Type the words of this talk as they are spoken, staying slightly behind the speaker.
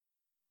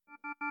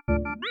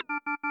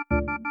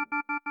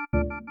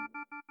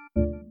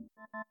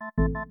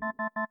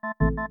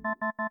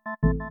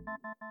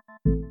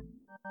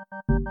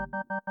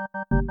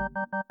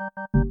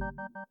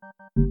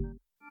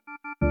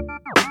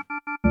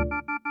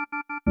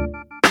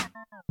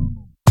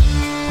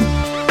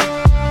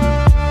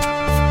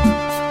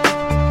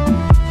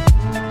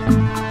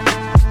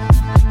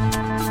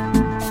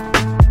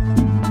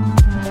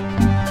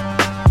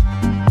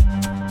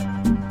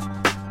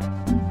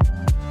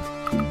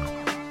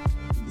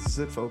This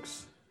is it,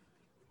 folks.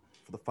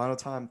 For the final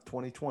time,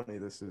 2020.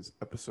 This is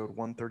episode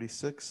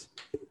 136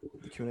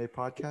 of the Q&A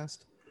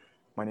podcast.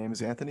 My name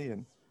is Anthony,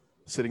 and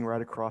sitting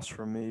right across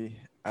from me,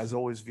 as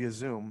always via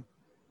Zoom,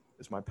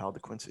 is my pal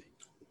DeQuincy.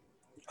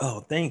 Oh,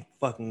 thank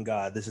fucking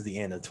God. This is the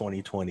end of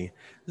 2020.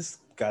 This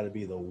got to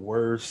be the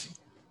worst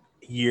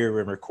year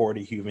in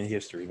recorded human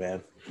history,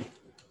 man.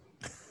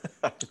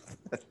 I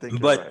think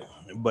you're right.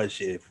 But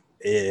shit,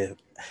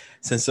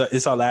 since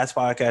it's our last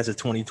podcast of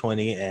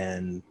 2020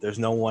 and there's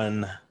no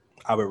one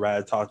I would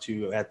rather talk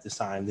to at this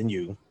time than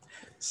you.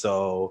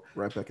 So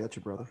Right back at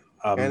you, brother.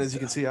 And as you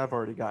can see, I've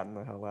already gotten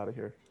the hell out of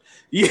here.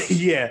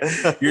 Yeah.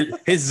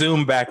 His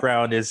Zoom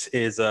background is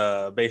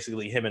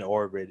basically him in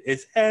orbit.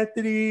 It's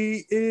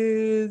Anthony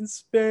in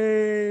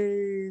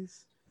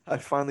space. I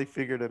finally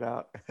figured it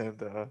out,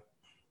 and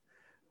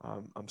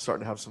I'm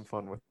starting to have some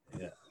fun with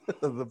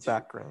the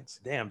backgrounds.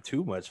 Damn,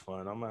 too much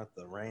fun. I'm about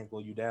to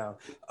wrangle you down.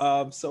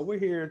 So we're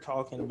here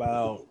talking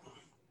about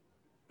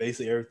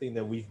basically everything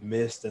that we've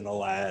missed in the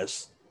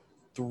last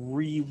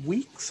 3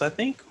 weeks, I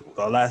think.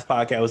 The last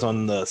podcast was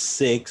on the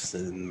 6th,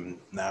 and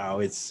now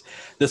this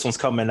one's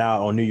coming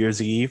out on New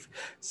Year's Eve.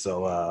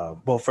 So,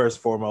 well, first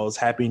and foremost,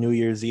 Happy New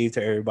Year's Eve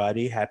to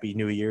everybody. Happy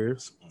New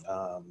Year's.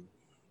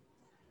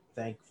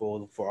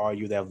 Thankful for all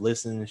you that have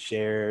listened,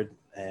 shared,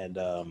 and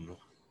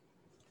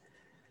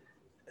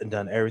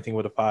done everything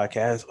with the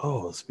podcast.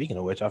 Oh, speaking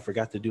of which, I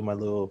forgot to do my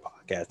little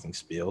podcasting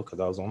spiel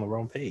because I was on the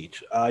wrong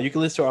page. You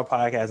can listen to our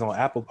podcast on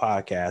Apple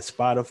Podcasts,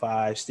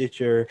 Spotify,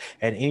 Stitcher,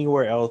 and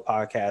anywhere else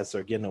podcasts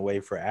are getting away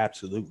for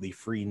absolutely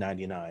free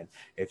 99.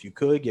 If you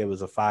could give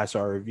us a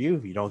 5-star review,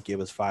 if you don't give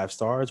us 5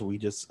 stars, we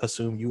just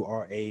assume you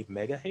are a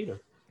mega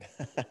hater.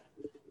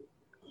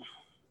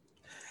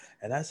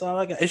 And that's all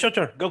I got. It's your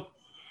turn. Go.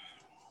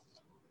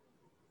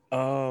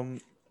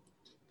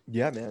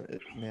 Yeah, man.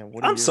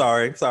 What? I'm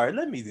sorry.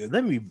 Let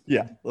me.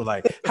 Yeah.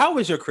 Like, how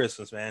was your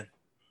Christmas, man?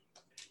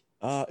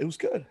 It was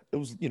good. It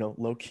was,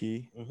 low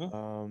key.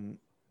 Mm-hmm.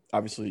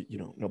 Obviously,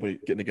 nobody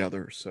getting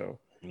together. So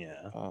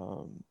Yeah.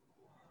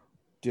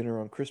 Dinner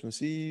on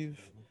Christmas Eve.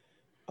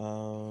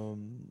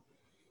 Didn't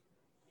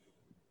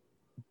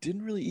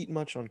really eat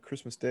much on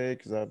Christmas Day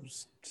because I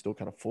was still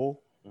kind of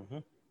full. Mm-hmm.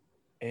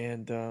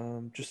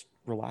 And just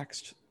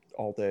relaxed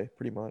all day,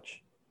 pretty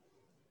much.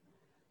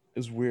 It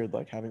was weird,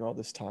 like having all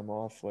this time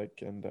off,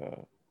 like, and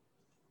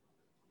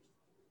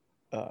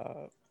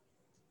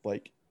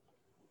like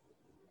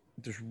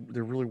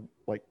there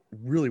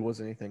really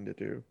wasn't anything to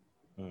do.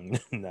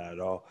 Not at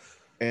all.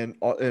 And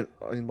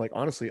like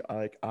honestly,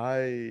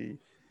 I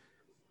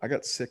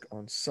got sick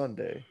on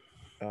Sunday.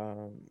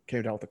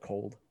 Came down with a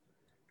cold.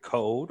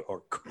 Cold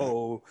or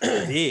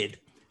COVID?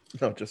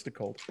 No, just a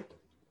cold.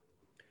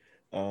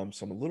 So I'm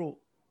still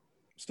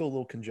a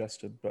little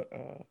congested, but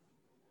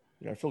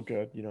I feel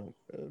good.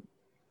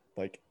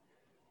 Like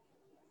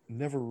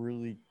never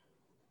really,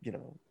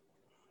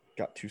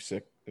 got too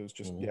sick. It was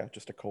just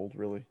just a cold,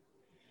 really,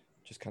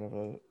 just kind of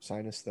a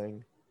sinus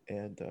thing,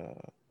 and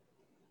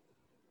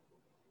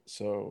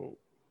so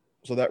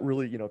that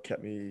really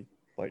kept me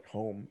like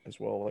home as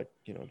well, like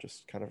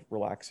just kind of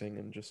relaxing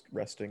and just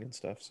resting and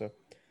stuff. So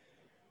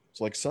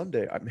like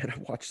Sunday, I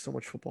watched so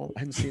much football. I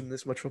hadn't seen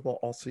this much football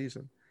all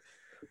season.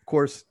 Of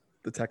course,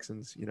 the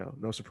Texans,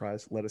 no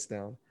surprise, let us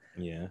down.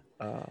 Yeah.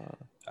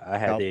 I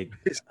had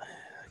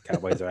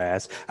Cowboys are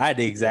ass. I had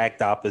the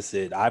exact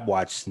opposite. I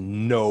watched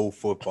no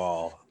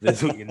football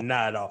this week,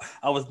 not at all.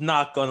 I was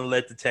not going to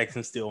let the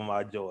Texans steal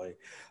my joy.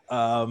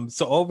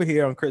 So over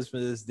here on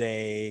Christmas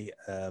Day,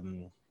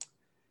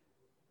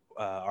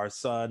 our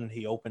son,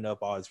 he opened up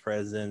all his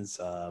presents.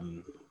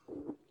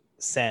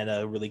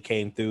 Santa really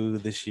came through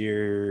this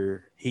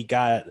year. He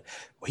had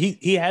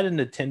a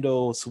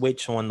Nintendo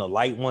Switch, on the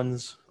light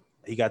ones.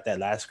 He got that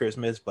last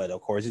Christmas, but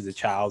of course he's a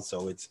child,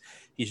 so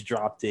he's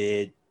dropped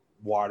it.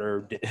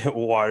 Water.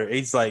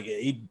 He's like,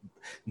 he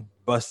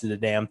busted the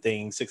damn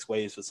thing 6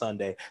 ways for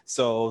Sunday.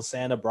 So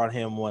Santa brought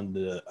him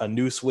a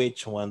new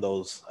Switch, one of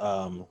those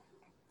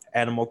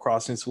Animal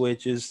Crossing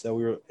Switches that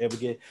we were able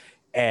to get.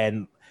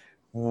 And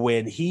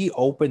when he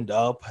opened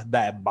up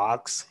that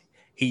box,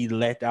 he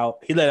let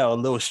out a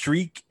little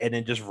streak and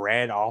then just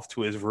ran off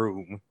to his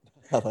room.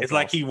 It's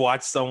like he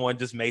watched someone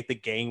just make the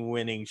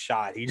game-winning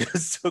shot. He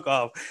just took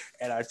off,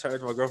 and I turned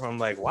to my girlfriend. I'm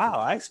like, "Wow,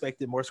 I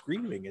expected more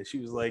screaming," and she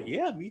was like,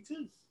 "Yeah, me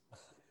too."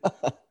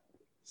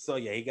 So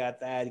yeah, he got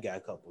that. He got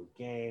a couple of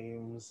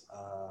games,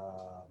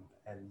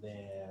 and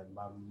then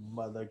my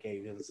mother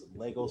gave him some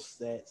Lego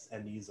sets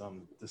and these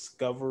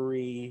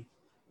Discovery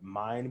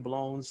Mind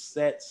Blown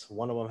sets.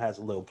 One of them has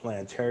a little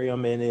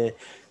planetarium in it.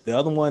 The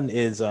other one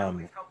is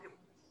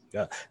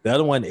yeah, the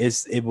other one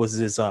is it was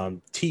this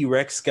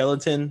T-Rex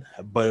skeleton,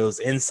 but it was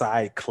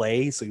inside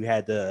clay, so you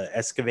had to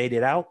excavate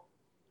it out.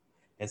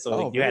 And so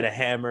Oh, you had very a cool.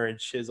 hammer and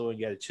chisel, and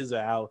you had to chisel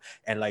it out.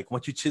 And like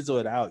once you chisel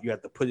it out, you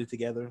have to put it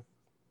together.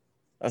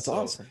 That's So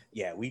awesome.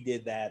 yeah, we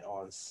did that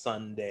on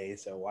Sunday.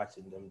 So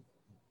watching them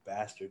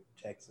bastard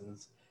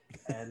Texans.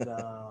 And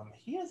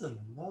he has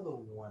another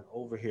one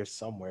over here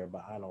somewhere,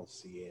 but I don't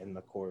see it. And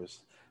of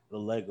course, the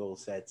Lego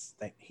sets.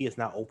 He has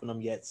not opened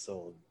them yet,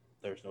 so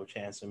there's no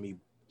chance of me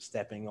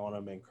stepping on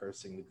them and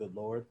cursing the good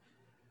Lord.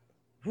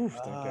 Whew,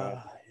 thank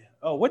God.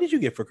 Oh, what did you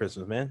get for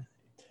Christmas, man?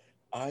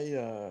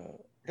 I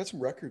got some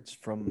records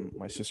from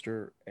my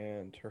sister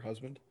and her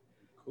husband.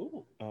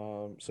 Cool.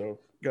 So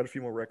got a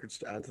few more records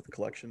to add to the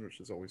collection, which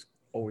is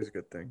always a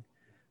good thing.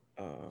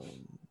 Um,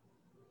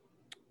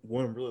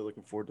 One I'm really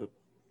looking forward to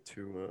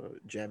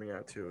jamming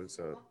out to is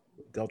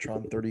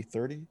Deltron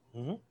 3030.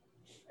 Mm-hmm.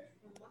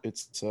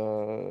 It's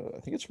I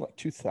think it's from like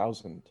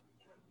 2000.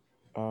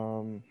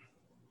 Um,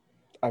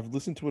 I've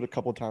listened to it a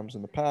couple of times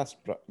in the past,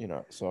 but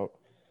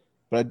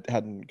but I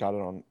hadn't got it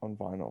on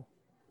vinyl,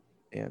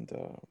 and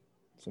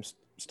so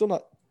still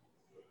not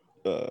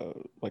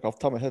like off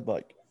the top of my head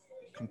like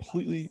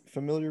completely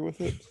familiar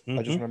with it. I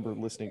just Mm-hmm. remember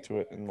listening to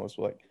it and was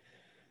like,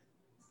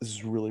 this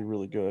is really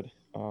really good.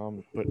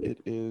 But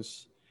it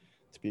is,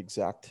 to be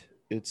exact,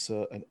 it's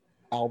an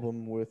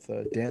album with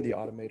Dan the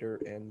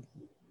Automator and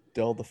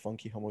Del the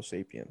Funky Homo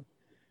Sapien,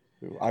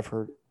 who I've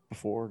heard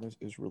before and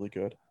is really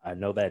good. I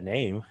know that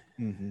name.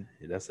 Mm-hmm.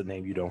 That's a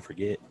name you don't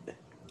forget.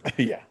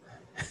 Yeah.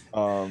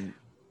 Um,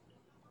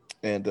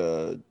 and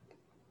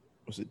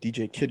was it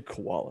DJ Kid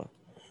Koala?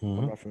 I'm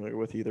Mm-hmm. not familiar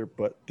with either,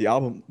 but the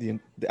album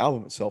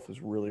itself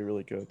is really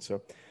really good. So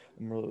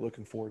I'm really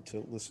looking forward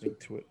to listening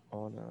to it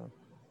on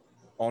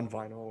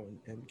vinyl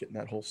and getting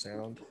that whole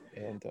sound,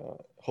 and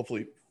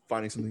hopefully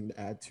finding something to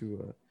add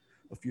to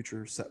a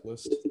future set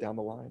list down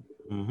the line.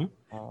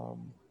 Mm-hmm.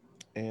 Um,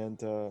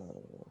 and a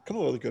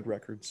couple of other good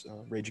records,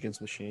 Rage Against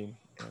the Machine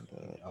and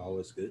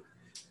Always good.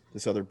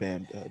 this other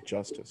band,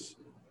 Justice.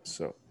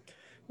 So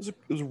it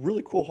was a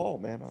really cool haul,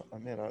 man.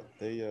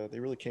 They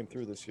really came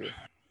through this year.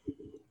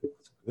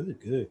 Good,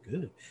 good,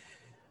 good.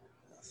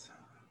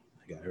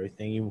 I got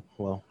everything you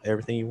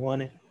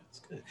wanted. It's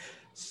good.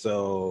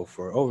 So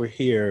for over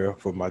here,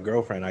 for my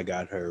girlfriend, I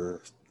got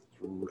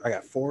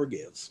four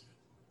gifts.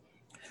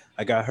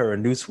 I got her a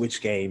new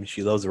Switch game.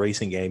 She loves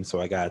racing games,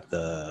 so I got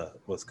the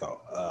what's it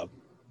called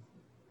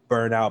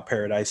Burnout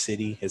Paradise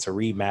City. It's a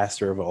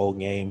remaster of an old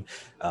game.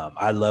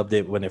 I loved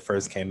it when it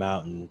first came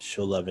out, and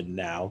she'll love it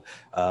now.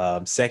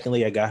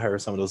 Secondly, I got her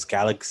some of those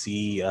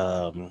Galaxy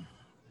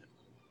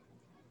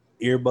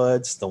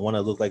earbuds, the one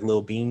that look like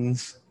little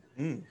beans,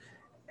 Mm.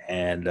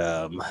 and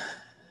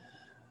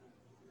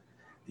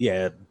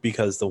yeah,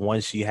 because the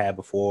one she had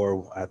before,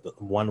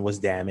 one was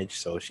damaged,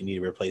 so she needed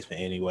a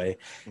replacement anyway.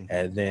 Hmm.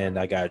 And then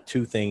I got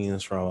two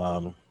things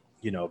from,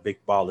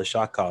 Big Ball of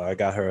Shot Caller. I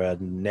got her a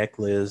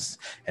necklace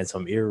and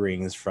some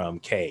earrings from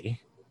Kay.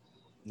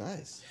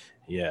 Nice.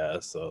 Yeah,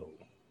 so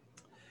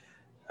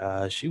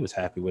she was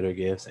happy with her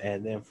gifts.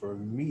 And then for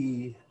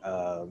me,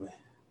 I'm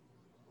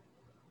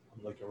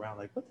looking around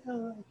like, what the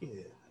hell did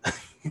I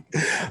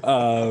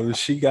get?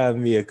 She got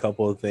me a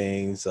couple of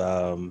things.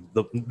 One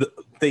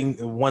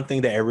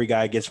thing that every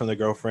guy gets from their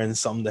girlfriend,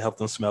 something to help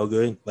them smell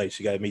good. Like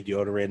she got me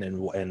deodorant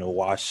and a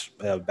wash,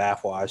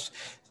 bath wash.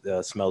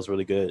 Smells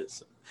really good.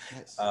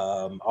 Nice.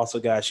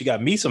 Also, she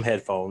got me some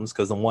headphones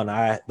because the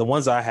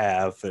ones I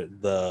have,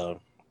 the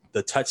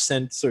touch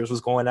sensors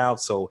was going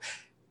out, so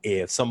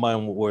if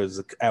someone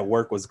was at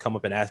work was to come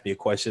up and ask me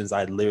questions,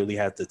 I'd literally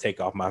have to take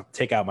out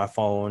my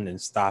phone and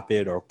stop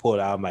it or pull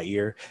it out of my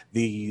ear.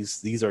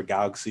 These are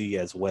Galaxy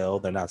as well.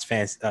 They're not as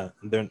fancy.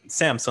 They're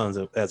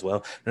Samsung's as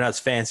well. They're not as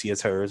fancy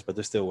as hers, but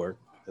they still work.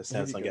 The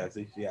There you Samsung go.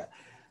 Galaxy, yeah.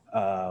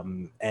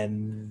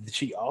 And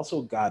she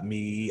also got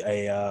me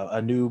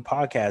a new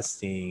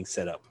podcasting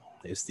setup.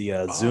 It's the Ah,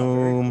 very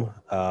Zoom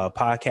cool.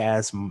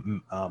 podcast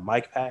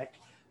mic pack.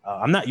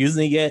 I'm not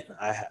using it yet.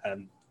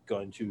 I'm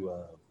going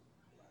to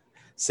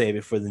save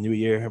it for the new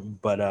year.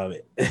 But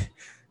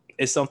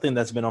it's something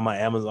that's been on my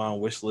Amazon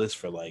wish list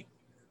for like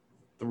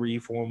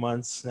 3-4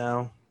 months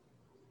now,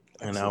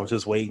 and I was Excellent.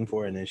 just waiting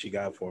for it, and then she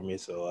got it for me.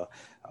 So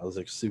I was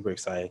like super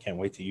excited. Can't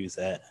wait to use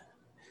that.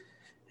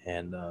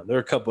 And there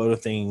are a couple other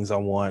things I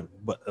want,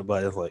 but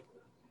it's like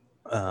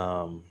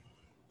um,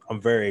 I'm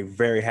very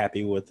very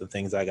happy with the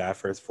things I got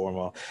first and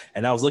foremost.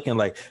 And I was looking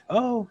like,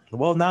 oh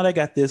well, now that I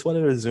got this, what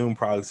are the Zoom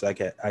products I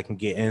can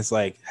get? And it's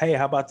like, hey,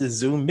 how about this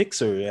Zoom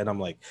mixer? And I'm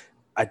like,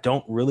 I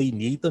don't really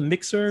need the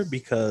mixer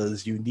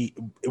because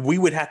we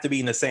would have to be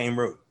in the same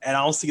room, and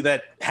I don't see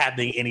that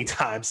happening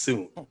anytime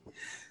soon.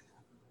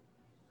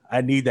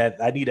 I need that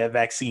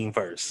vaccine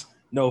first.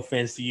 No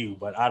offense to you,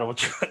 but I don't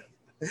trust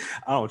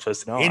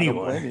No, I don't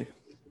anyone. blame you.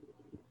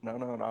 No,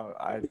 no, no.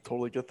 I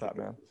totally get that,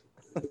 man.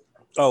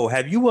 Oh,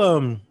 have you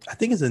I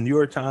think it's the New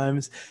York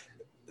Times.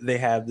 They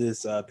have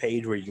this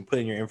page where you can put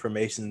in your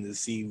information to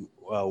see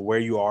where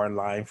you are in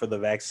line for the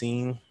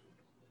vaccine.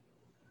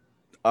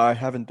 I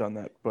haven't done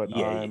that, but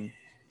Yeah,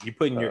 you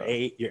put in your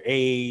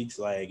age,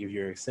 like if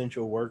you're an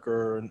essential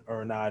worker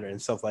or not, and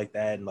stuff like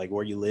that, and like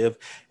where you live.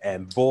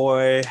 And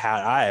boy, how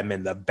I am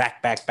in the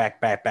back of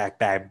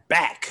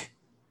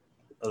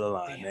the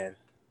line, man.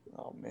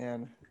 Oh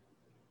man,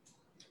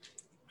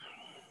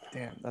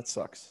 damn, that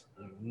sucks.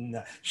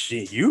 Nah,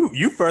 shit,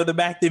 you further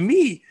back than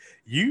me.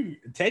 You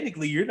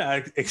technically you're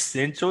not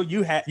essential.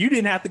 You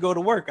didn't have to go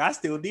to work. I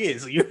still did,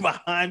 so you're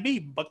behind me,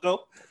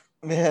 bucko.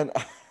 Man,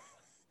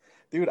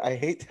 dude, I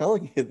hate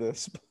telling you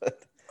this,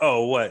 but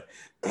Oh, what?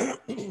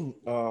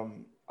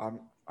 I'm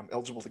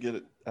eligible to get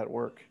it at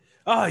work.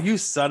 Oh, you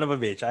son of a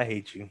bitch! I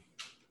hate you,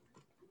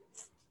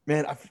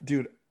 Man.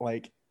 Dude,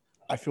 like,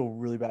 I feel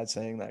really bad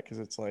saying that because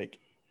it's like,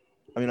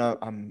 I mean,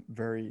 I'm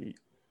very,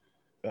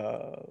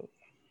 I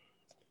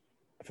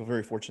feel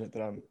very fortunate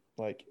that I'm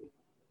like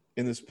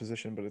in this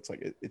position, but it's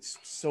like it's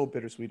so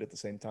bittersweet at the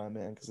same time,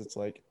 man. Because it's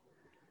like,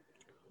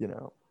 you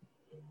know,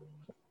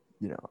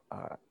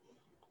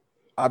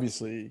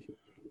 obviously,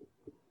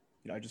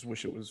 I just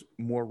wish it was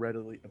more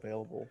readily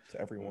available to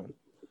everyone.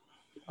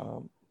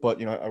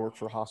 But I work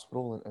for a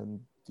hospital, and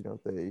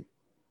they,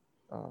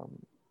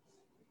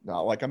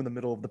 not like I'm in the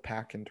middle of the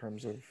pack in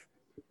terms of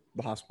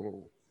the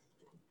hospital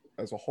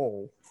as a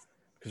whole,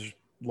 because there's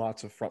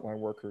lots of frontline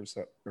workers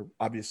that are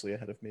obviously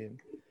ahead of me,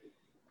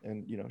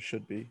 and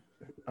should be.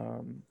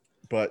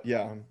 But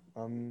yeah,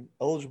 I'm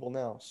eligible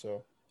now,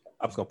 so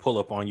I was gonna pull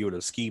up on you with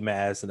a ski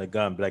mask and a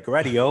gun, be like,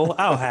 radio,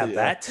 I'll have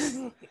that.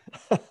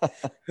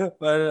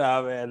 But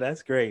man,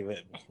 that's great,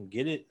 man.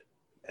 Get it.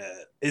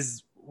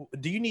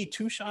 Do you need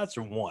 2 shots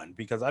or 1?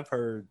 Because I've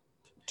heard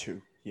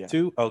 2. Yeah.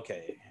 2.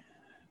 Okay.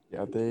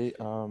 Yeah, they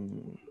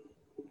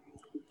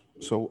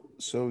so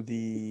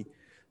the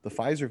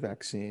Pfizer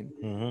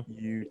vaccine,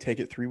 you take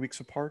it 3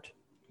 weeks apart.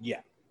 Yeah.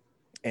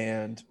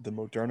 And the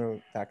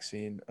Moderna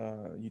vaccine,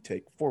 you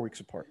take 4 weeks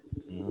apart.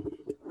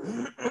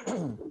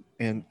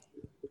 and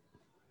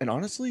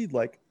honestly,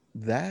 like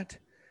that,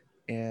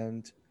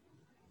 and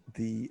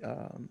the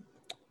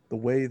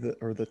way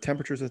the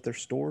temperatures that they're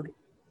stored,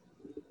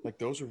 like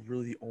those are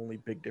really the only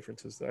big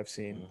differences that I've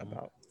seen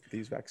about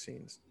these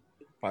vaccines.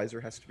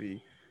 Pfizer has to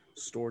be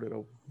stored at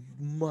a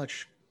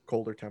much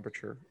colder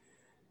temperature,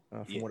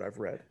 from what I've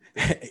read.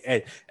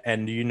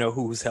 And do you know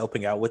who's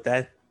helping out with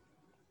that?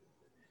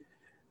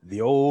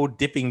 The old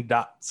Dipping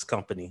Dots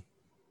company.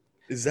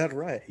 Is that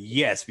right?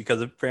 Yes,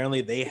 because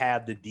apparently they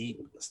have the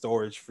deep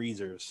storage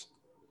freezers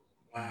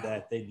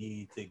that they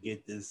need to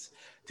get this,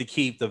 to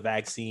keep the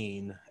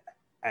vaccine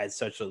at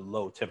such a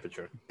low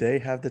temperature. They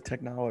have the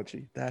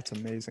technology. That's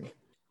amazing.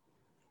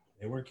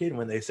 They weren't kidding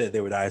when they said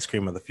they were the ice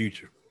cream of the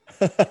future.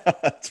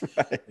 That's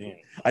right. Yeah.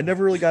 I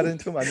never really got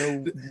into them. I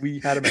know we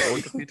had them at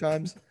work a few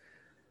times,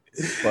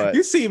 but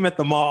you see them at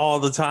the mall all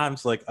the time.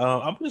 It's like,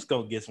 I'm just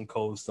gonna get some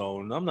Cold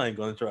Stone. I'm not even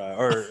gonna try,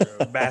 or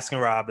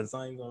Baskin Robbins. I'm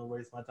not even gonna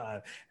waste my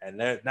time. And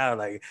they're now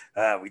like,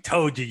 we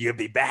told you you'd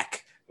be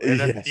back in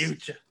the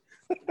future.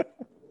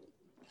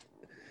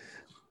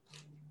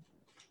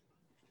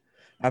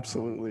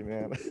 Absolutely,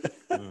 man.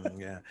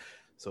 Yeah.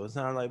 So it's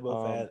not like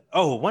both that.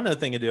 Oh, one other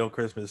thing to do on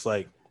Christmas,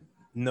 like,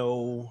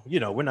 no,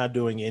 we're not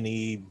doing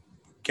any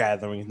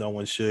gatherings. No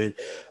one should.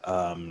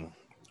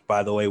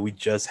 By the way, we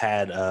just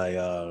had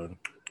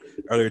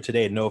earlier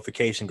today a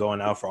notification going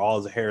out for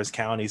all of Harris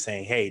County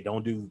saying, hey,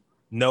 don't do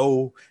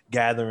no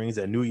gatherings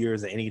at New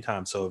Year's at any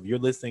time. So if you're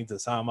listening to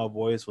Sound My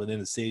Voice within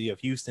the city of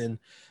Houston,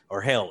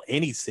 or hell,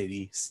 any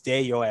city,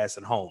 stay your ass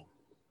at home.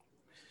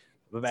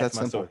 But back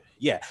to my story.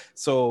 Yeah.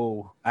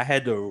 So I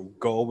had to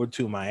go over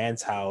to my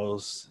aunt's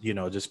house,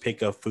 just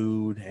pick up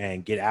food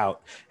and get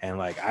out. And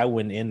like I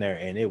went in there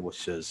and it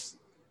was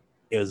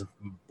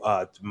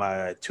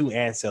my 2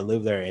 aunts that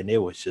live there, and it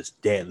was just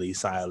deadly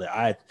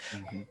silent.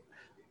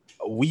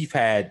 We've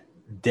had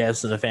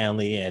deaths in the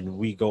family, and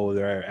we go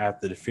there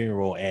after the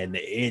funeral, and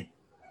it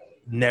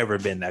never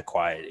been that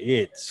quiet.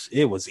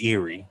 It was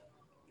eerie.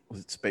 Was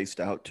it spaced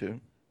out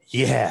too?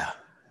 Yeah.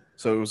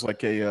 So it was like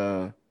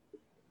the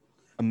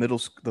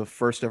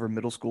first ever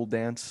middle school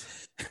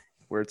dance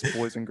where it's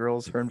boys and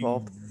girls are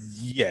involved.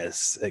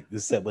 Yes,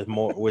 except with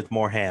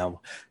more ham.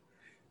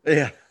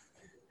 Yeah.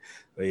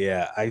 But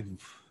yeah,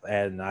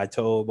 I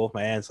told both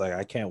my aunts, like,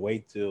 I can't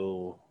wait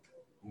till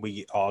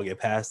we all get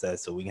past that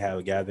so we can have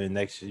a gathering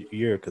next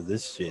year, because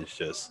this shit's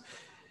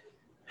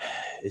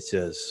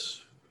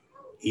just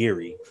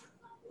eerie.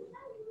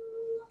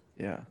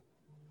 Yeah.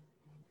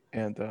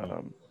 And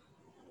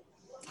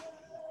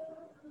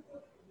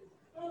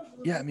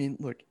yeah, I mean,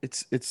 look,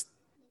 it's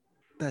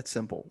that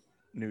simple.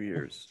 New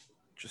Year's,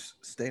 just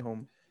stay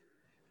home.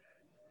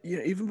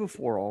 Yeah, even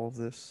before all of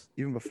this,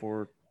 even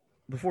before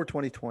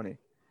 2020,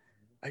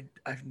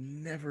 I've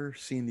never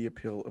seen the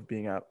appeal of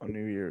being out on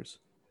New Year's.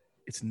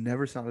 It's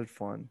never sounded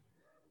fun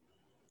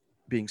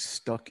being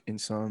stuck in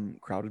some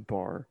crowded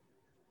bar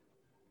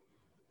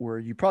where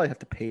you probably have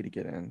to pay to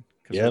get in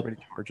because everybody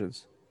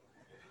charges,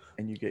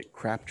 and you get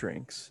crap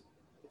drinks.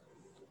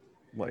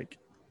 Like,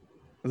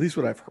 at least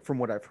from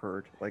what I've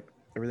heard, like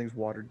everything's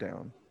watered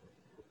down.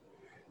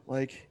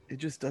 Like, it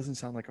just doesn't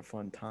sound like a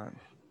fun time.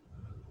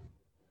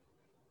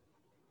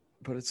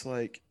 But it's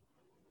like,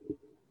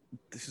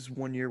 this is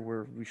one year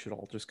where we should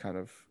all just kind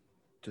of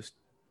just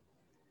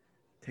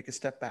take a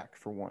step back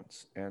for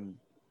once and,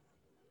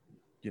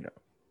 you know,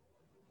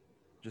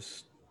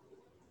 just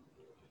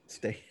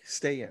stay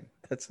in.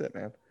 That's it,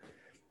 man.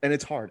 And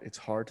it's hard. It's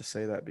hard to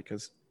say that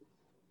because,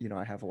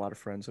 I have a lot of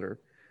friends that are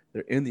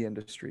they're in the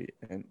industry,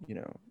 and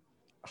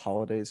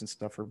holidays and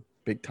stuff are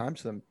big time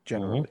to them Mhm.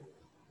 generally.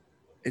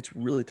 It's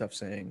really tough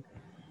saying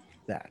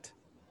that.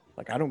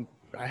 Like,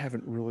 I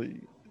haven't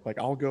really, like,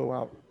 I'll go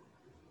out.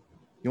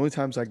 The only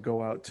times I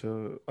go out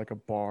to like a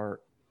bar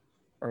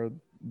are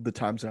the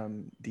times that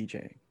I'm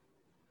DJing,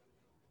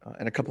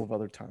 and a couple of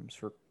other times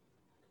for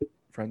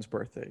friend's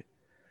birthday.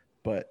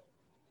 But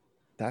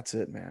that's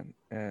it, man.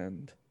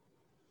 And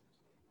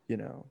you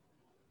know,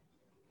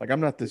 like, I'm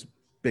not this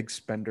big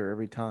spender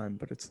every time,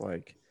 but it's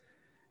like,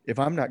 if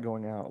I'm not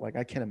going out, like,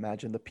 I can't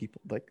imagine the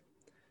people, like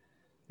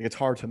it's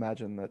hard to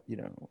imagine that,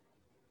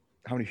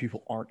 how many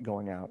people aren't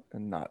going out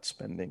and not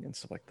spending and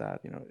stuff like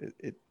that.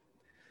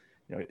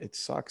 It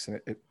sucks, and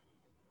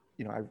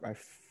I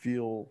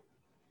feel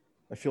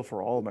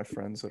for all of my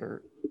friends that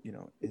are,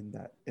 in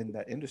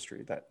that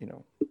industry that,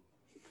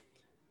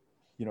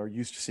 are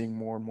used to seeing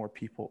more and more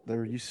people.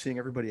 They're used to seeing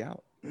everybody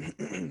out.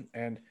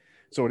 And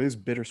so it is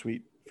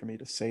bittersweet for me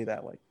to say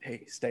that, like,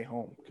 hey, stay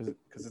home,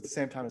 because at the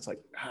same time it's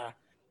like,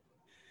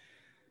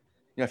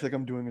 I feel like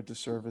I'm doing a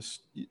disservice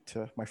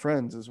to my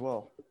friends as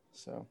well.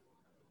 So,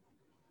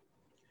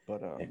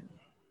 but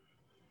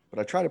but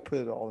I try to put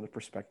it all into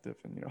perspective,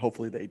 and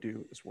hopefully they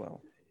do as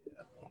well.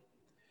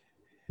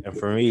 And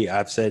for me,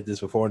 I've said this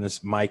before in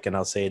this mic, and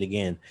I'll say it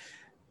again.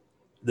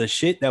 The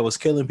shit that was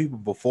killing people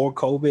before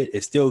COVID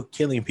is still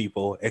killing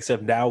people,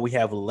 except now we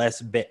have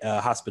less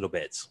hospital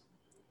beds.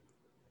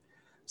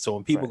 So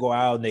when people Right. go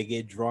out and they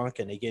get drunk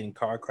and they get in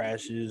car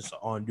crashes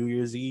on New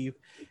Year's Eve,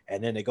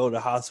 and then they go to the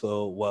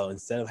hospital, well,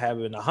 instead of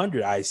having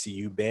 100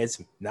 ICU beds,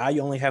 now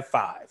you only have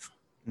 5.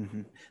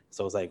 Mm-hmm.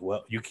 So it's like,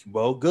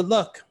 well, good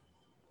luck.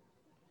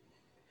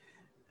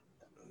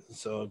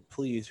 So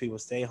please, people,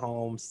 stay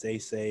home, stay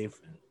safe,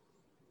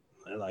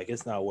 and like,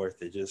 it's not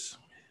worth it. Just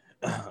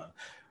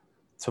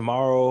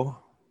tomorrow,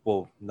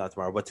 well, not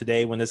tomorrow, but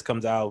today when this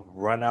comes out,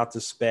 run out to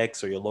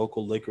Specs or your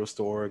local liquor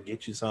store,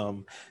 get you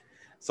something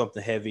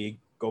heavy,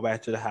 go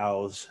back to the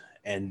house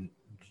and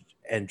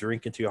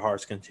drink into your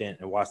heart's content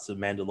and watch The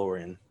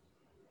Mandalorian.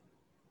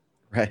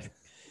 Right.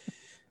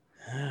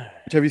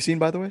 Which have you seen,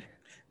 by the way?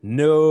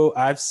 No,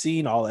 I've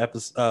seen all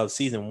episodes of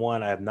season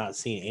 1. I have not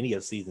seen any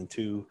of season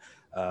 2.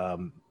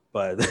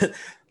 But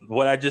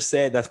what I just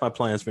said, that's my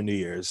plans for New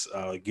Year's.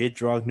 Get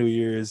drunk New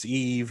Year's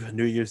Eve,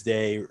 New Year's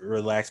Day,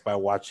 relax by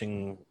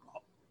watching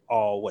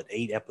all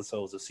 8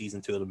 episodes of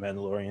season 2 of The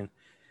Mandalorian.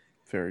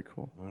 Very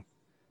cool.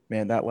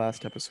 Man, that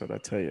last episode, I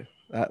tell you,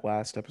 that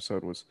last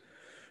episode was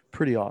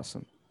pretty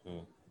awesome.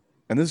 Mm.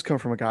 And this is coming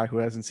from a guy who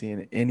hasn't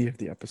seen any of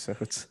the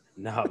episodes.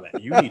 No, man,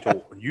 you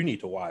need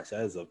to watch.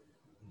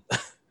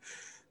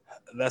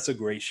 That's a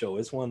great show.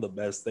 It's one of the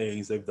best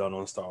things they've done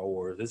on Star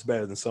Wars. It's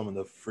better than some of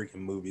the freaking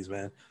movies,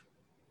 man.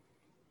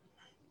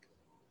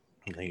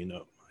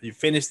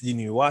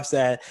 You watch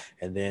that,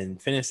 and then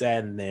finish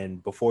that, and then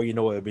before you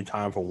know it, it'll be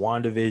time for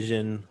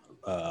WandaVision,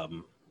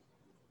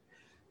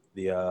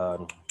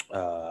 the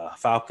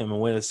Falcon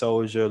and Winter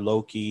Soldier,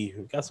 Loki.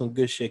 We got some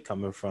good shit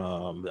coming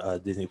from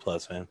Disney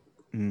Plus, man.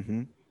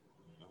 Mm-hmm.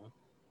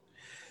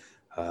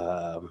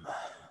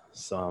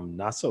 Some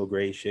not so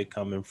great shit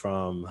coming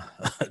from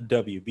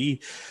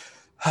WB.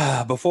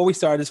 Before we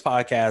start this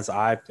podcast,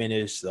 I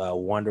finished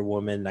Wonder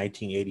Woman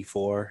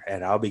 1984,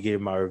 and I'll be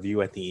giving my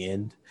review at the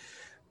end.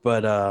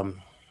 But oh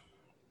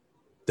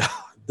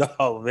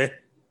man,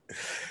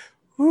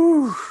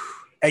 whew.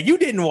 And you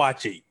didn't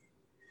watch it.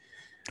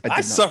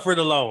 I suffered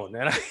alone,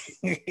 and I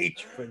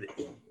hate you for this.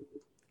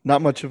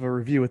 Not much of a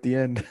review at the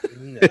end.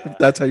 Nah. If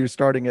that's how you're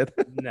starting it.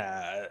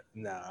 Nah.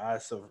 I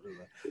suffered.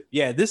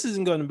 Yeah, this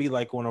isn't going to be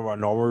like one of our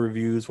normal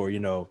reviews where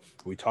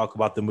we talk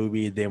about the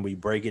movie, then we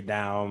break it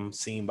down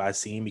scene by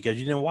scene because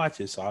you didn't watch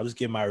it. So I'll just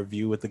give my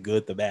review with the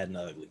good, the bad, and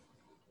the ugly.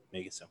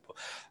 Make it simple.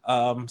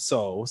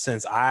 So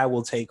since I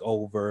will take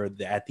over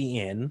at the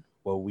end,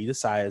 what we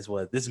decide is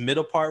this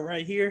middle part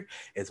right here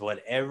is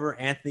whatever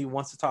Anthony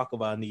wants to talk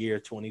about in the year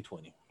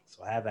 2020.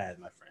 So have at it,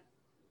 my friend.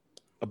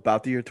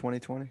 About the year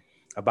 2020?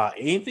 About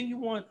anything you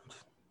want.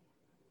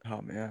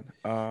 Oh man.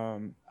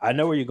 I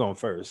know where you're going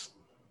first.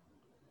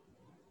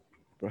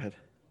 Go ahead.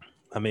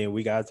 I mean,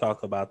 we gotta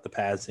talk about the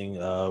passing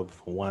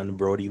of one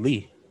Brody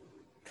Lee.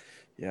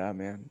 Yeah,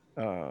 man.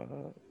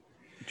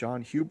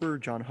 John Huber.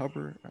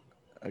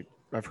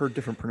 I've heard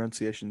different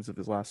pronunciations of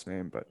his last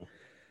name, but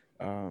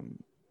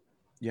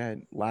yeah,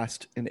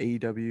 last in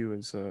AEW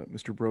is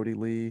Mr. Brody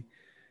Lee.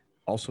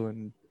 Also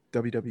in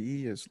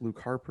WWE is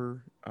Luke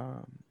Harper.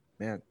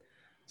 Man,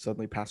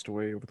 suddenly passed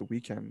away over the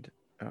weekend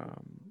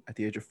at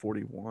the age of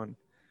 41.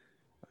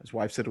 His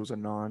wife said it was a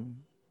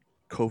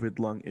non-COVID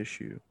lung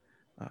issue.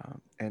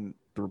 And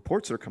the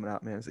reports that are coming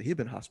out, man, is that he'd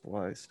been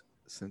hospitalized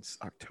since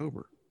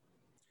October.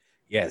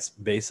 Yes,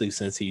 basically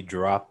since he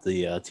dropped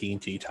the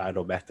TNT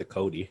title back to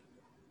Cody.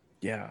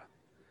 Yeah.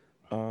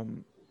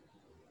 Um,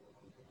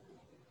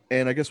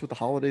 and I guess with the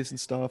holidays and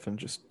stuff, and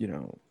just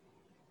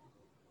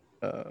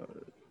uh,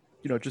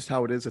 just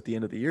how it is at the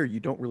end of the year, you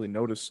don't really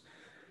notice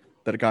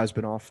that a guy's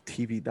been off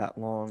TV that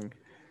long.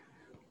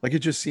 Like it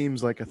just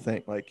seems like a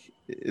thing. Like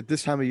at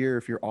this time of year,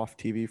 if you're off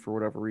TV for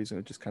whatever reason,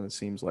 it just kind of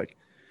seems like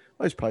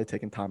well, he's probably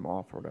taking time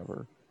off or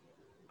whatever.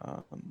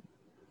 Um,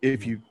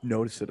 if you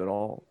notice it at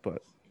all,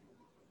 but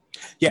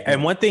Yeah, and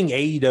again, one thing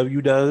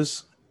AEW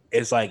does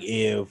is like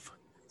if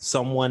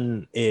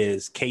someone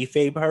is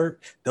kayfabe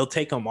hurt, they'll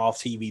take them off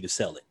TV to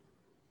sell it.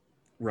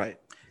 right.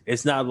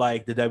 It's not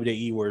like the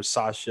WWE where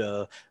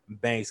Sasha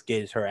Banks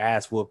gets her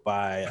ass whooped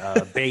by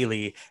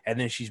Bailey, and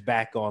then she's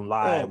back on Oh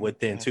live my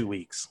within god. 2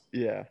 weeks.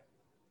 Yeah,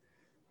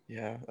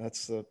 yeah.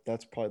 That's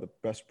probably the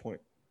best point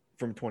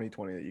from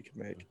 2020 that you could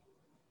make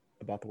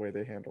about the way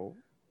they handle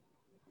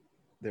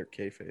their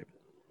kayfabe.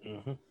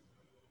 Mm-hmm.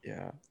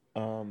 Yeah.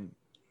 Um,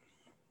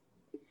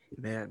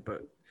 man,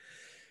 but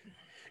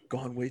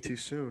gone way too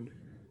soon.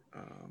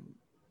 Um,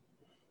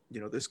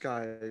 this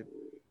guy,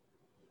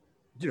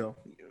 you know,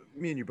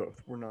 me and you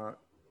both, we're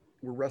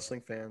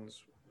wrestling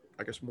fans,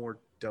 I guess more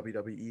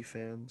WWE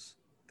fans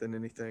than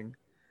anything.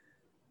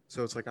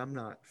 So it's like I'm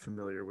not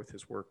familiar with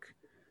his work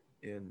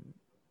in,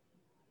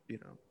 you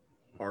know,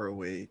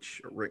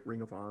 ROH or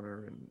Ring of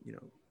Honor and,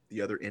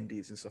 the other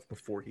indies and stuff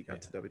before he Yeah.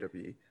 got to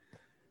WWE.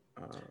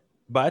 Uh,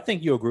 But I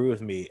think you agree with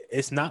me.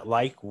 It's not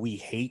like we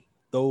hate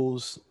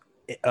those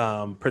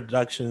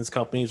productions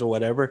companies or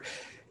whatever.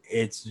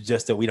 It's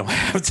just that we don't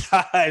have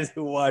time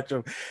to watch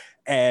them.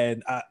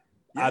 And yeah,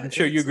 I'm and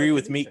sure you it's agree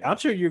like with me. anything. I'm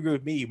sure you agree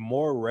with me.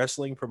 More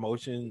wrestling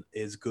promotion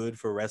is good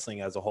for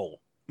wrestling as a whole.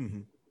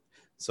 Mm-hmm.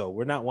 So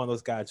we're not one of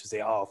those guys who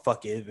say, "Oh,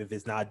 fuck it, if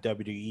it's not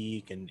WWE,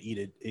 it can eat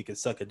it. It can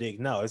suck a dick."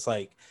 No, it's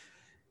like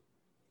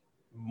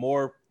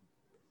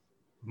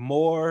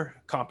more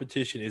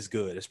competition is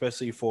good,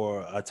 especially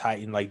for a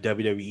titan like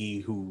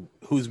WWE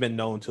who's been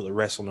known to the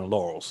wrestle on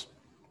laurels.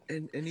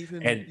 And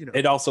even, And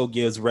it also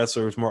gives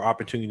wrestlers more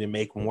opportunity to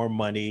make more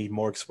money,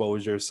 more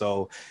exposure.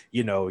 So,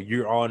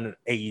 you're on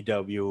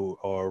AEW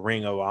or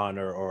Ring of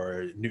Honor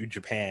or New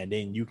Japan,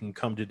 then you can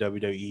come to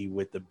WWE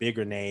with the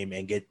bigger name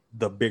and get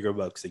the bigger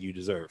bucks that you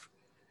deserve.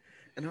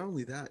 and not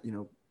only that,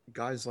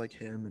 guys like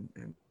him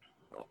and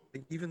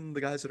even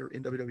the guys that are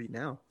in WWE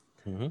now,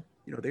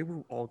 Mm-hmm. they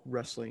were all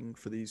wrestling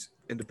for these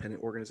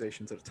independent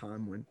organizations at a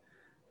time when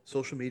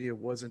social media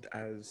wasn't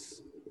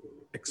as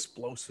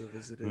explosive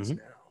as it is Mm-hmm.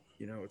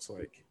 now. It's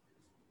like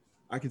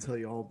I can tell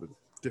you all the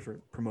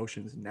different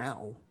promotions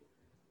now,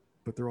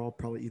 but they're all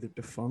probably either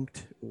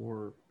defunct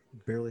or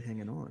barely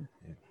hanging on,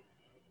 Yeah.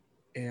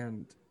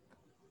 and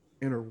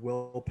are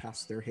well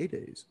past their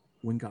heydays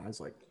when guys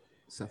like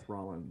Seth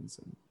Rollins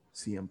and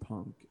CM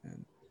Punk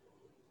and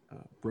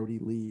Brody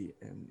Lee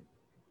and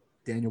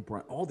Daniel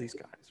Bryan, all these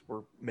guys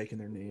were making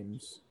their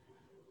names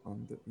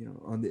on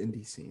the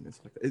indie scene.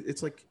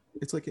 It's like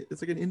it's like an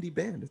indie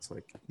band. It's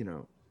like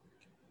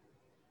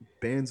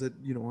bands that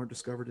aren't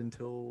discovered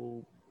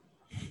until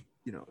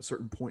a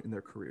certain point in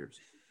their careers.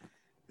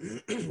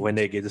 When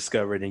they get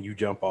discovered and you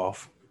jump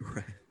off.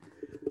 Right.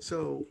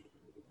 So,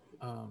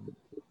 um,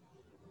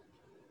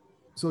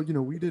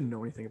 we didn't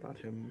know anything about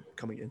him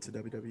coming into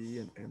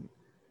WWE,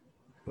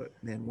 but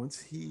man, once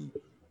he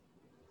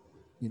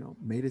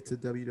made it to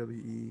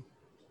WWE,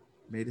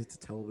 made it to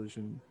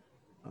television,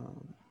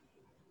 um,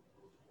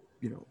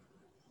 you know,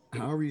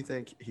 however you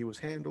think he was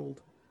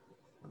handled,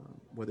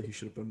 whether he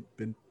should have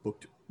been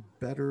booked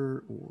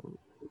better or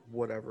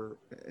whatever.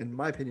 In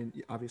my opinion,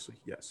 obviously,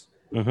 yes.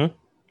 Mm-hmm.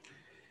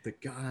 The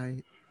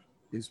guy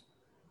is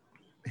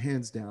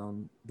hands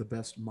down the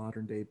best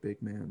modern day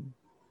big man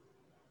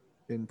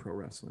in pro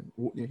wrestling.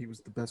 He was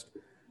the best,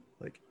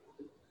 like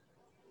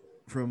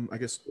from I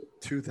guess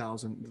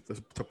 2000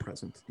 to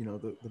present.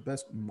 The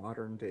best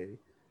modern day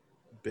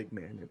big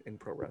man in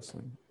pro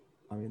wrestling.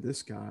 I mean,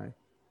 this guy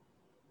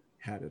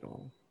had it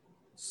all: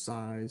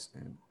 size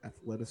and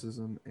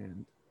athleticism,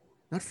 and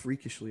not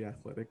freakishly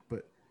athletic,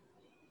 but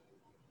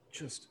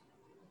just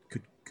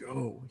could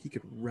go. He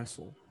could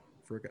wrestle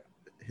for a guy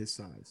his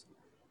size,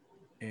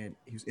 and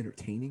he was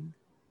entertaining.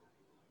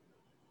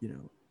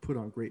 Put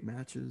on great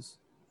matches.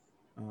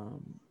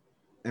 Um,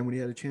 and when he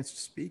had a chance to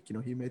speak,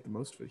 he made the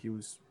most of it. He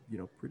was,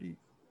 pretty.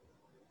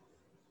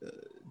 Uh,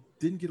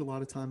 didn't get a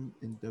lot of time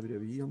in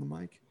WWE on the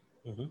mic,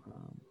 Mm-hmm.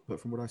 but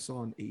from what I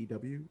saw in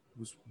AEW,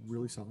 was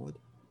really solid.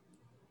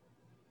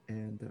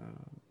 And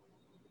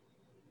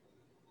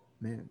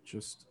man,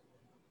 just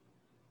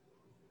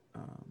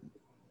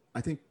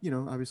I think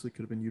obviously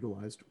could have been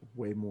utilized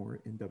way more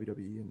in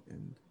WWE,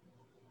 and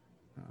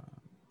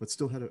but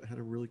still had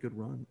a really good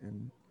run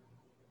and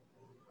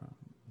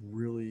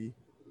really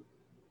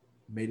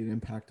made an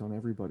impact on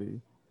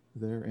everybody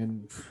there.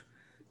 And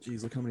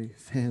geez, look how many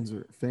fans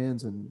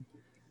and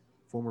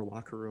former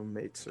locker room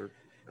mates are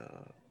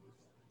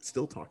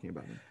still talking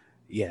about him.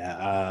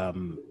 Yeah.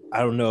 I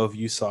don't know if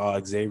you saw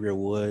Xavier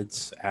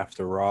Woods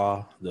after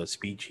Raw, the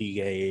speech he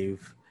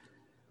gave.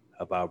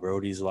 about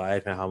Brody's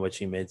life and how much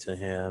he meant to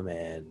him,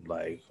 and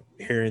like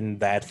hearing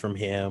that from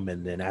him,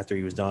 and then after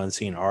he was done,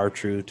 seeing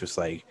R-Truth just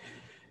like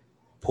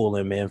pull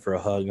him in for a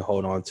hug and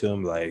hold on to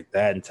him, like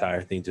that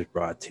entire thing just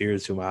brought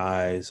tears to my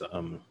eyes.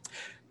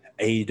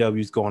 AEW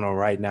is going on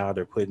right now.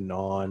 They're putting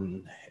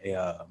on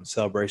a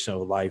celebration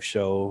of life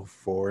show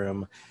for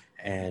him,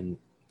 and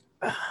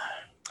I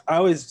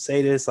always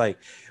say this, like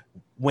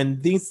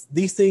when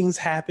these things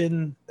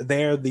happen,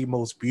 they're the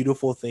most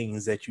beautiful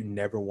things that you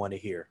never want to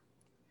hear.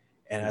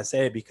 And I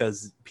say it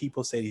because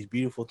people say these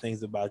beautiful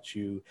things about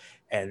you,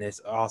 and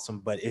it's awesome,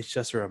 but it's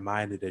just a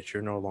reminder that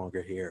you're no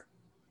longer here.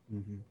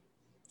 Mm-hmm.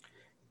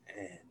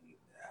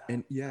 And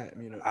And yeah, I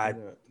mean,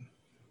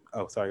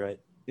 oh, sorry, go ahead.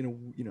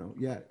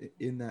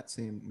 In that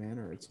same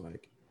manner, it's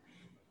like,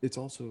 it's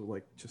also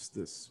like just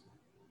this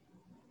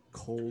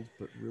cold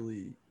but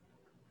really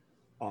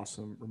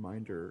awesome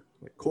reminder,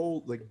 like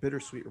cold, like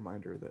bittersweet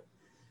reminder that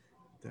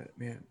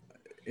man,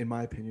 in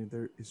my opinion,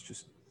 there is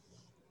just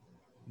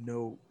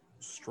no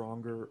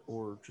stronger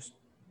or just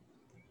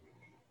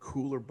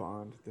cooler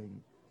bond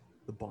than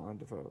the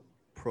bond of a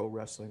pro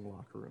wrestling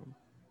locker room.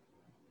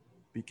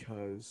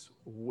 Because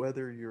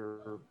whether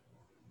you're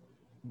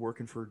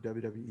working for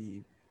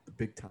WWE, the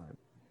big time,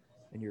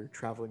 and you're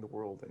traveling the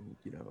world, and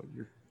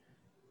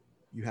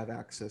you have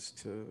access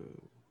to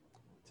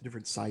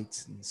different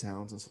sights and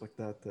sounds and stuff like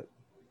that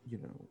you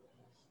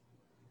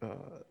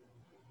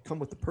come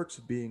with the perks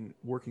of being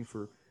working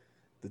for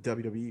the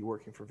WWE,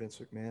 working for Vince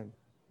McMahon,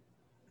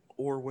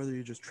 or whether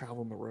you're just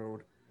traveling the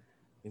road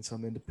in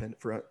some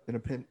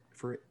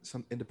for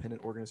some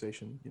independent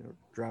organization,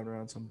 driving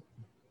around some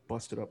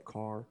busted up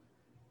car.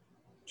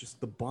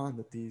 Just the bond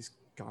that these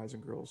guys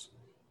and girls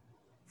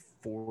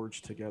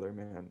forge together,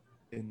 man,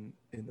 in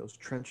those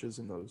trenches,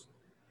 in those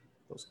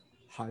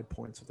high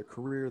points of the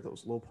career,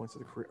 those low points of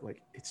the career,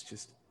 like it's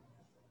just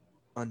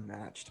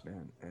unmatched,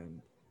 man.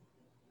 And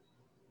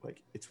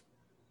like it's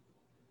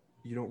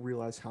you don't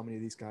realize how many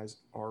of these guys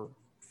are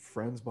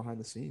friends behind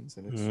the scenes,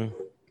 and it's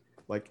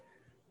like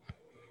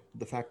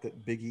the fact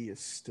that Big E is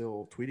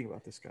still tweeting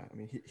about this guy. I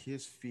mean,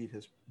 his feed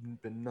has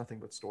been nothing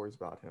but stories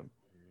about him.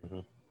 Mm-hmm.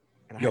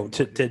 And Yo,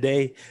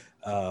 today,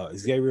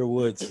 Xavier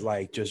Woods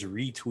like just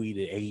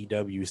retweeted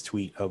AEW's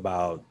tweet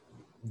about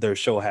their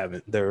show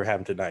they're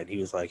having tonight. He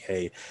was like,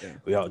 "Hey,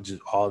 we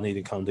all need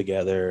to come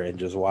together and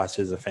just watch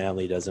as a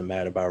family. Doesn't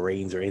matter about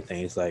ratings or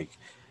anything." It's like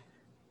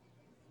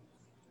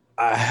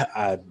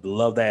I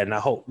love that, and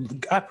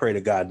I pray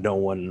to God no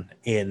one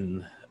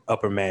in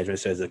upper management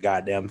says a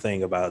goddamn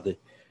thing about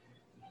it.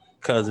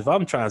 Because if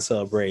I'm trying to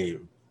celebrate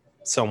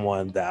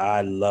someone that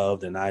I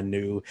loved and I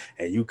knew,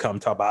 and you come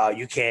talk about, oh,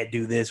 you can't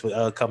do this with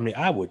other company,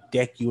 I would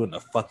deck you in the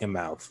fucking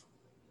mouth.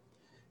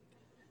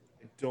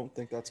 I don't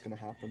think that's going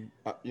to happen.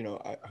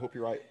 I hope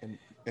you're right,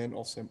 and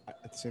also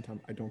at the same time,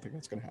 I don't think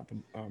that's going to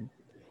happen.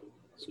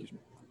 Excuse me.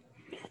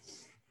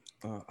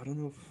 I don't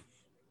know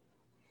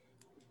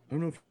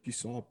if you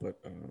saw, but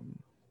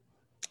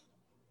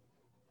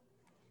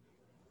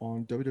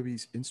on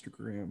WWE's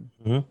Instagram,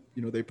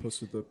 they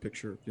posted the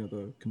picture,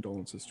 the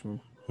condolences to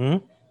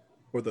him,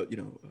 or the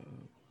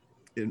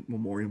in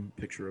memoriam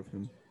picture of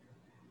him.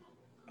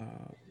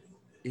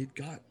 It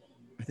got,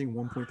 I think,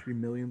 1.3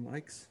 million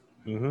likes.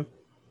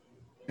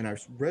 And I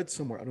read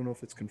somewhere, I don't know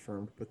if it's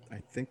confirmed, but I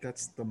think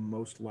that's the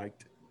most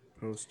liked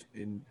post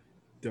in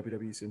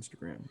WWE's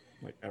Instagram,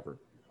 like ever.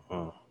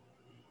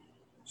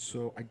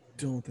 So I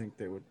don't think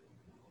they would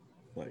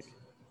like.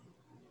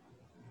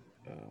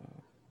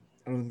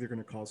 I don't think they're going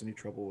to cause any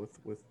trouble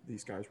with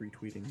these guys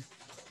retweeting.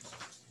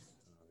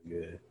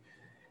 Yeah,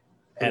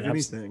 but and if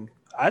anything,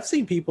 I've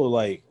seen people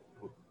like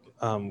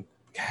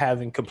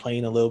having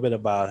complained a little bit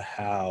about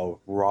how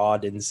Raw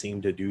didn't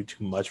seem to do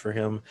too much for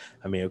him.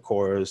 I mean, of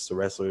course, the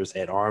wrestlers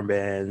had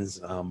armbands,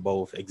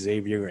 both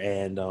Xavier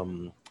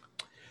and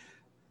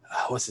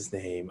what's his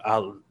name?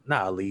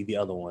 Not Ali, the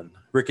other one.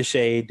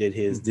 Ricochet did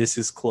his This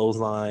Is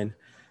Clothesline.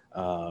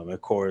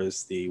 Of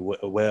course, the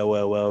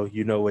well,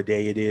 you know what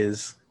day it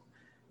is.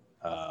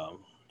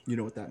 You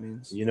know what that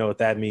means. You know what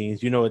that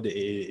means. You know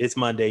it's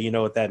Monday. You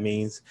know what that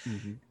means.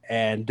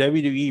 And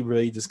WWE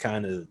really just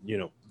kind of,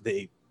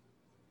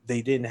 they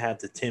didn't have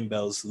the 10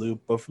 bell salute.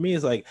 But for me,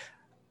 it's like,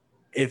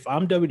 if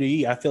I'm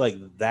WWE, I feel like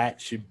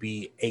that should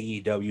be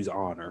AEW's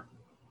honor.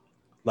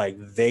 Like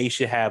they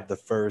should have the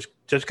first,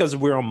 just because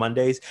we're on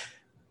Mondays.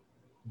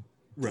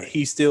 Right.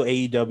 He's still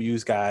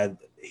AEW's guy.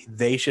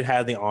 They should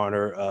have the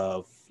honor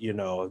of,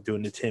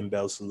 doing the 10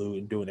 bell salute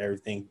and doing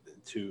everything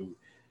to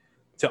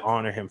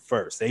honor him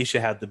first. They should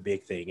have the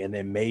big thing, and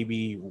then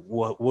maybe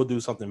we'll do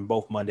something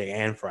both Monday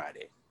and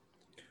Friday.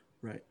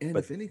 Right. And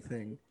if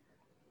anything,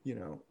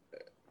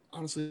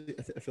 honestly,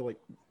 I feel like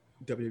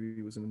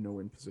WWE was in a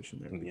no-win position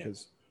there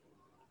because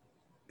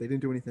they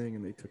didn't do anything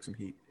and they took some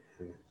heat.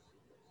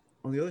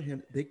 On the other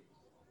hand,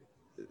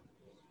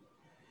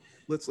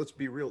 let's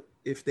be real.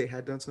 If they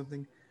had done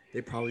something,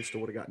 they probably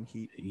still would have gotten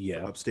heat for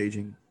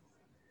upstaging.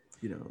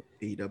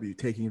 AEW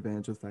taking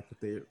advantage of the fact that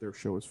their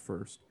show is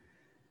first.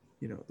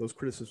 Those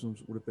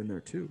criticisms would have been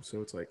there too.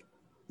 So it's like,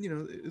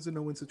 it's a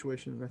no-win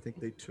situation, and I think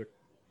they took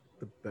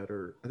the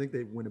better. I think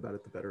they went about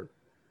it the better.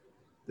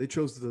 They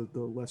chose the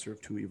lesser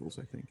of two evils.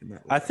 I think in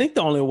that. I think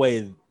the only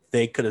way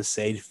they could have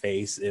saved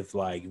face if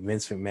like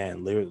Vince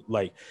McMahon, literally,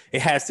 like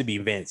it has to be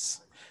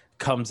Vince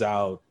comes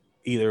out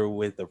either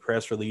with a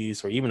press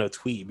release or even a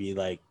tweet, be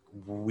like,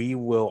 "We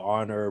will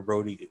honor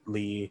Brody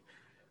Lee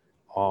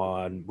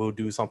on. We'll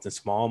do something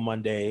small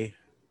Monday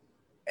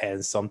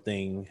and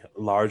something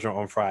larger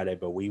on Friday,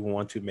 but we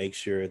want to make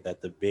sure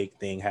that the big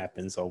thing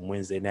happens on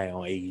Wednesday night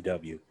on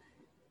AEW."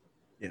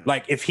 Yeah.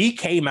 Like if he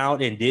came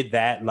out and did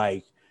that,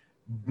 like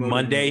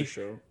Monday,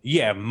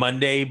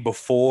 Monday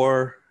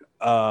before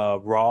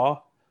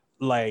Raw,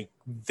 like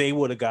they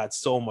would have got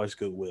so much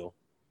goodwill.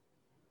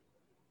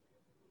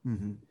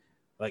 Mm-hmm.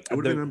 Like it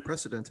would have been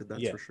unprecedented,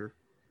 that's for sure.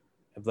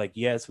 Like,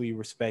 yes, we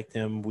respect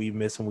him, we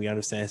miss him, we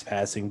understand his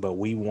passing, but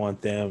we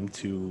want them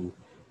to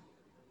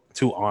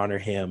honor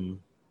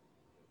him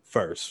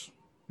first.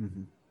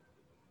 Mm-hmm.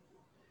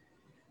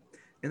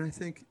 And I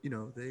think, you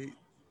know,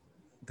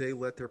 they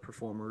let their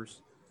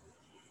performers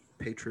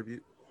pay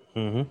tribute.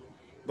 Mm-hmm.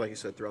 Like you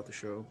said, throughout the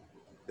show,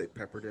 they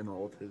peppered in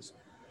all of his,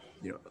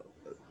 you know,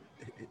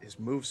 his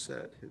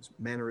moveset, his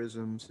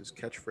mannerisms, his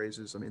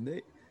catchphrases. I mean,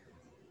 they,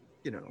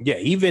 you know. Yeah,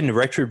 even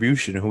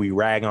Retribution, who we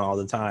rag on all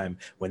the time,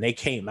 when they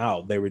came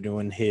out, they were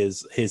doing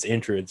his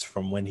entrance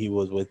from when he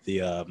was with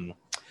the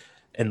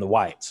in the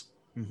Whites.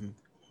 Mm-hmm.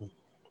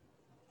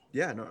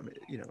 Yeah, no, I mean,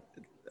 you know,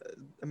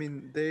 I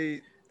mean,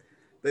 they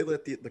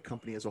let the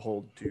company as a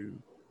whole do,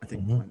 I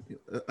think,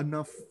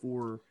 enough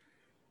for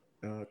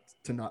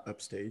to not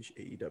upstage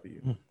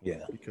AEW.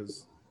 Yeah,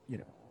 because you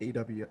know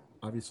AEW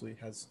obviously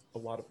has a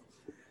lot of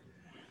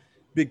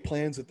big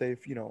plans that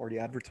they've already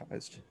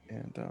advertised,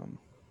 and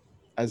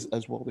as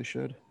well they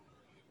should.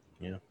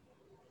 Yeah,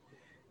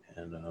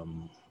 and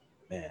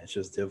man, it's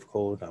just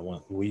difficult.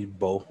 We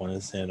both want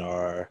to send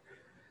our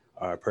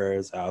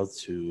prayers out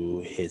to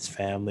his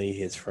family,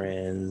 his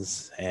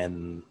friends,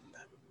 and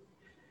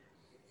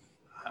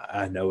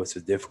I know it's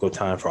a difficult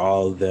time for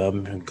all of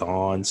them.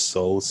 Gone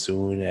so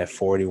soon at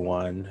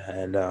 41,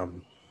 and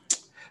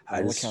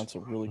I just count's a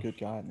really good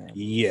guy, man.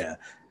 Yeah,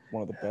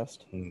 one of the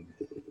best, and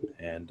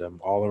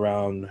all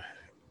around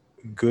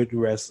good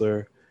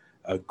wrestler,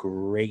 a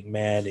great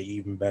man, an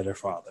even better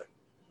father,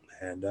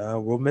 and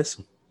we'll miss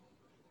him.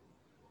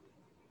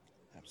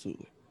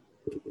 Absolutely.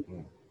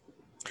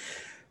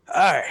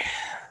 All right,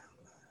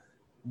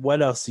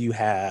 what else do you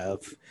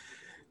have?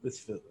 Let's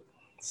feel it.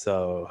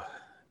 So.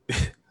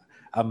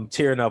 I'm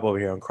tearing up over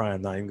here. I'm crying.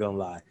 I'm not even gonna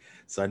lie.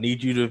 So I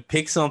need you to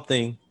pick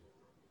something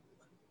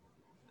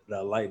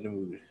that lighten the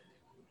mood.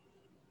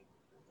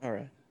 All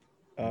right.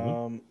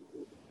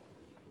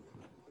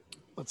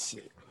 Let's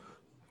see.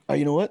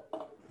 You know what?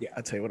 Yeah,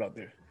 I'll tell you what I'll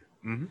do.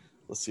 Mm-hmm.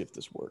 Let's see if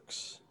this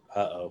works.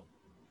 Uh-oh.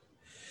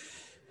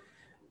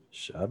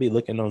 Should I be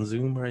looking on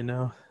Zoom right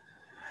now?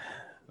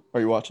 Are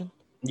you watching?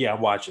 Yeah,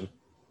 I'm watching.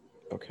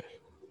 Okay.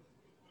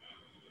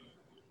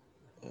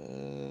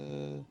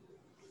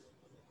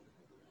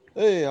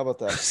 Hey, how about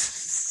that?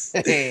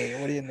 Hey,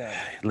 what do you know?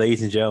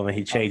 Ladies and gentlemen,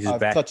 he changed his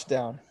back.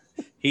 Touchdown.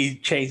 He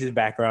changed his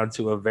background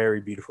to a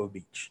very beautiful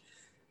beach.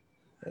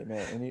 Hey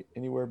man,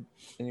 anywhere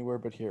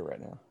but here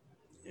right now.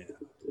 Yeah.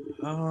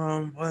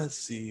 Let's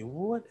see.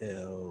 What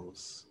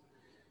else?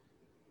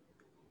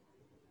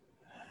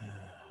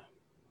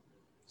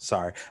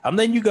 Sorry, I'm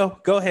letting you go.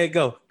 Go ahead,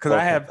 go. Because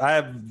okay.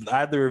 I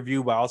have the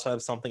review, but I also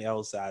have something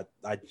else that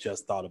I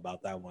just thought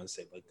about that I want to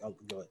say. But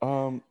go ahead.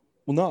 Well,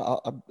 no,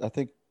 I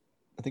think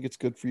it's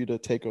good for you to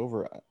take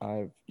over.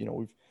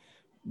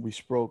 We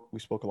spoke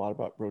a lot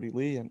about Brody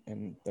Lee,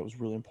 and that was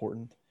really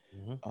important.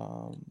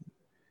 Mm-hmm.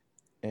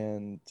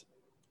 And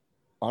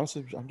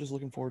honestly, I'm just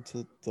looking forward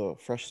to the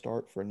fresh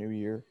start for a new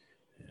year.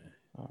 Yeah.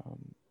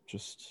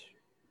 Just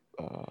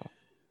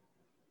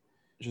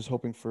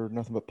hoping for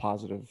nothing but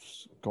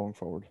positives going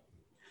forward.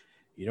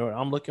 You know what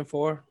I'm looking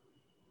for?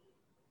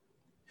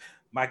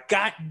 My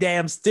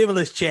goddamn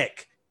stimulus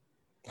check.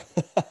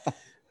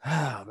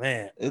 Oh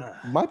man, it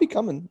might be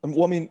coming.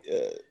 Well, I mean,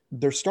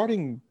 they're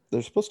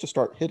supposed to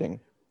start hitting.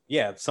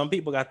 Yeah, some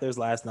people got theirs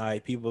last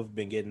night. People have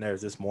been getting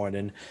theirs this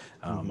morning.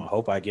 I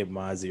hope I get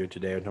mine either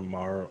today or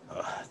tomorrow.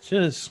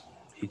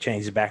 He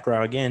changed his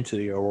background again to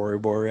the Aurora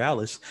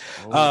Borealis.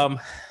 Oh.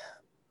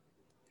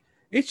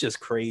 It's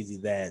just crazy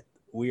that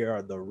we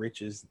are the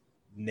richest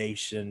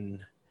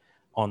nation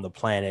on the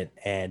planet,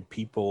 and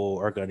people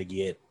are going to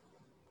get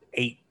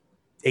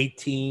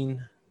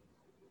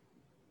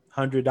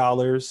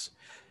 $1,800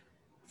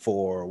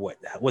 for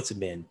what's it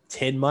been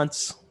 10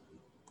 months?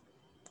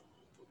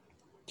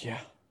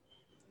 Yeah.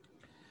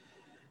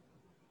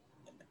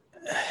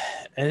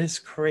 And it's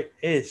crazy.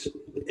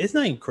 It's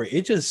not even crazy.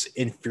 It just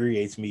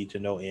infuriates me to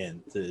no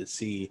end to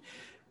see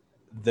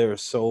there are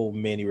so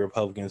many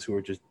Republicans who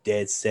are just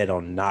dead set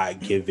on not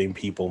giving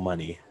people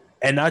money,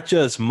 and not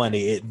just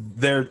money,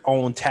 their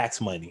own tax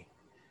money.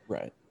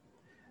 Right.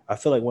 I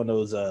feel like one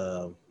of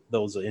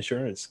those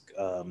insurance,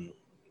 I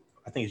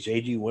think it's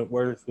JG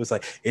Wentworth, was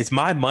like, "It's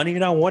my money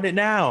and I want it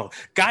now.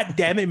 God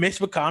damn it, Mitch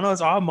McConnell,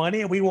 it's our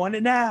money and we want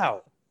it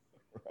now."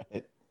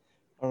 Right.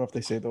 I don't know if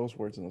they say those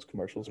words in those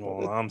commercials, but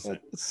Well, I'm saying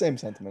it's the same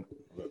sentiment.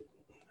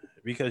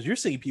 because you're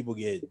seeing people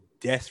get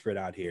desperate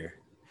out here.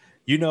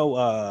 You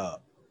know,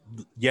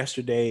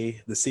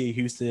 yesterday the city of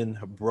Houston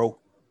broke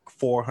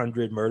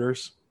 400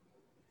 murders.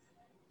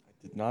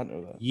 I did not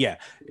know that. Yeah,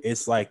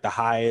 it's like the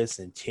highest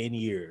in 10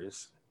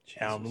 years.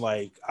 And I'm Jesus.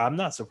 like, I'm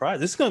not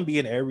surprised. This is going to be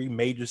in every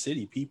major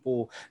city.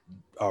 People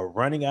are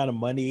running out of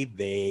money.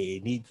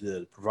 They need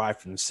to provide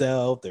for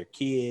themselves, their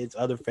kids,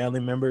 other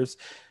family members.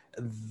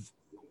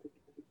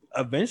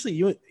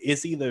 Eventually,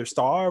 it's either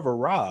starve or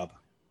rob.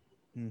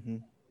 Mm-hmm.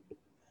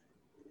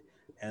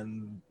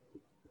 And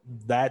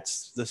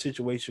that's the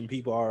situation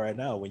people are right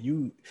now. When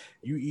you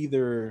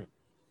either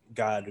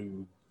got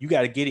to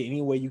get it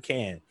any way you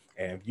can.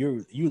 And if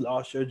you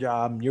lost your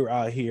job and you're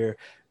out here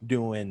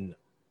doing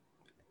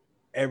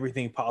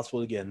everything possible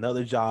to get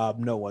another job,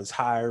 no one's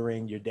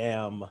hiring, your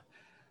damn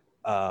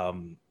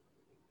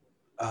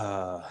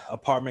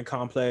apartment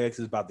complex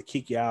is about to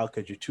kick you out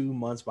because you're 2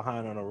 months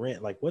behind on a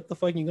rent. Like, what the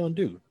fuck are you gonna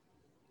do?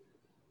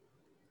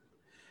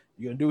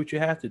 You're gonna do what you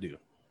have to do,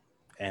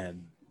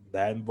 and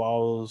that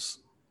involves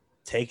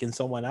taking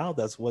someone out.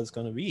 That's what it's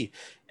gonna be.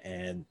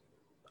 And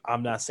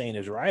I'm not saying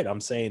it's right.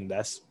 I'm saying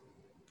that's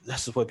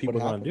what people are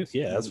gonna do.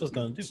 Yeah, that's what's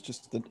gonna do. It's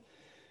just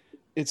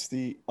it's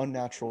the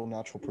unnatural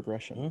natural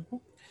progression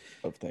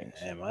of things.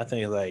 And my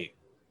thing is like,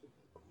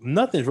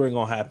 nothing's really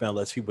gonna happen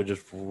unless people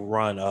just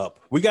run up.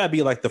 We gotta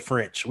be like the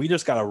French. We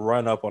just gotta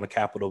run up on the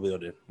Capitol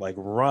building, like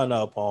run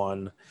up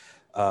on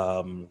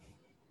the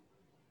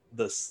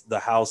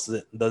House.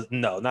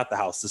 No, not the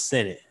House, the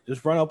Senate.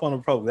 Just run up on the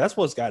Republic. That's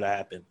what's gotta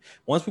happen.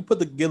 Once we put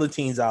the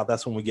guillotines out,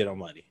 that's when we get our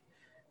money.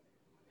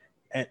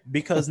 And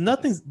because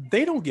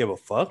they don't give a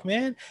fuck,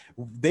 man.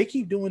 They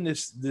keep doing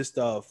this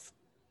stuff.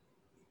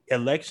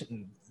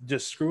 Election,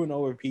 just screwing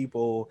over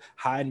people,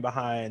 hiding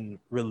behind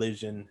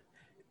religion,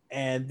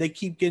 and they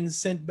keep getting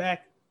sent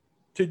back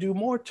to do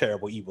more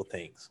terrible, evil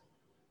things.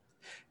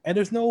 And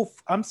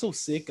I'm so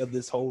sick of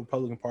this whole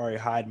Republican Party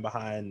hiding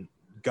behind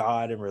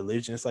God and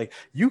religion. It's like,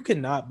 you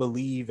cannot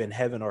believe in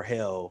heaven or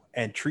hell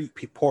and treat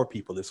poor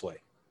people this way.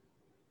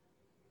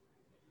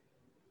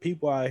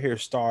 People out here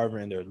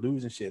starving, they're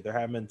losing shit, they're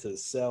having to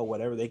sell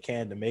whatever they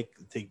can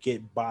to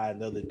get by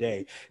another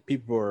day.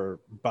 People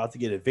are about to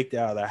get evicted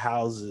out of their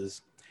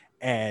houses,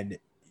 and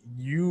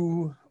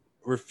you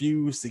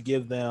refuse to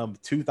give them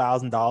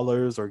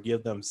 $2,000 or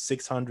give them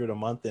 $600 a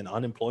month in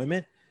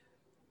unemployment.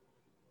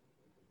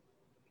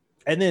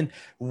 And then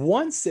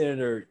one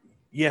senator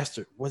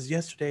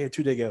yesterday or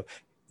 2 days ago,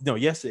 no,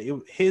 yesterday,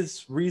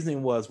 his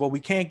reasoning was, well, we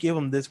can't give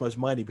them this much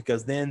money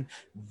because then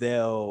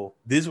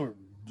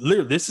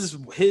this is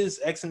his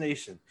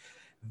explanation.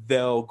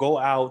 They'll go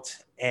out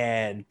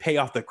and pay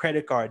off the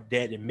credit card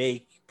debt and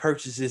make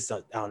purchases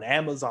on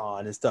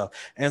Amazon and stuff.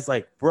 And it's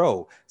like,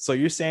 bro, so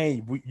you're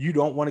saying you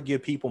don't want to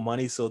give people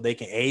money so they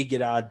can A,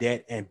 get out of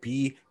debt, and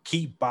B,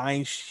 keep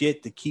buying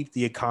shit to keep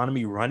the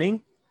economy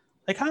running?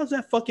 Like, how does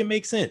that fucking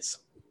make sense?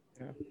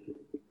 Yeah.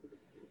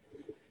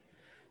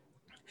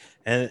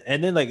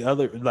 And then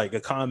like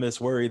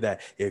economists worry that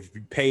if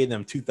you pay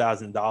them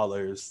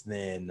 $2,000,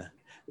 then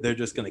they're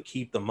just gonna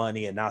keep the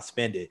money and not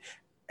spend it.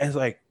 And it's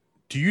like,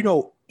 do you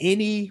know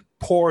any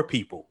poor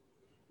people?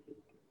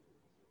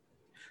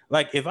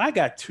 Like, if I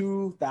got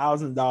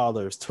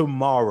 $2,000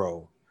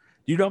 tomorrow,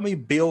 do you know how many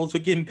bills are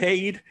getting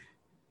paid?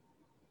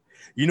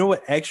 You know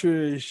what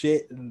extra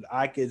shit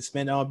I could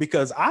spend on?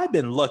 Because I've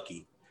been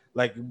lucky.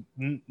 Like,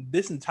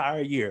 this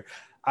entire year,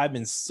 I've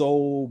been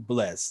so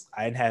blessed.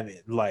 I didn't have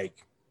it.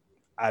 Like,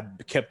 I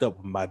kept up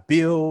with my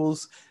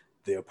bills,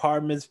 the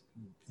apartments,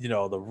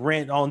 the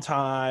rent on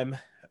time,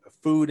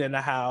 food in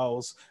the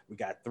house. We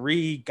got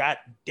 3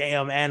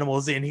 goddamn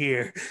animals in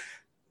here.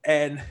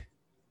 And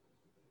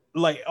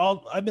like,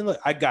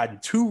 I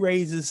got 2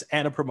 raises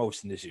and a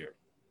promotion this year.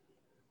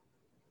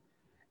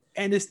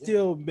 And it's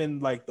still been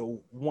like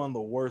one of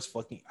the worst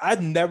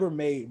I've never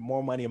made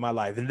more money in my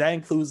life. And that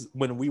includes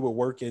when we were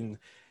working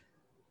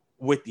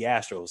with the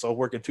Astros. So I was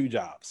working 2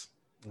 jobs.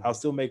 Mm-hmm. I'll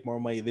still make more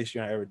money this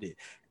year than I ever did.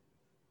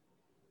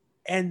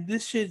 And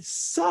this shit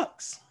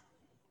sucks.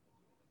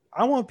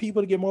 I want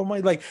people to get more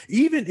money. Like,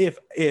 even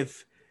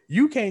if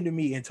you came to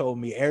me and told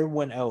me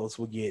everyone else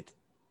would get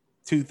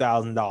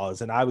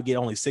 $2,000 and I would get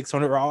only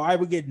 $600, or I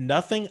would get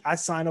nothing, I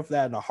sign up for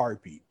that in a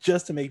heartbeat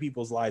just to make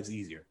people's lives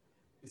easier.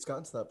 It's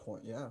gotten to that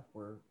point, yeah,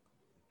 where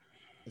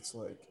it's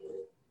like,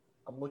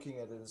 I'm looking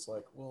at it as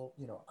like, well,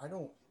 I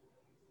don't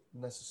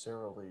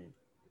necessarily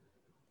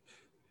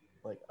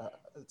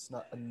it's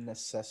not a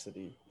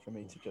necessity for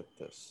me to get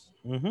this.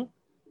 Mm-hmm.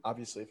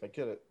 Obviously, if I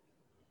get it,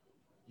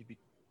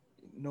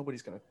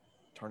 nobody's going to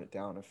turn it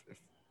down if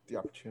the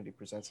opportunity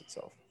presents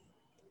itself.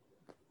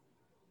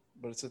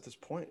 But it's at this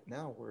point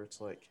now where it's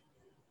like,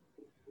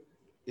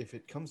 if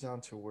it comes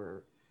down to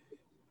where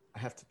I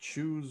have to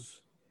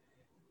choose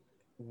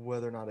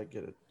whether or not I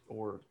get it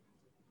or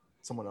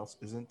someone else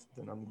isn't,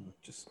 then I'm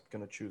just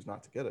going to choose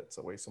not to get it.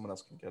 So that way someone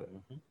else can get it.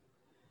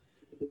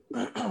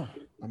 Mm-hmm.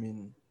 I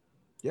mean,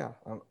 yeah,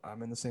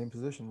 I'm in the same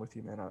position with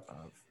you, man. I've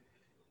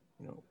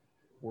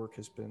work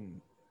has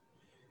been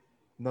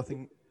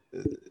nothing.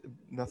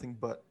 nothing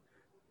but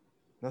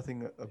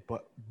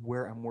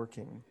where I'm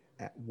working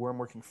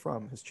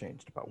from has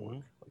changed about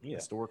work. Like, I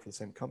still work for the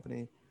same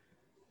company.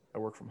 I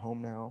work from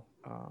home now,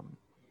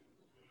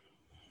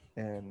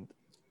 and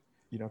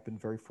I've been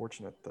very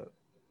fortunate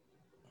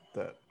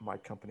that my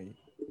company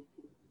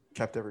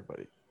kept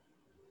everybody,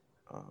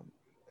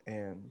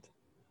 and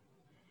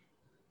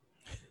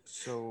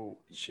so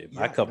shit.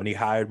 My company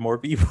hired more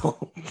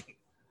people.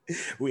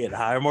 We had to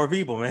hire more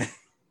people, man.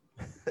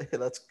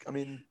 That's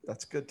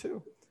good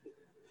too.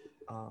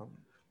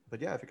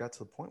 But yeah, if it got to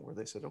the point where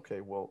they said,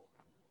 okay, well,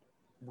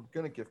 we're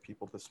going to give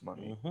people this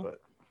money,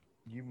 but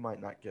you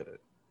might not get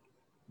it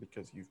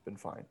because you've been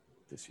fined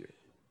this year.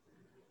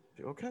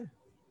 Okay,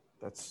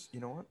 that's,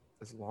 you know what?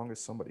 As long as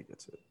somebody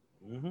gets it,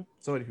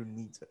 somebody who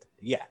needs it.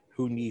 Yeah,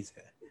 who needs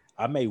it?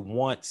 I may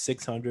want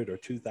 $600 or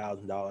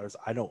 $2,000.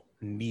 I don't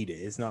need it.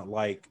 It's not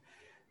like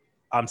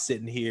I'm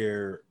sitting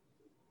here.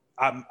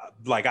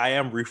 I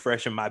am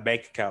refreshing my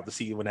bank account to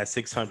see when that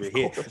 600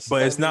 hit,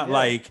 but it's not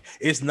like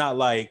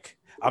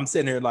I'm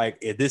sitting here like,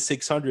 if this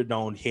 600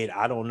 don't hit,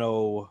 I don't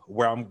know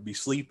where I'm gonna be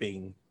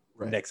sleeping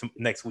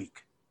next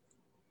week.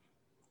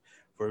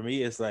 For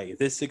me, it's like, if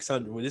this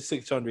 600 when this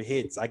 600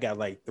 hits, I got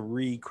like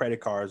 3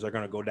 credit cards are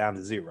gonna go down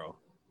to 0.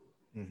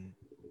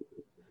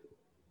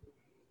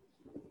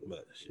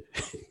 But shit.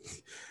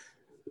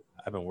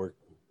 I've been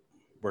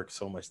worked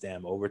so much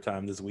damn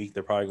overtime this week.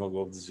 They're probably gonna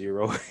go up to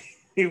 0.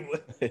 Dude,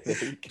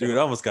 I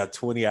almost got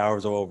 20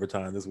 hours of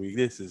overtime this week.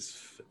 This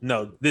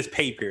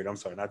pay period. I'm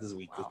sorry, not this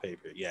week. Wow. This pay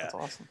period. Yeah, that's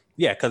awesome.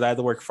 Yeah, because I had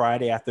to work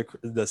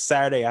the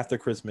Saturday after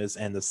Christmas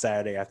and the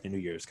Saturday after New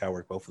Year's. I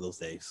work both of those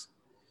days,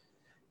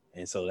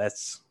 and so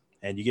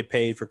and you get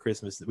paid for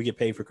Christmas. We get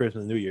paid for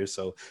Christmas and New Year's,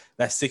 so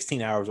that's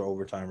 16 hours of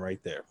overtime right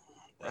there.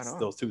 That's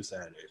those 2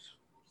 Saturdays.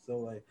 So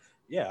like,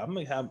 yeah, I'm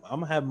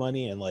gonna have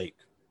money, and like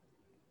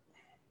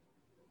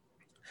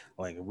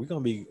I'm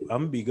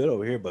gonna be good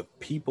over here, but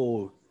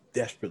people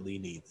desperately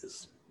need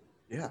this.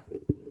 Yeah,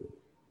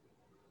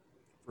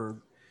 for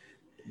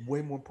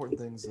way more important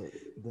things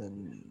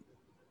than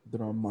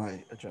on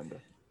my agenda.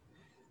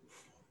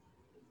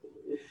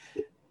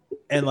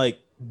 And like,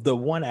 the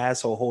one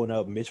asshole holding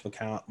up Mitch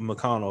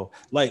McConnell,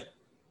 like,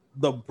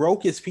 the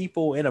brokest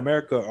people in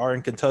America are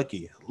in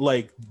Kentucky.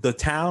 Like, the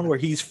town where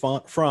he's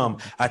from,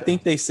 I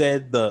think they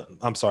said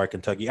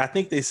Kentucky. I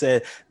think they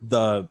said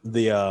the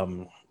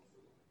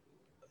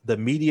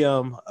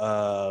medium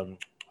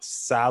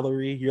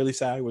yearly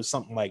salary was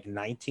something like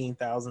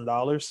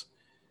 $19,000.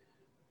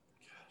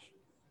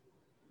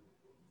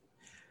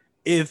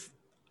 If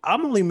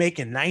I'm only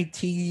making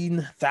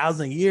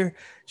 19,000 a year,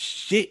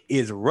 shit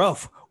is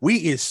rough. We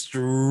is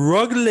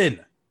struggling.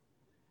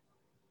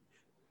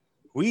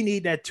 We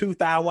need that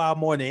 2,000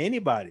 more than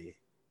anybody.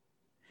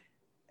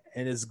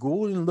 And this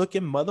golden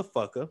looking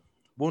motherfucker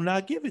will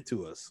not give it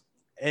to us.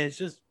 And it's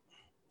just,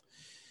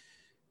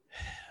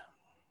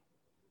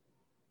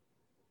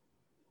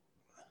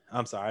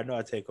 I'm sorry. I know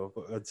I take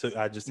over.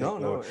 I just take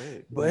over.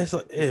 Hey, but it's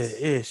like,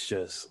 it's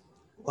just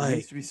like, it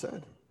needs to be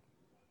said.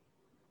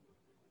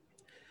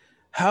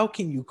 How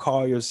can you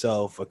call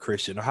yourself a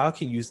Christian, or how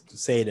can you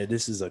say that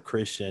this is a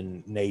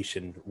Christian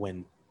nation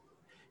when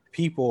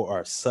people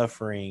are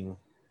suffering,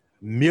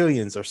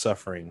 millions are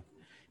suffering,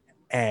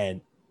 and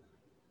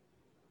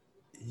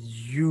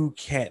you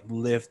can't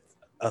lift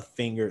a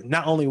finger?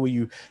 Not only will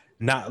you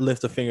not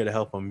lift a finger to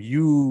help them,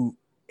 you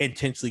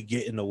intentionally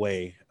get in the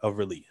way of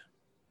relief.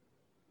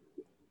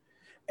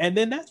 And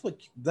then that's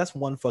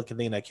one fucking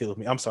thing that kills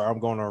me. I'm sorry, I'm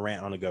going on a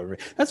rant on the government.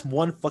 That's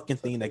one fucking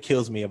thing that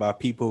kills me about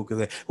people,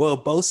 because, well,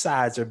 both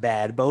sides are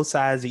bad, both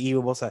sides are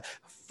evil, both sides.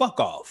 Fuck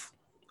off.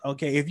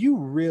 Okay, if you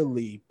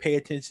really pay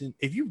attention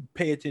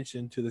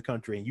to the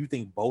country and you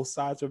think both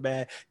sides are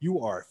bad, you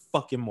are a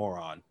fucking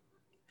moron.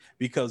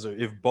 Because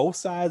if both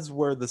sides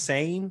were the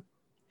same,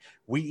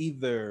 it'd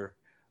be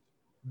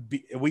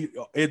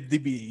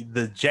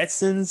the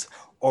Jetsons,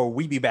 or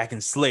we'd be back in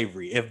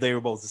slavery if they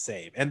were both the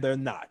same, and they're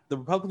not. The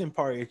Republican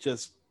Party is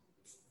just,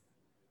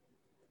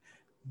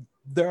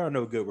 there are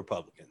no good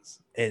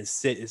Republicans and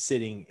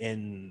sitting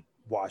in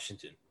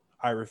Washington.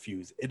 I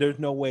refuse. There's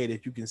no way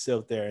that you can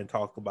sit there and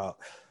talk about,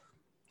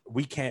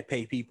 we can't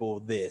pay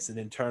people this, and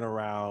then turn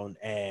around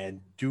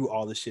and do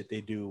all the shit they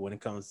do when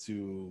it comes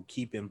to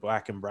keeping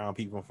Black and brown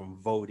people from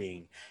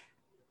voting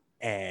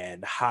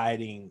and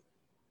hiding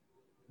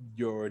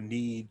your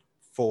need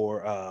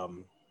for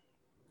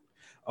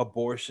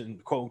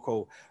abortion, quote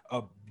unquote.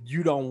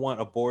 You don't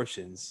want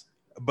abortions,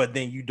 but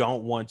then you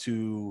don't want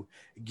to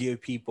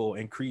give people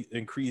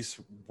increase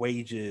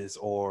wages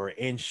or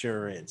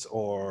insurance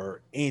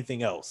or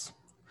anything else.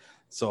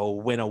 So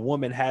when a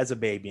woman has a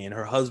baby and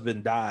her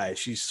husband dies,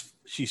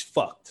 she's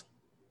fucked,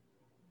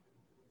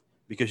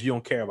 because you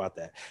don't care about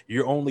that.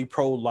 You're only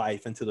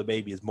pro-life until the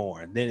baby is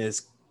born. Then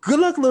it's good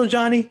luck, little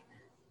Johnny.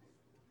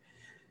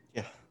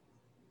 Yeah.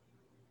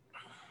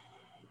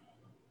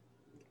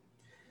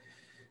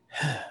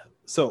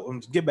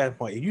 So get back to the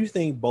point. If you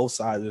think both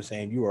sides are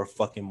saying, you are a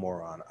fucking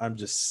moron. I'm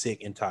just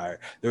sick and tired.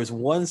 There's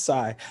one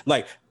side,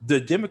 like, the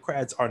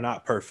Democrats are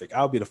not perfect.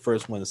 I'll be the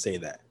first one to say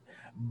that.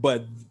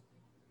 But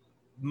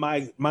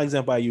my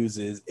example I use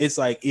is it's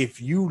like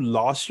if you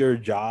lost your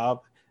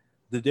job,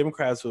 the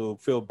Democrats will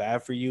feel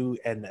bad for you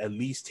and at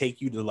least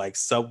take you to like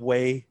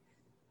Subway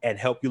and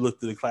help you look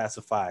through the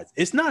classifieds.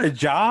 It's not a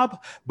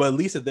job, but at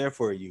least it's there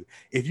for you.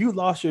 If you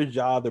lost your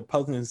job, the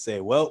Republicans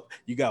say, well,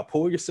 you got to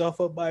pull yourself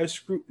up by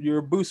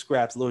your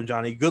bootstraps, little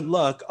Johnny. Good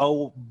luck.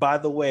 Oh, by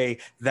the way,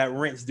 that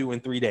rent's due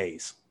in 3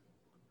 days.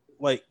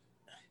 Like,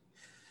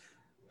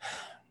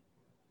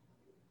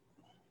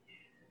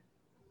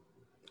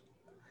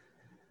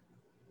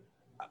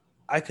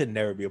 I could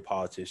never be a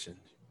politician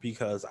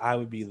because I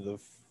would be the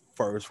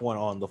first one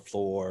on the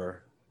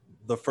floor.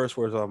 The first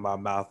words on my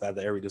mouth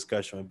after every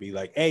discussion would be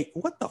like, hey,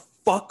 what the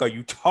fuck are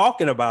you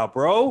talking about,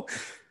 bro?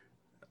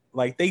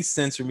 Like, they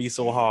censor me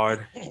so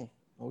hard. Well,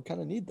 we kind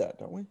of need that,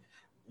 don't we?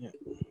 Yeah.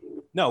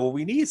 No, well,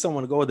 we need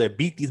someone to go there,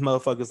 beat these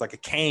motherfuckers like a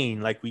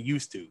cane, like we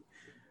used to.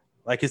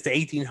 Like it's the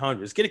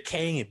 1800s. Get a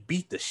cane and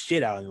beat the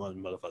shit out of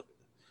one motherfucker.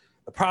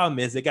 The problem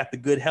is they got the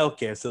good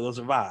healthcare, so they'll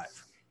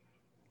survive.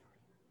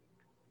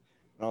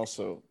 And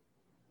also,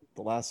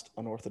 the last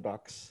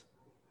unorthodox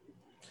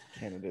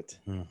candidate.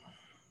 The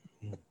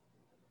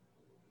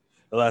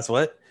last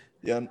what?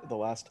 Yeah, the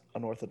last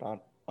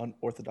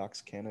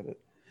unorthodox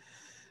candidate.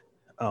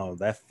 Oh,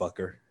 that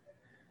fucker.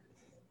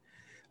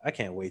 I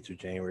can't wait till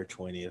January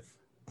 20th.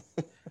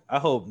 I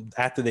hope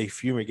after they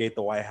fumigate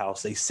the White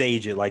House, they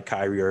sage it like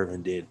Kyrie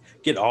Irving did.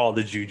 Get all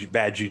the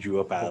bad juju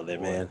up out of there,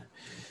 man.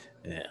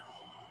 Yeah.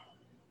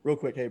 Real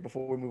quick, hey,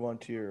 before we move on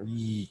to your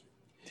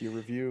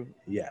review,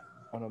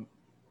 on a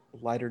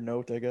lighter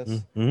note, I guess.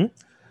 Mm-hmm.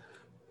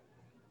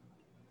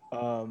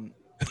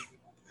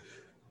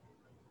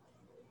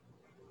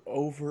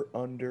 Over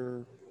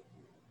under,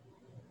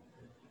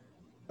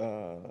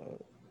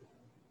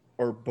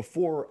 or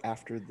before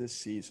after this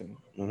season,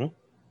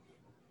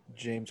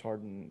 James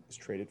Harden is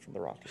traded from the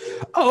Rockets.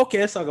 Oh,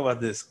 okay. Let's talk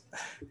about this.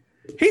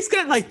 He's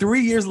got like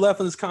 3 years left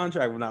on his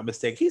contract, if I'm not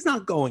mistaken. He's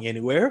not going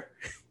anywhere.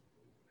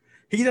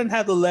 He doesn't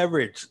have the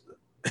leverage.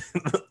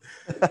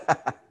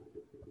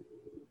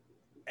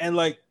 And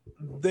like,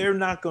 they're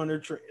not going to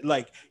trade.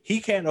 Like,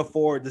 he can't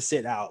afford to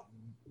sit out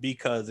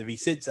because if he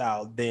sits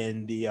out,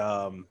 then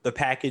the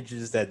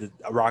packages that the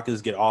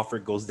Rockets get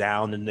offered goes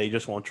down and they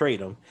just won't trade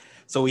him.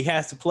 So he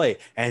has to play.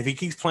 And if he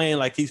keeps playing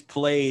like he's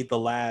played the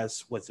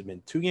last, what's it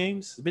been, 2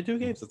 games? It's been 2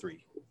 games or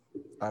 3?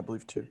 I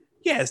believe 2.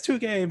 Yeah, it's 2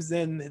 games.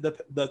 Then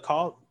the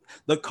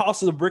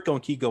cost of the brick gonna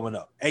keep going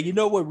up. And you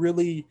know what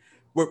really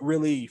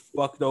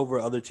fucked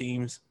over other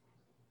teams?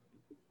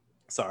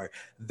 Sorry,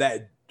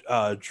 that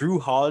Drew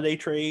Holiday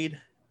trade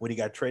when he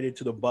got traded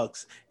to the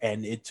Bucks,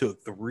 and it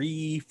took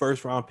 3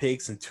 first-round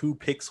picks and 2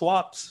 pick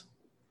swaps.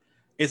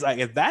 It's like,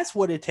 if that's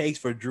what it takes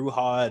for Drew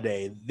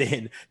Holiday,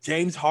 then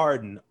James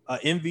Harden, a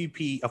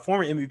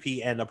former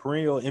MVP and a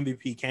perennial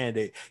MVP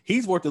candidate,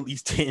 he's worth at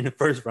least 10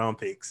 first-round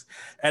picks.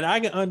 And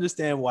I can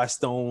understand why the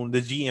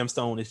GM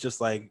Stone, is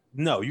just like,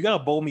 no, you got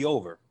to bowl me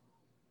over.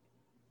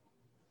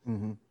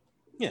 Mm-hmm.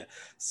 Yeah.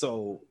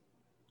 So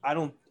I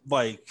don't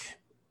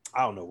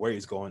know where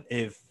he's going.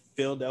 If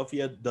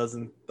Philadelphia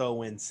doesn't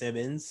throw in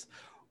Simmons,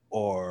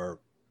 or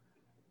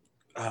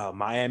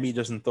Miami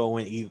doesn't throw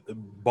in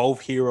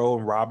both Hero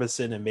and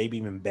Robinson and maybe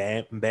even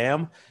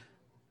Bam,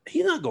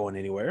 he's not going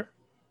anywhere.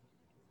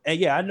 And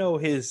yeah, I know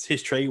his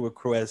trade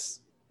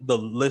requests, the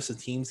list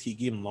of teams keep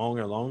getting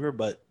longer and longer,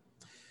 but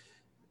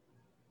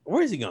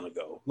where is he gonna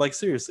go? Like,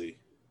 seriously.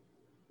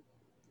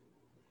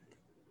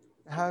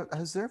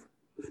 Has there,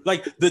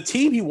 like, the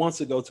team he wants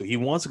to go to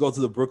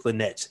the Brooklyn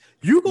Nets.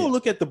 You go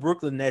look at the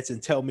Brooklyn Nets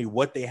and tell me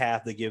what they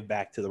have to give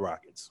back to the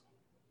Rockets.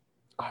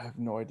 I have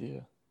no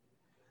idea.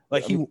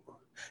 Like,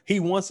 he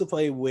wants to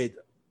play with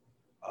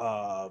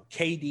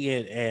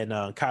KD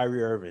and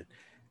Kyrie Irving.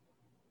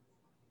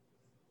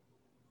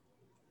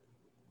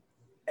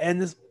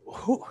 And this,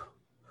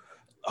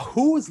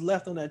 who is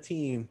left on that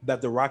team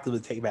that the Rockets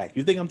would take back?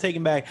 You think I'm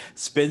taking back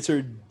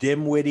Spencer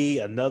Dinwiddie,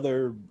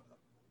 another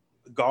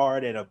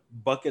guard, and a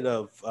bucket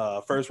of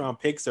first-round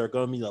picks that are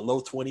going to be in the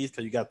low 20s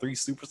because you got 3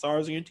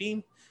 superstars on your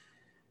team?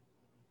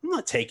 I'm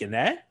not taking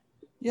that.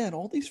 Yeah, and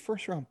all these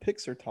first-round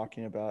picks are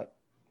talking about,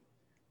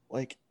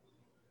 like,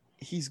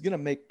 he's going to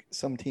make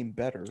some team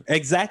better.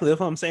 Exactly. That's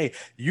what I'm saying.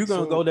 You're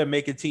going to go there and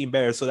make a team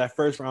better. So that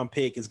first-round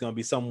pick is going to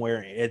be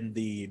somewhere in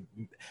the,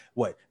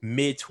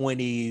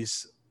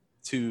 mid-20s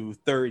to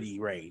 30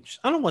 range.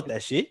 I don't want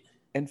that shit.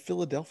 And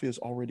Philadelphia is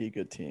already a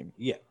good team.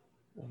 Yeah.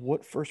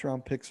 What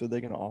first-round picks are they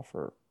going to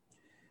offer,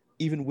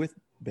 even with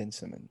Ben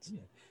Simmons?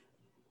 Yeah.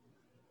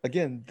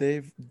 Again,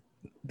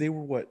 they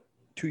were,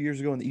 2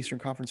 years ago in the Eastern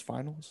Conference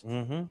Finals?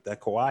 Mm-hmm.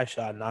 That Kawhi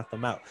shot knocked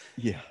them out.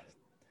 Yeah.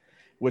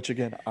 Which,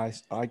 again,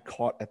 I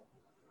caught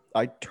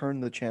I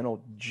turned the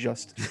channel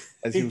just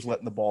as he was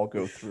letting the ball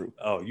go through.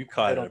 Oh, you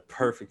caught it at a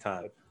perfect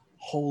time.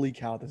 Holy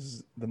cow, this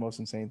is the most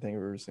insane thing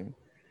I've ever seen.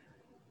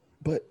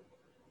 But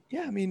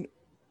yeah, I mean,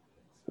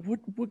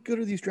 what good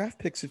are these draft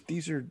picks if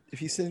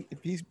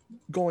he's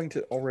going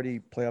to already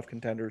playoff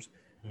contenders,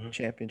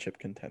 championship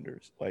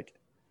contenders? Like,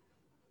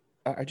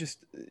 I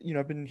just,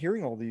 I've been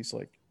hearing all these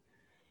like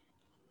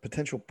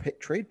potential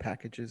trade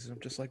packages, and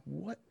I'm just like,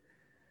 what?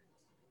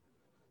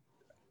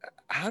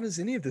 how does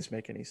any of this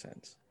make any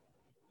sense?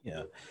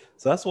 Yeah,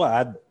 so that's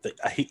why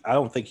I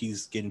don't think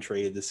he's getting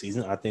traded this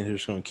season. I think they're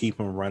just going to keep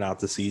him run out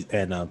the season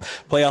and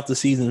play out the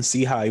season,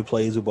 see how he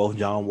plays with both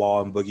John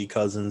Wall and Boogie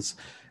Cousins.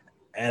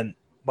 And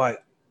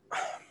but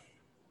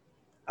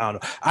I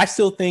don't know. I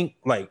still think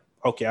like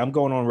okay, I'm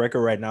going on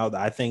record right now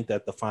that I think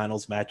that the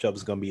finals matchup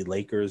is going to be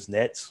Lakers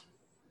Nets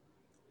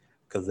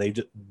because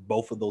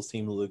both of those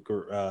teams look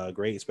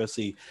great,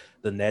 especially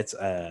the Nets.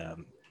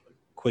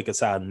 Quick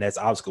aside, Nets,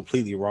 I was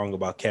completely wrong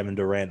about Kevin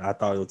Durant. I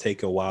thought it would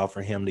take a while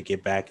for him to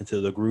get back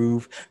into the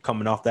groove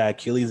coming off that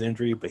Achilles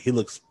injury, but he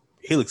looks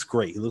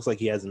great. He looks like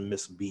he hasn't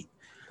missed a beat.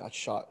 That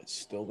shot is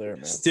still there,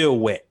 man. Still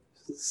wet.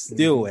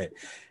 Wet.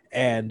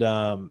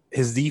 And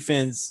his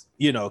defense,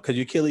 because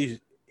your Achilles,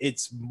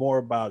 it's more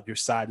about your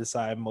side to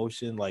side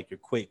motion, like your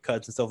quick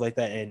cuts and stuff like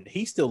that. And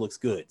he still looks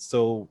good.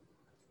 So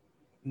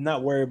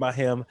not worried about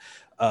him.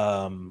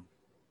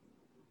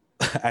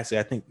 Actually,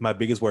 I think my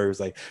biggest worry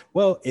was like,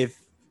 well, if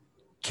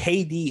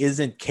KD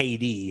isn't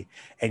KD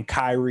and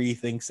Kyrie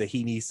thinks that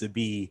he needs to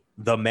be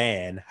the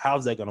man,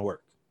 how's that going to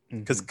work?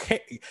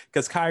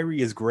 Because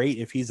Kyrie is great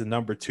if he's a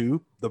number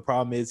 2. The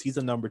problem is he's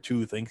a number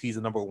 2 thinks he's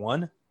a number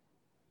 1.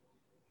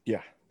 Yeah.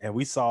 And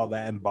we saw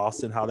that in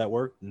Boston, how that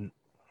worked.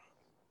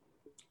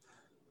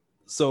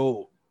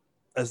 So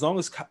as long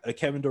as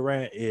Kevin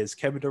Durant is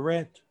Kevin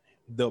Durant,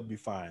 they'll be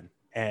fine.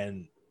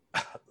 And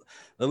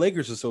the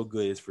Lakers are so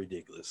good, it's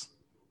ridiculous.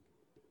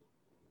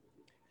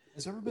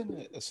 Has there ever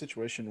been a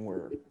situation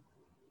where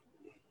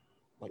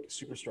like a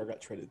superstar got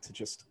traded to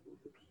just,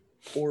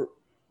 or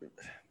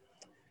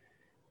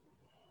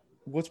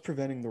what's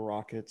preventing the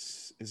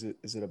Rockets? Is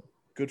it a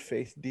good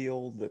faith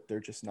deal that they're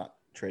just not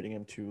trading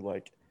him to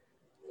like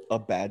a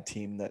bad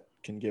team that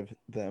can give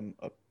them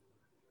a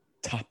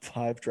top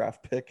 5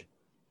 draft pick?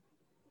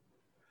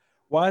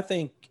 Well, I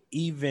think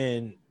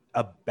even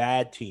a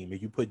bad team,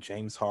 if you put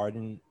James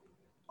Harden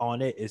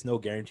on it, it's no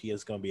guarantee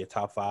it's going to be a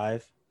top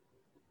 5.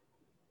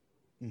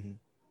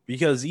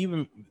 Because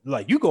even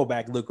like you go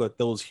back, look at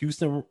those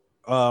Houston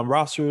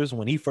rosters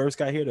when he first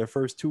got here, their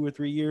first 2 or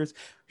 3 years,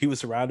 he was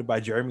surrounded by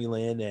Jeremy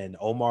Lin and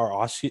Omar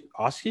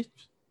Ashik.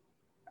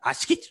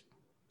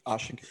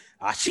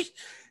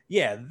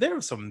 Yeah, there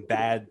were some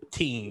bad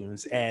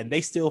teams, and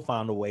they still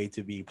found a way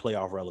to be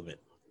playoff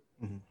relevant.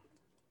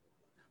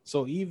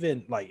 So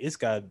even like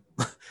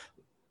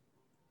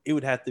it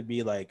would have to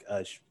be like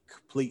a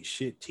complete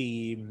shit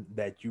team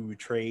that you would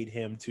trade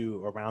him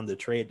to around the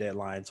trade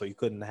deadline, so you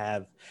couldn't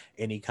have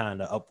any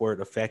kind of upward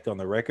effect on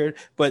the record.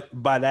 But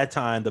by that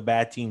time, the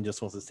bad team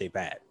just wants to stay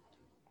bad.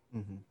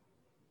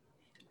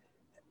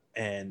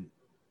 And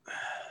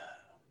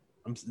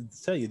I'm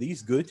telling you,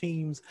 these good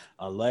teams,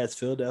 unless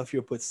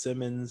Philadelphia puts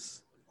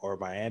Simmons or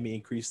Miami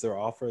increase their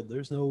offer,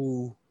 there's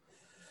no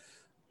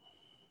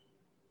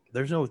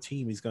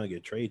team he's going to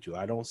get traded to.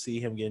 I don't see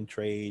him getting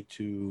traded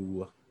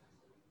to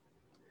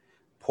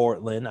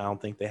Portland. I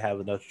don't think they have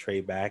enough to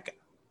trade back.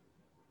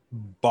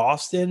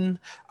 Boston,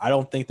 I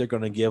don't think they're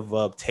going to give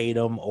up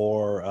Tatum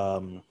or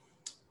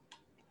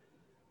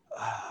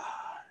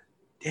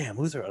damn,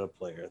 who's their other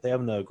player? They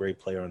have another great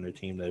player on their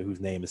team whose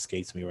name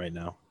escapes me right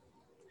now.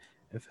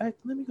 In fact,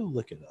 let me go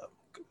look it up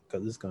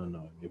because it's going to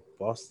know me.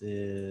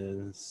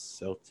 Boston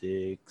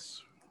Celtics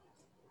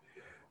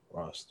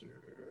roster.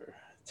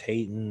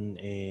 Tatum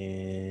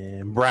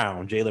and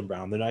Brown, Jaylen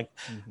Brown. They're not.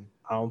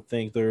 I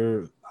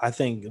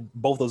think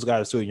both those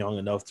guys are still young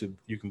enough to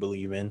you can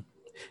believe in,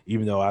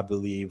 even though I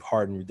believe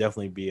Harden would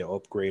definitely be an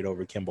upgrade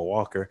over Kemba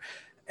Walker.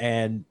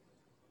 And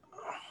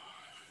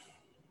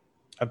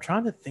I'm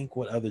trying to think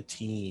what other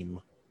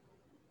team.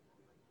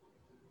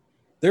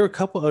 There are a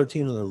couple other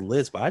teams on the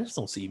list, but I just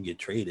don't see him get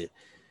traded.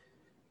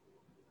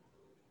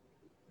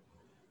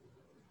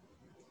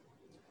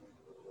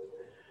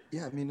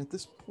 Yeah, I mean, at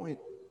this point,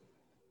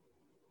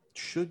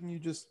 shouldn't you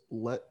just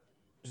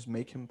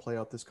make him play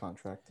out this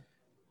contract?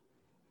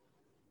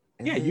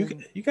 And yeah,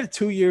 you got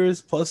 2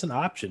 years plus an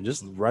option.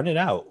 Just run it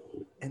out.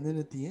 And then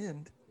at the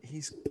end,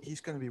 he's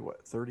going to be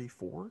what,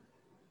 34?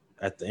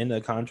 At the end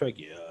of the contract,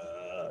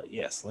 yeah.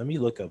 Yes. Let me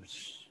look up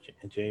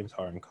James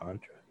Harden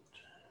contract.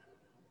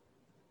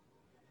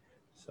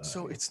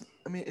 So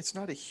it's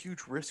not a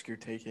huge risk you're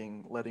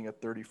taking letting a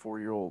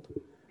 34-year-old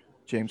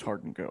James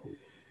Harden go,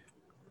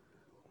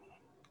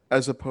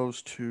 as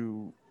opposed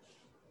to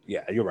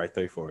yeah, you're right,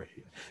 34.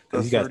 A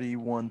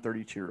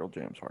 32-year-old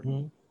James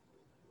Harden.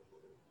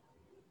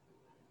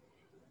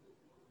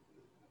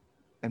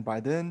 And by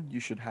then, you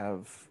should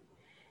have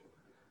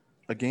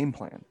a game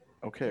plan.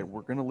 Okay,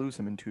 we're going to lose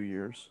him in 2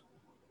 years.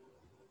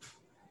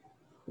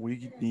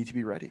 We need to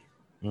be ready.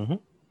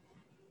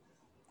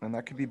 And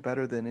that could be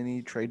better than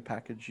any trade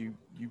package you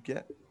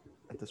get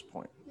at this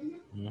point.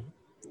 Yeah.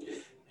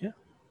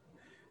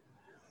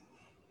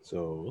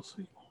 So we'll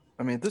see.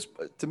 I mean,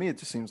 to me, it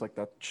just seems like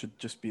that should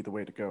just be the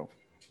way to go.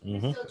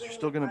 You're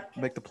still going to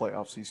make the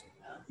playoffs these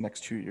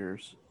next 2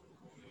 years.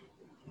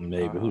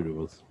 Maybe who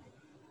knows?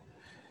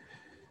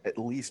 At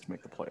least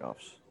make the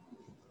playoffs.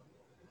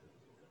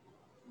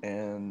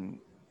 And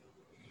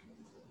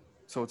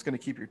so it's going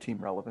to keep your team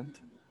relevant.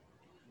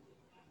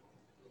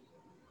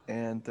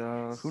 And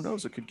who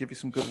knows? It could give you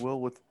some goodwill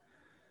with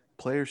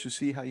players who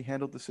see how you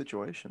handled the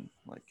situation.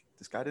 Like,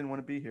 this guy didn't want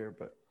to be here,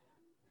 but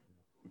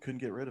we couldn't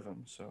get rid of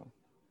him. So,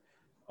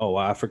 Oh,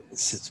 I forgot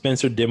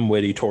Spencer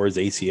Dinwiddie tore his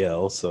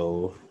ACL.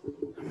 So,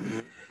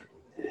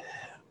 yeah,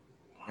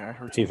 I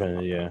heard something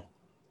about that.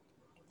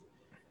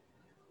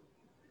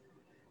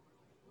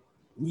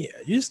 Yeah,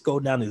 you just go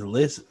down his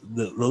list,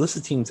 the list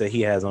of teams that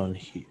he has on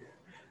here.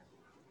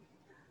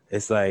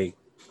 It's like,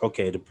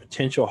 okay, the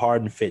potential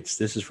Harden fits.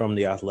 This is from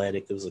The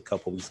Athletic. It was a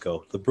couple weeks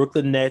ago. The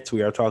Brooklyn Nets,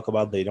 we are talking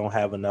about, they don't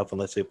have enough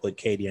unless they put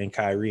KD and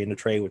Kyrie in the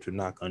trade, which we're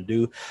not going to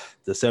do.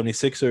 The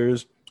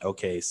 76ers,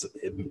 okay, so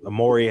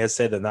Amori has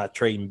said they're not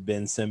trading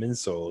Ben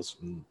Simmons, so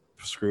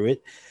screw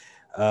it.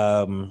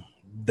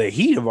 The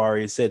Heat have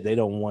already said they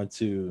don't want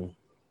to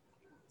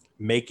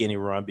make any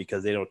run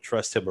because they don't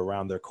trust him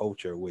around their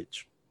culture,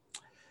 which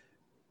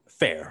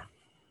fair.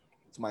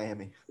 It's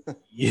Miami.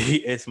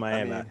 It's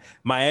Miami. I mean,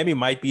 Miami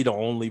might be the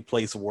only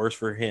place worse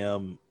for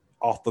him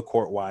off the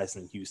court wise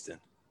than Houston.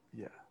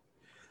 Yeah.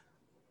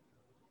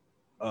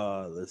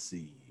 Let's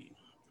see.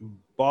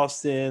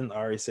 Boston,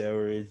 Ari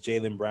Savage,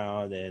 Jaylen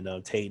Brown,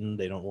 and Tatum.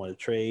 They don't want to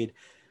trade.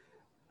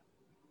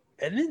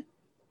 And then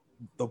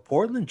the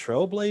Portland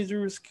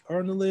Trailblazers are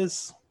on the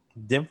list.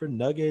 Denver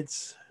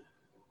Nuggets.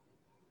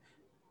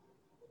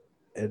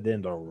 And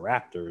then the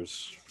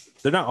Raptors.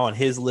 They're not on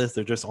his list.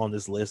 They're just on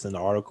this list in the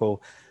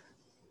article.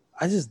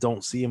 I just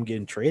don't see him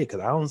getting traded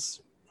because I don't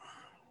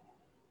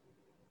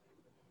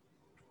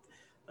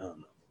know.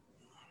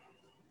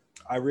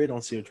 I really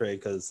don't see him trade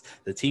because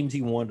the teams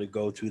he wanted to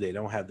go to, they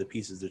don't have the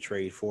pieces to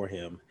trade for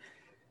him.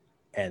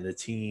 And the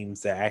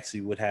teams that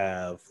actually would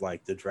have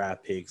like the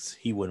draft picks,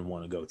 he wouldn't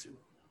want to go to.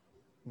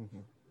 Mm-hmm.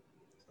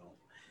 So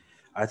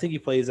I think he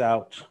plays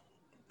out.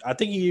 I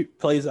think he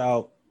plays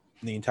out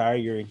the entire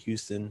year in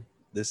Houston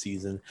this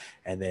season.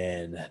 And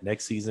then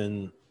next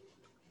season,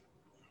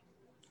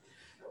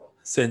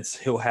 since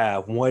he'll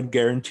have one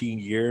guaranteed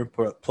year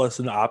plus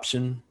an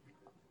option,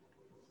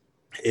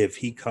 if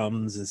he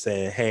comes and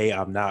says, hey,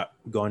 I'm not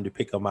going to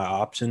pick up my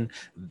option,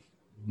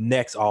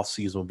 next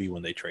offseason will be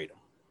when they trade him.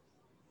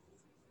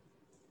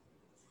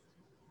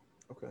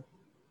 Okay.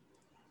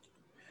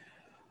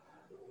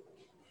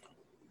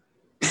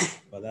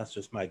 But that's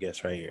just my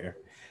guess right here.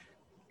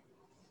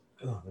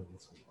 Oh,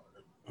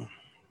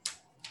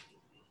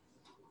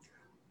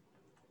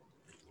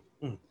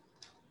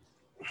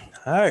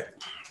 all right.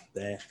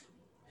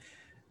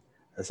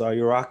 That's all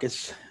your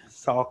Rockets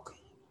talk.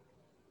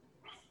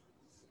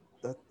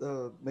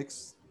 That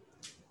makes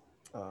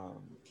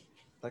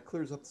that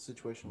clears up the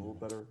situation a little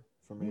better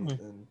for me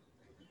than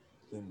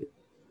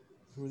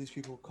who are these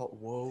people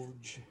called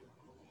Woj?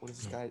 What is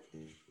this guy?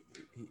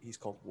 He's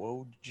called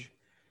Woj,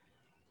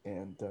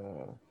 and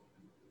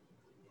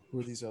who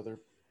are these other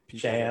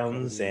people?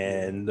 Shams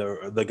and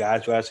the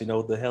guys who actually know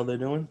what the hell they're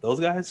doing. Those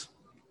guys.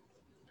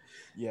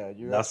 Yeah,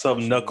 you're not some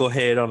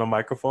knucklehead on a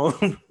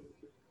microphone.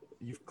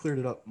 You've cleared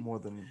it up more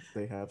than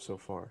they have so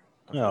far.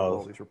 No,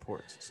 all these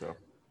reports. So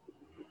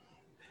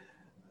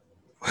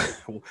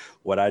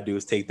what I do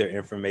is take their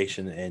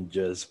information and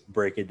just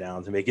break it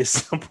down to make it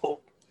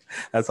simple.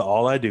 That's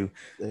all I do.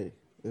 Hey,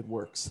 it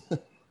works.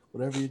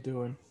 Whatever you're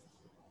doing,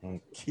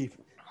 keep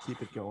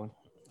it going.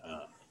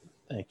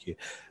 Thank you.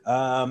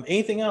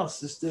 Anything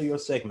else? This is still your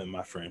segment,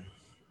 my friend.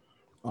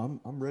 I'm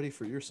ready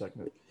for your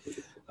segment.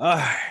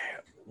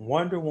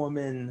 Wonder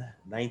Woman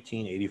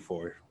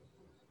 1984.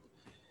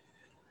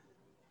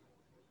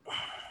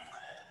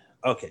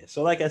 Okay,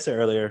 so like I said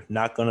earlier,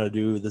 not gonna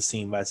do the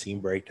scene by scene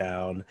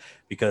breakdown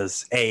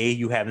because A,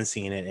 you haven't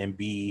seen it, and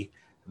B,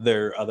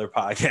 there are other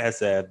podcasts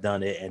that have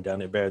done it and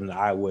done it better than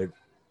I would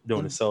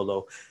doing it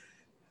solo.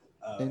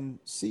 And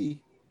C,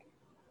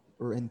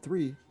 or in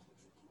 3,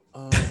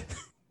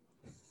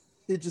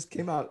 it just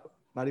came out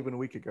not even a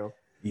week ago.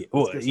 Yeah,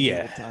 well,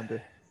 yeah. Time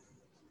to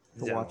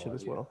watch it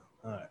as well.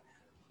 All right.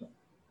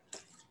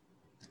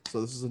 So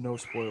this is a no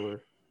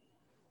spoiler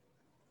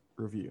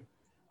review.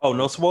 Oh,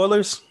 no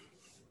spoilers?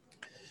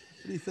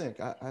 What do you think?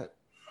 I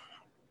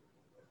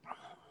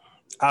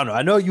don't know.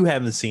 I know you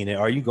haven't seen it.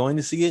 Are you going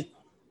to see it?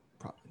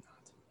 Probably not.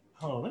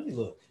 Hold on, let me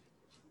look.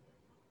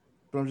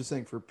 But I'm just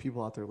saying for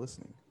people out there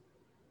listening.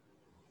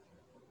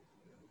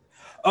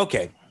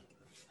 Okay.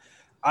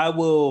 I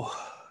will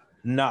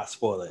not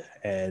spoil it.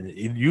 And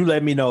if you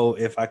let me know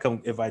if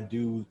I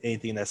do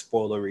anything that's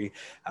spoilery,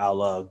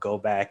 I'll go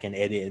back and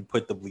edit and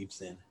put the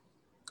bleeps in.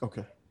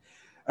 Okay.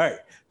 All right.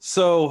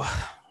 So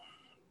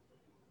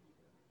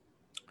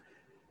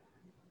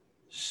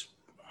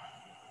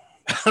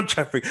I'm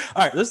trying to figure.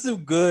 All right, let's do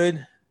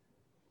good.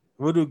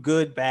 We'll do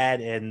good,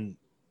 bad, and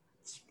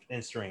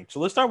strange. So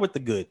let's start with the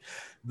good.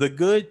 The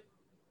good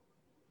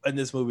in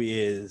this movie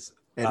is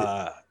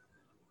huh?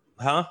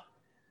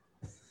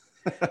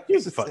 You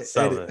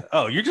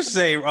oh, you're just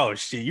saying, oh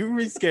shit, you're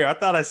really scared. I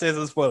thought I said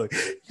some spoiler.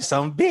 You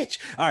some bitch.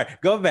 All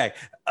right, go back.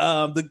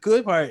 The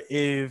good part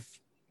is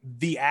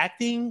the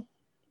acting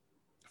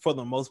for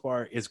the most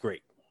part is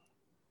great.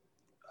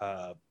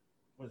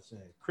 What's her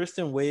name?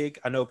 Kristen Wiig.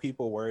 I know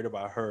people worried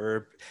about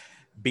her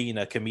being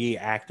a comedic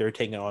actor,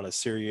 taking on a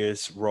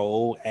serious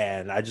role.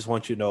 And I just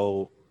want you to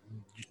know,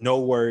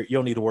 no worry, you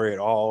don't need to worry at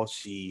all.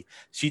 She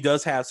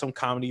does have some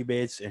comedy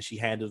bits, and she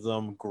handles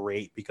them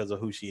great because of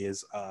who she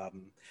is.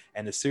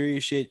 And the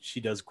serious shit,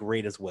 she does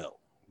great as well.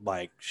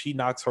 Like, she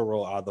knocks her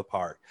role out of the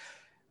park.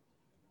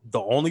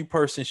 The only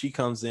person she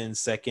comes in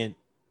second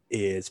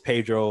is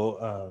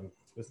Pedro.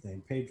 What's his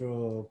name?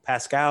 Pedro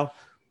Pascal.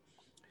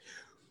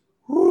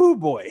 Oh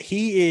boy,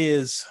 he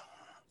is.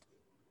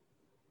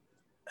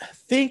 I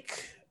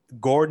think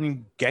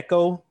Gordon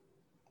Gecko,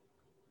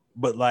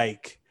 but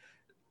like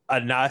a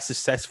not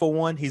successful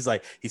one. He's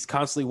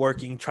constantly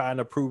working, trying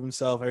to prove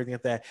himself, everything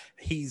like that.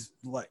 He's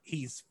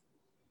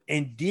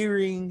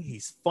endearing,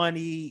 he's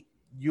funny.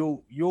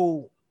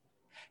 You'll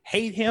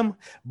hate him,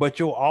 but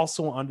you'll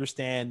also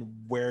understand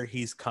where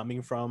he's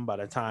coming from by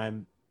the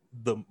time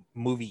the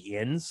movie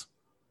ends.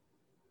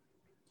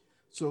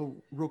 So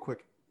real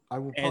quick, I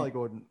will probably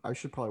go ahead and I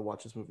should probably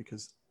watch this movie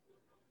because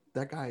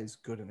that guy is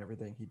good in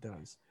everything he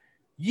does.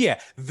 Yeah,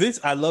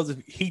 I love this.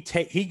 He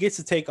gets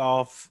to take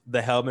off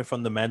the helmet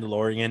from the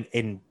Mandalorian,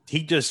 and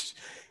he just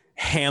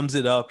hams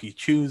it up. He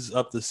chews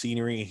up the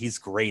scenery, and he's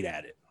great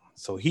at it.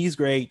 So he's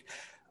great.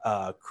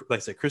 Like I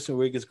said, Kristen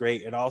Wiig is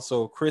great, and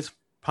also Chris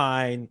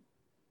Pine.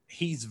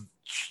 He's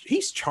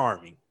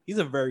charming. He's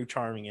a very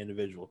charming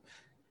individual.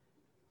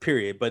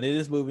 Period. But in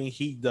this movie,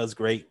 he does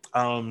great.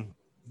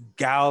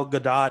 Gal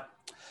Gadot.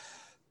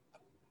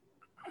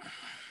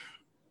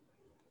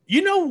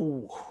 You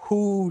know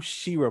who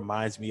she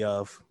reminds me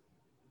of?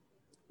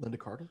 Linda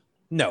Carter?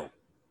 No.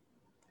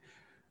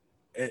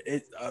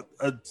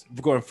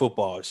 Going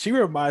football. She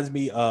reminds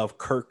me of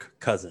Kirk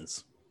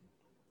Cousins.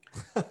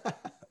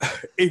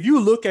 If you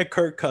look at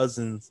Kirk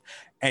Cousins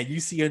and you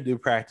see him do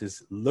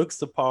practice, looks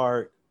the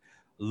part,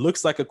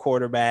 looks like a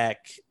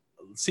quarterback,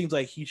 seems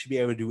like he should be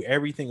able to do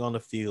everything on the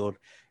field.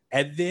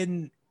 And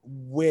then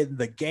when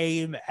the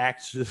game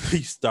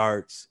actually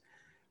starts,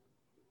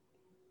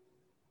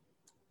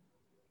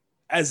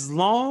 as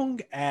long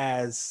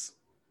as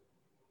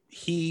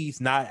he's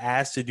not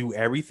asked to do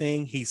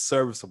everything, he's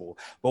serviceable.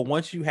 But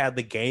once you have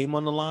the game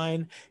on the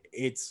line,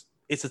 it's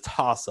a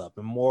toss-up,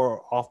 and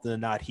more often than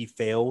not, he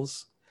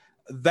fails.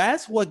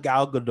 That's what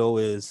Gal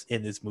Gadot is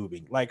in this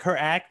movie. Like, her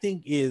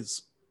acting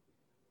it's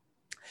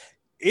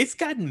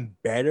gotten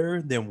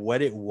better than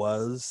what it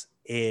was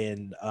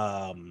in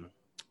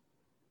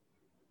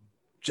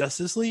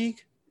Justice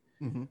League.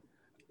 Mm-hmm.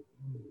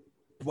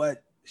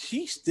 But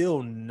she's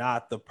still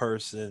not the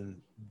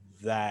person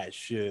that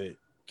should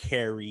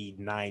carry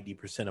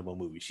 90% of a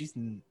movie. She's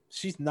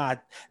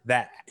not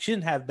that. She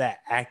didn't have that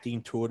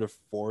acting tour de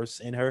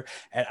force in her,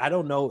 and I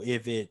don't know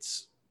if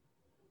it's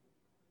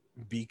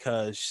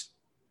because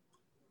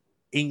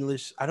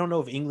English. I don't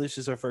know if English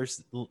is her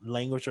first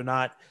language or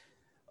not.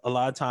 A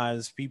lot of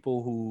times,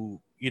 people who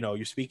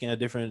you're speaking a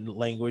different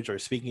language or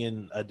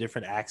speaking a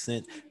different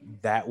accent,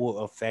 that will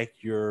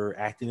affect your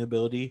acting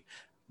ability.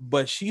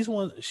 But she's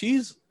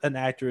an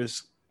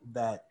actress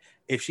that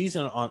if she's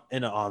in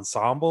an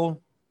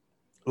ensemble,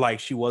 like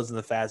she was in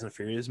the Fast and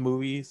Furious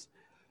movies,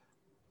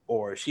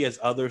 or she has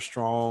other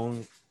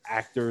strong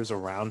actors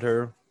around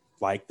her,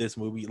 like this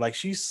movie, like,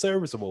 she's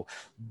serviceable.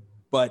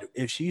 But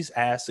if she's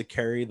asked to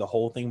carry the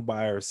whole thing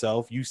by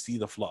herself, you see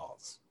the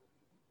flaws.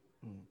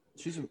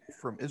 She's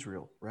from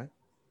Israel, right?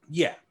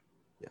 Yeah.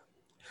 Yeah.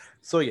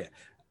 So yeah.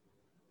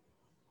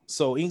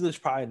 So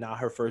English probably not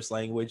her first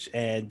language,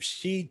 and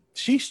she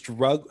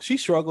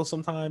struggles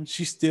sometimes.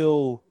 She's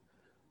still,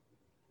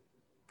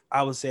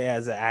 I would say,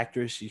 as an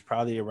actress, she's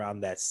probably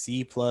around that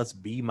C+,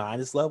 B-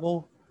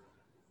 level.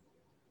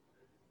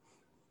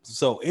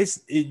 So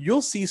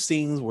you'll see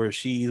scenes where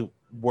she's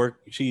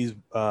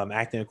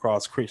acting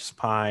across Chris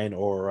Pine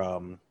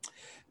or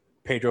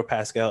Pedro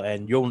Pascal,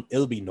 and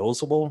it'll be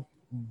noticeable,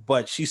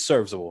 but she's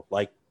serviceable,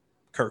 like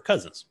Kirk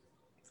Cousins.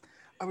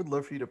 I would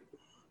love for you to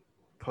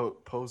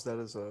pose that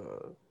as a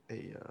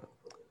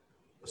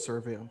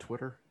survey on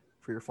Twitter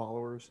for your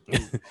followers who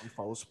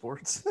follow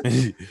sports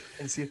and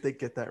see if they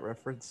get that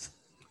reference.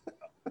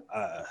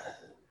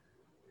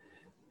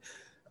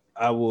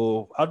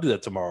 I'll do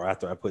that tomorrow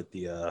after I put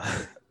the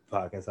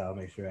podcast. I'll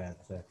make sure I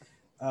answer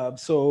that.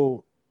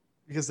 So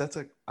because that's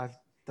a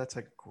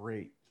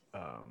great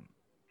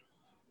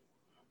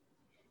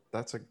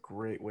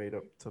way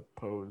to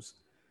pose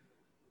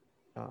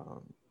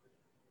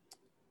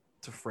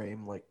to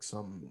frame like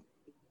some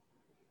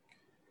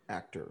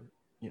actor,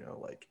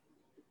 like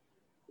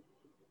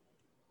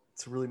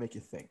to really make you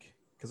think,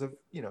 because I've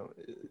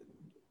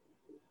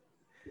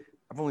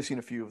only seen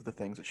a few of the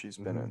things that she's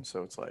been in,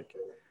 so it's like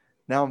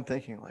now I'm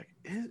thinking like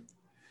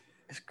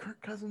is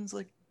Kirk Cousins,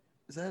 like,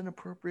 is that an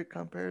appropriate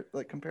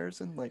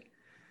comparison? Like,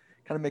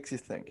 kind of makes you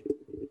think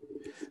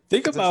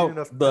about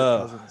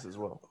the Cousins as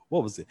well.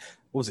 What was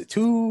it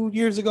 2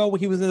 years ago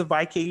when he was in the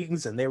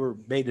Vikings and they were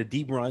made a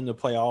deep run in the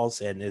playoffs,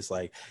 and it's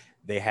like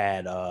they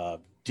had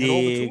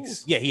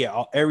Diggs. Yeah, he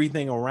had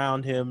everything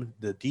around him,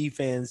 the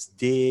defense,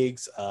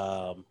 Diggs,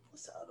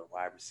 what's the other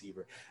wide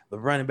receiver, the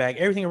running back,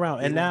 everything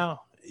around. And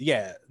now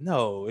Yeah,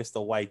 no, it's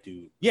the white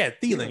dude. Yeah,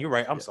 Thielen. You're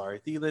right. I'm Yeah. sorry,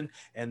 Thielen,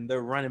 and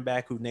the running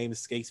back whose name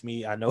escapes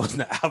me. I know it's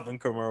not Alvin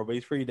Kamara, but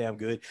he's pretty damn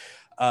good.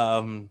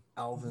 Alvin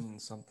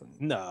something.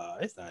 No,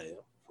 it's not him.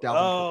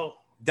 Dalvin Cook.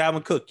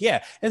 Dalvin Cook.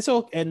 Yeah,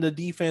 and the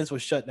defense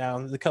was shut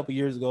down a couple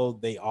years ago.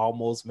 They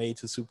almost made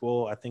to Super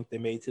Bowl. I think they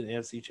made to the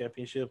NFC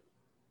Championship.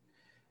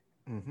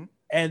 Mm-hmm.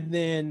 And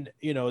then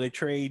they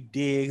trade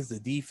Diggs. The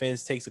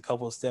defense takes a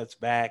couple of steps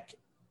back,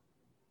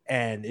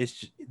 and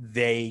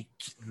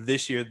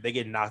this year they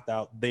get knocked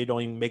out. They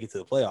don't even make it to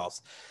the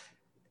playoffs.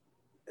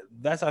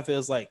 That's how it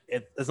feels like.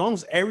 As long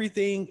as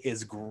everything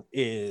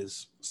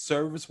is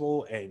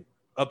serviceable and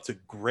up to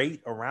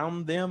great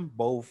around them,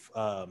 both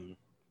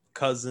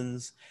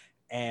Cousins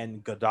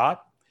and Goddard,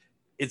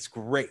 it's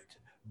great.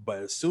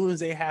 But as soon as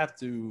they have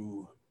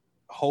to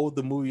hold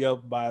the movie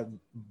up by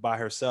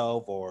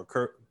herself, or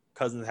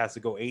Cousins has to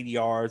go 80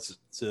 yards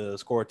to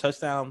score a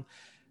touchdown,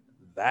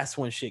 that's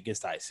when shit gets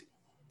dicey.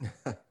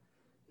 Yeah.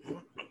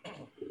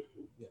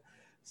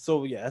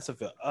 So yeah, that's a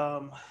feel.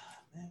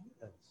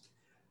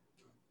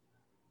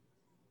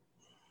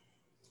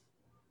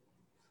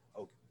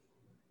 Okay,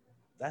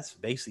 that's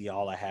basically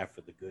all I have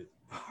for the good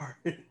part.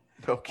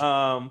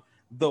 Okay.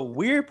 The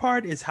weird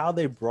part is how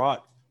they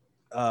brought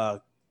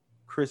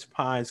Chris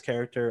Pine's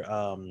character.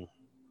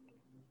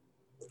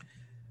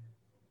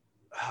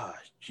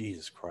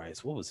 Jesus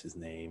Christ, what was his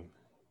name?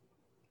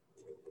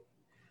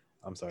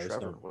 I'm sorry,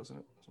 Trevor, wasn't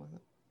it? Something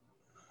like that.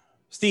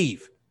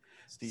 Steve.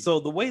 So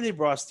the way they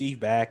brought Steve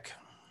back,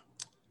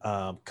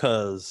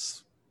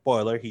 because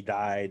spoiler, he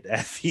died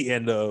at the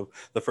end of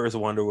the first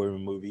Wonder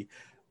Woman movie,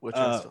 which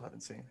I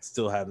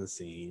still haven't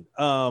seen.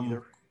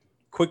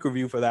 Quick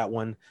review for that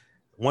one.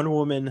 Wonder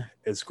Woman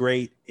is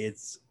great.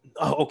 It's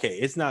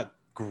not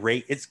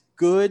great. It's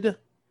good.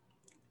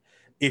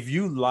 If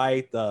you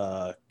like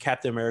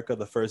Captain America,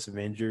 the First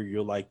Avenger,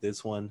 you'll like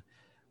this one.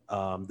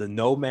 The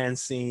No Man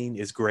scene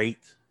is great.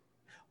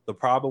 The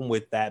problem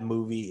with that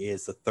movie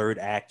is the third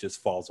act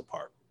just falls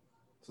apart.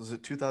 So is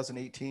it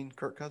 2018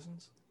 Kirk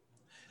Cousins?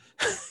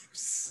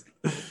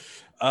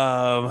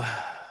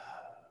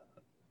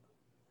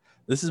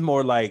 This is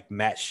more like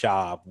Matt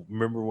Schaub.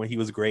 Remember when he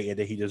was great and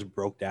then he just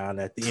broke down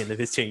at the end of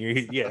his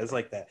tenure? Yeah, it's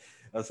like that.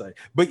 I was like,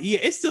 but yeah,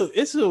 it's still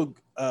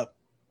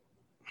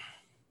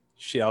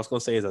shit, I was gonna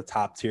say it's a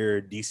top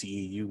tier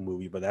DCEU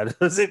movie, but that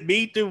doesn't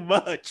mean too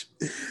much.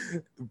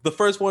 The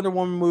first Wonder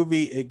Woman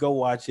movie, go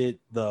watch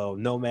it. The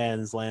No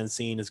Man's Land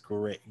scene is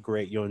great.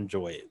 You'll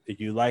enjoy it. If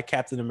you like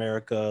Captain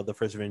America, the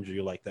First Avenger,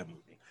 you'll like that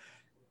movie.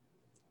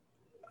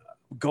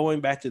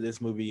 Going back to this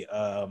movie,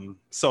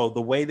 so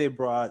the way they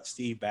brought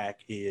Steve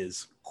back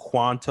is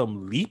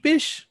quantum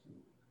leapish.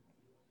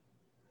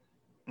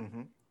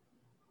 Mm-hmm.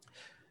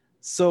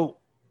 So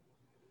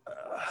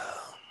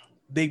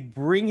they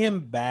bring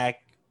him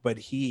back, but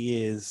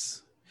he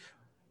is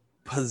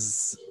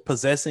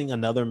possessing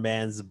another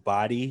man's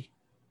body,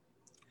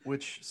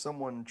 which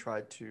someone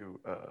tried to.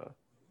 I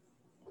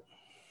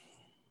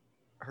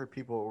heard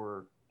people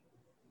were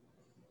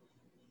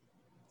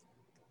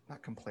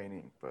not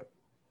complaining, but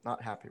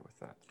not happy with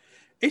that.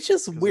 It's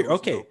just weird.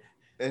 Okay.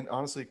 And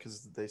honestly,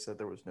 because they said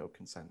there was no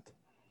consent.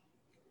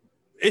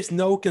 It's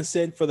no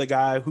consent for the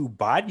guy who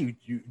body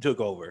you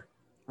took over.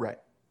 Right.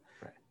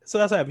 So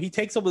that's what happened. He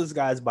takes over this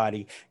guy's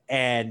body,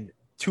 and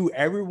to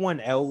everyone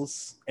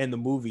else in the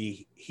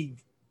movie, he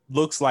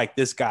looks like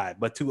this guy.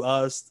 But to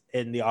us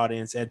in the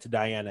audience and to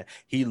Diana,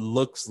 he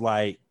looks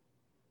like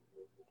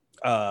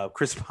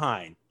Chris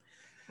Pine.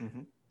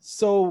 Mm-hmm.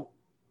 So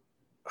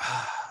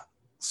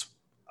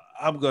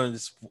I'm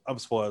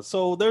spoiled.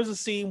 So there's a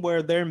scene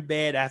where they're in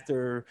bed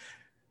after,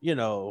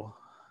 doing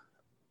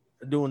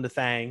the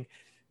thing,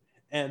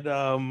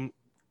 and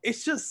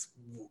it's just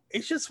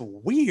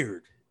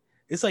weird.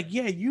 It's like,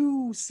 yeah,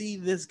 you see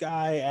this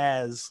guy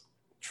as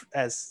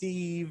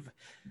Steve,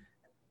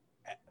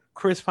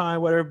 Chris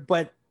Pine, whatever,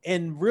 but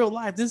in real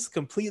life, this is a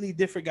completely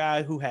different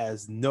guy who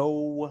has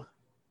no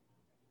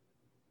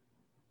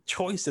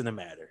choice in the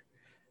matter.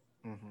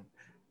 Mm-hmm.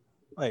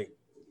 Like,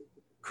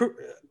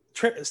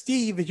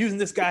 Steve is using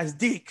this guy's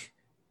dick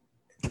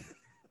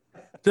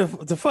to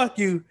fuck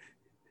you,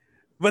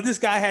 but this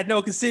guy had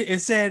no consent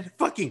and said,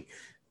 fucking,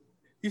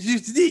 just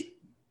use the dick.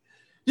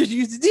 Just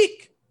use the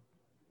dick.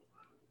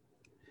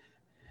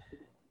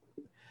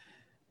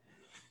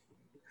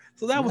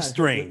 So that was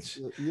strange.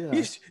 Yeah.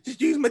 Just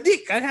use my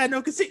dick. I had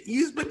no consent.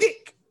 Use my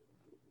dick.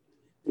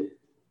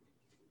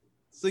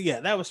 So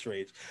yeah, that was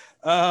strange.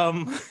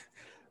 That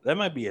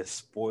might be as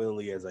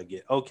spoily as I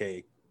get.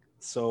 Okay,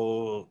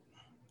 so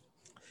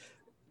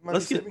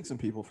let's be saving some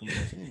people from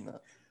seeing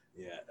that.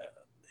 Yeah,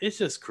 it's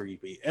just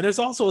creepy. And there's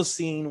also a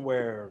scene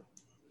where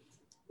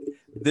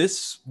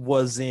this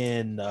was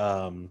in.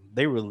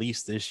 They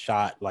released this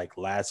shot like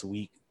last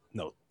week.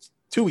 No,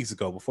 2 weeks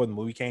ago, before the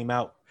movie came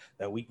out.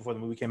 That week before the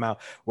movie came out,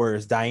 where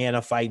it's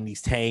Diana fighting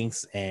these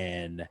tanks,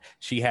 and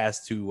she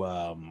has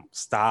to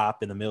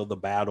stop in the middle of the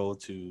battle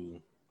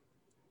to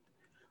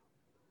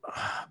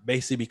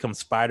basically become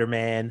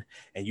Spider-Man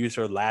and use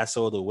her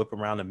lasso to whip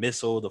around a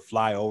missile to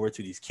fly over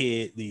to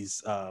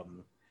these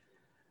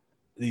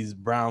these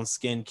brown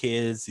skinned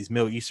kids, these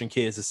Middle Eastern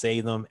kids to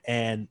save them.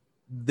 And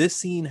this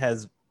scene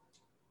has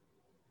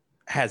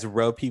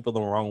rubbed people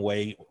the wrong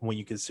way when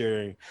you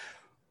consider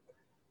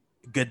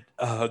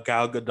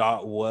Gal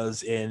Gadot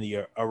was in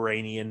the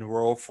Iranian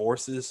Royal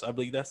Forces. I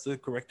believe that's the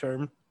correct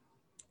term.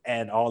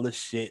 And all the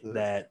shit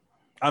that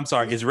I'm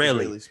sorry,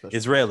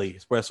 Israeli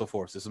Special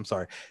Forces. I'm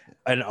sorry,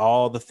 and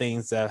all the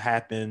things that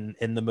happen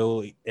in the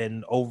middle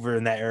and over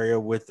in that area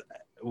with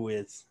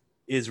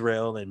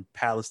Israel and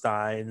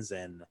Palestine's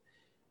and.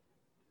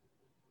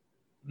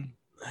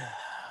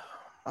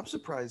 I'm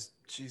surprised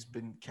she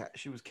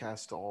was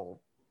cast all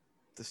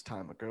this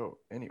time ago,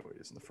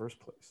 anyways, in the first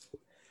place.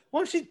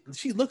 Well,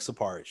 she looks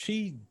apart.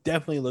 She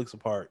definitely looks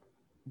apart.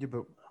 Yeah,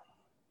 but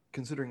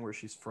considering where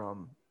she's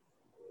from,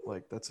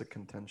 like that's a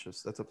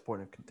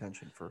point of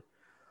contention for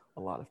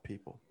a lot of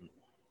people.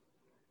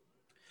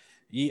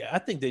 Yeah, I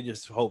think they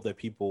just hope that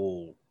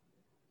people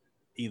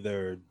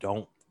either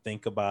don't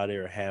think about it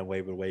or hand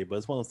wave it away. But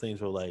it's one of those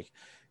things where like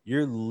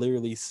you're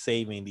literally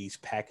saving these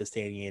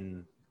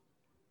Pakistani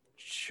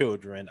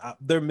children.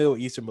 They're Middle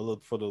Eastern,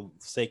 but for the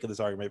sake of this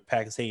argument,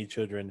 Pakistani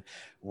children,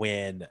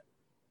 when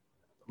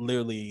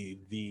literally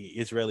the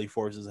Israeli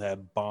forces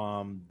have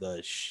bombed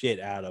the shit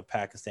out of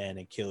Pakistan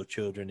and killed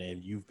children,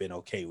 and you've been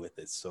okay with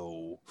it.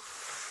 So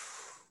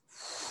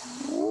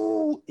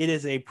it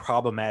is a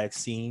problematic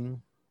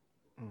scene.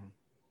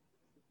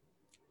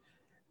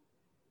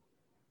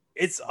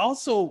 It's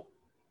also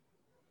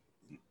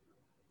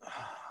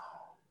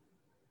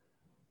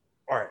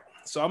all right.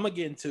 So I'm gonna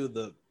get into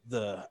the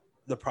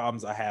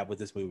problems I have with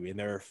this movie, and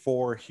there are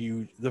four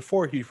huge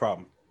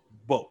problems,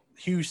 but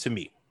huge to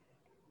me.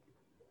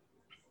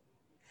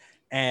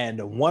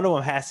 And one of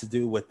them has to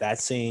do with that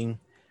scene,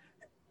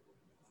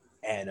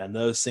 and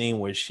another scene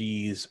where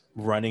she's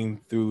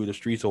running through the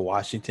streets of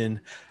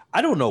Washington.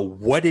 I don't know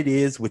what it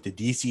is with the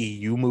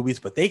DCEU movies,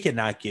 but they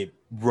cannot get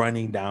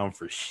running down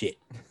for shit.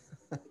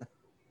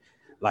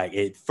 Like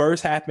it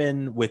first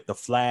happened with the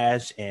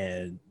Flash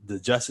and the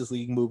Justice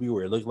League movie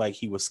where it looked like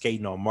he was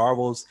skating on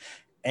marbles.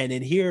 And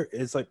in here,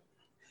 it's like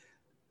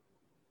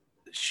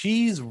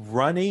she's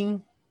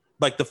running,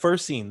 like the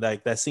first scene,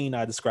 like that scene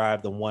I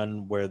described, the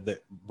one where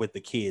with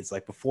the kids,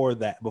 like before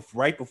that,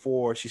 right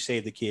before she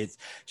saved the kids,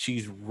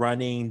 she's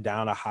running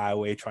down a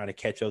highway trying to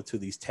catch up to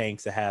these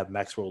tanks that have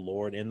Maxwell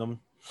Lord in them.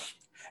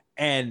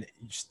 And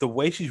the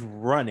way she's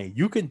running,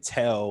 you can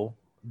tell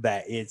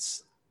that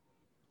it's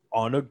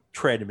on a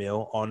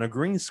treadmill on a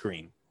green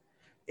screen.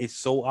 It's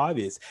so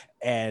obvious.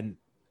 And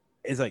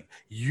it's like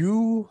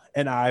you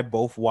and I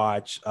both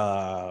watch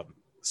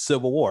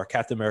Civil War,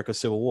 Captain America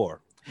Civil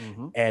War.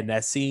 Mm-hmm. And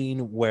that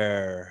scene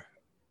where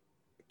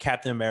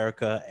Captain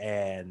America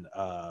and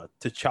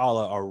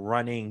T'Challa are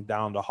running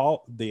down the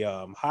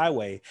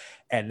highway,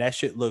 and that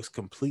shit looks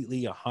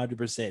completely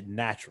 100%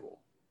 natural.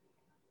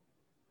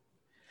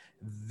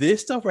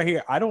 This stuff right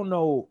here, I don't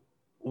know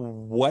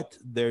what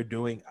they're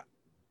doing,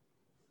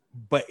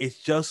 but it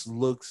just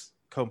looks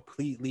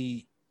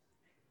completely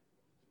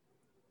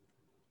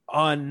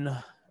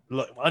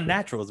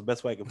unnatural is the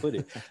best way I can put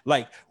it.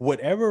 Like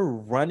whatever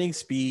running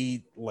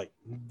speed, like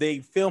they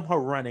film her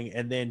running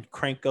and then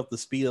crank up the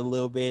speed a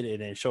little bit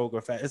and then show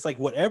her fast. It's like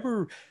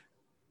whatever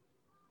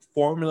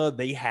formula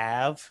they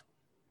have,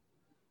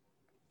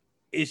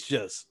 it's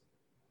just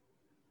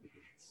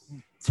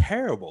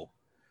terrible.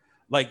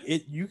 Like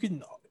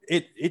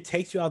it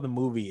takes you out of the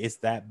movie. It's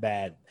that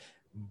bad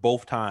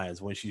both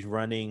times when she's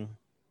running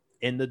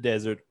in the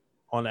desert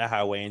on that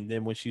highway, and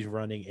then when she's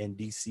running in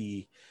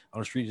DC on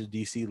the streets of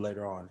DC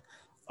later on.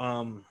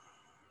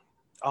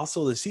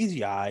 Also the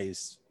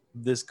CGI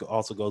this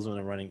also goes when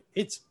they're running.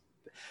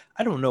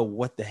 I don't know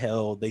what the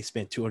hell they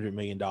spent $200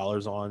 million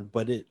on,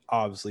 but it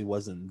obviously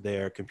wasn't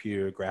their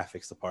computer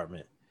graphics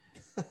department.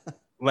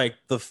 Like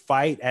the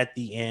fight at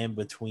the end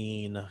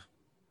between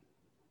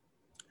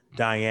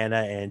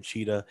Diana and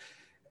Cheetah,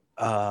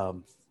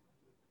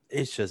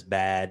 it's just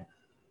bad.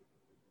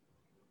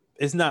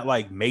 It's not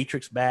like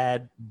Matrix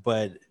bad,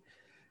 but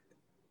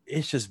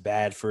it's just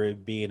bad for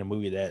it being a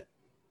movie that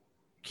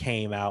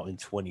came out in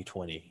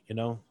 2020, you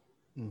know?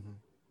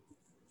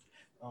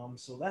 Mm-hmm.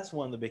 So that's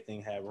one of the big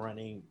things I have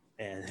running,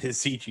 and his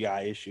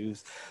CGI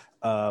issues.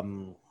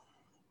 Other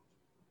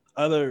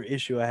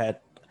issue I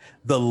had,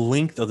 the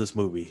length of this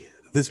movie.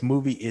 This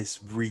movie is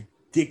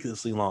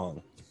ridiculously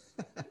long.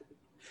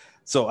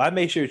 So I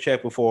made sure to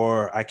check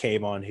before I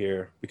came on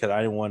here because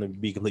I didn't want to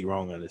be completely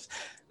wrong on this.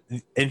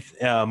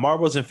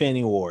 Marvel's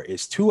Infinity War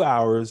is 2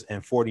 hours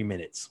and 40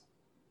 minutes.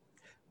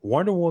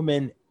 Wonder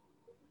Woman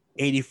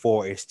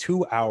 84 is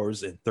 2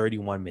 hours and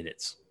 31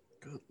 minutes.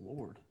 Good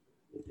Lord.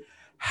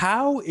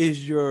 How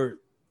is your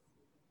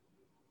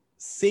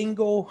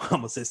single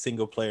person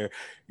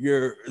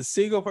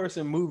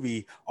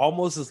movie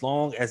almost as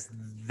long as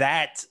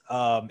that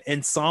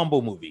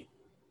ensemble movie?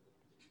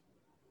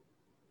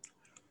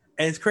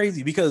 And it's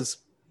crazy because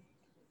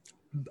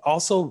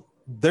also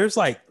there's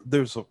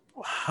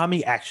how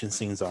many action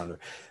scenes are there?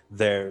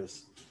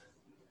 There's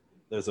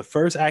There's a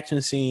first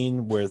action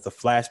scene where the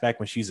flashback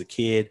when she's a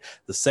kid.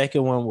 The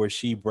second one where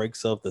she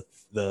breaks up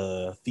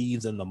the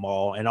thieves in the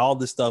mall, and all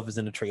this stuff is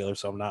in the trailer,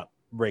 so I'm not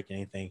breaking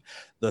anything.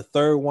 The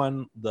third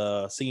one,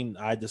 the scene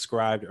I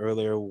described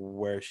earlier,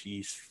 where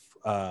she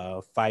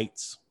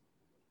fights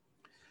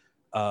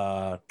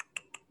Maxwell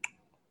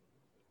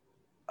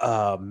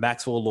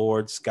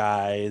Lord's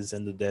guys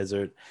in the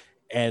desert,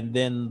 and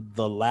then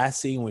the last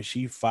scene when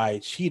she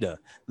fights Cheetah.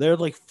 There are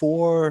like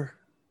 4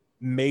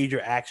 major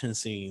action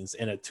scenes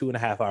in a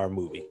 2.5-hour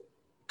movie,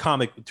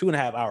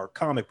 2.5-hour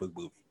comic book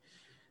movie.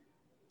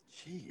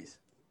 Jeez.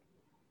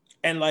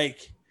 And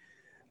like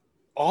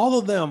all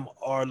of them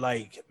are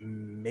like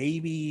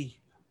maybe.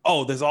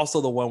 Oh, there's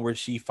also the one where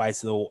she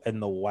fights in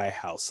the White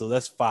House. So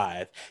that's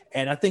 5.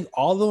 And I think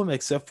all of them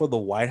except for the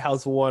White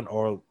House one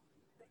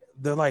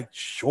they're like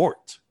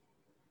short.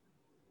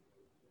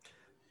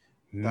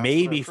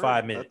 Maybe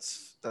 5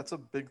 minutes. That's a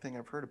big thing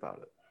I've heard about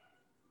it.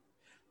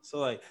 So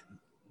like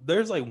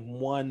there's like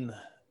one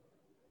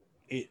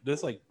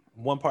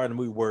part of the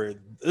movie where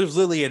there's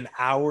literally an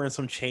hour and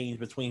some change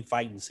between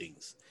fighting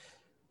scenes.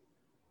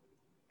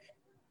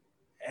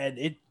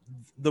 And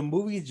the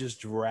movie just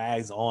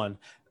drags on.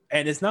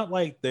 And it's not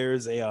like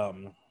there's a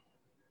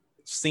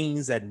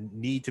scenes that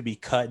need to be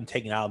cut and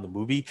taken out of the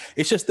movie.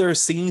 It's just there are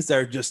scenes that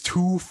are just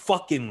too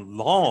fucking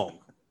long.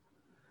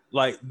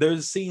 Like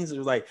there's scenes that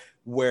are like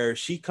where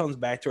she comes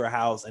back to her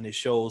house and it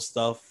shows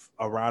stuff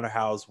around her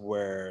house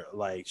where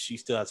like she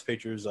still has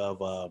pictures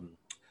of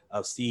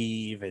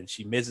Steve and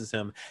she misses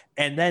him,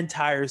 and that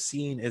entire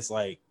scene is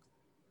like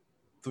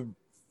 4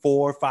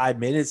 or 5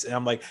 minutes, and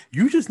I'm like,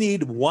 you just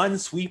need one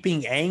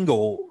sweeping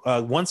angle,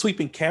 one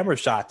sweeping camera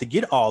shot to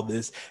get all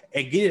this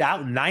and get it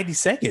out in 90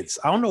 seconds.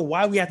 I don't know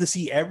why we have to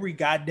see every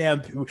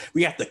goddamn,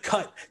 we have to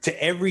cut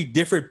to every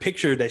different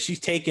picture that she's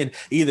taken,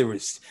 either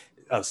with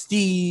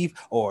Steve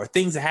or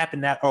things that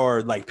happened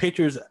or like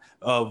pictures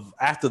of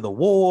after the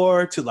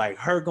war to like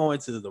her going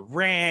to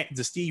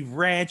the Steve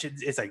ranch.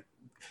 It's like,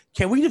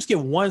 can we just get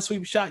one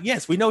sweep shot?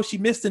 Yes, we know she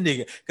missed the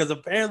nigga because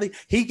apparently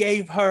he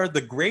gave her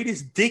the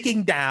greatest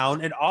dicking down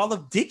in all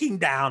of dicking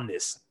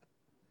downness.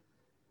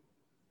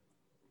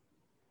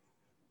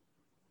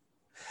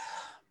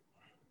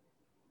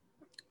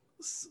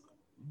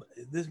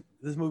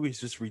 This movie is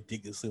just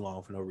ridiculously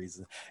long for no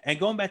reason. And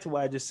going back to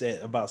what I just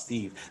said about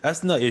Steve,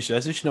 that's no issue.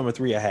 That's issue number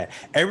 3 I had.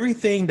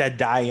 Everything that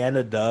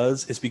Diana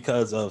does is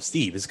because of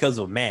Steve. It's because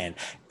of a man.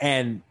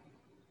 And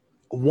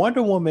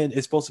Wonder Woman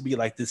is supposed to be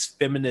like this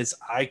feminist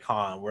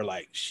icon where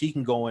like she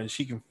can go in,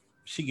 she can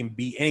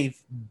beat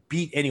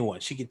anyone.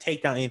 She can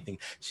take down anything.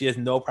 She has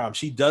no problem.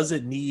 She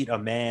doesn't need a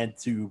man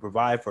to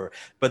provide for her.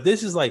 But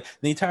this is like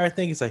the entire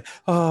thing is like,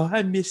 oh,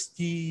 I miss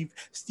Steve.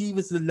 Steve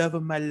is the love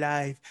of my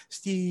life.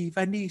 Steve,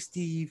 I need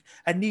Steve.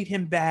 I need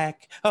him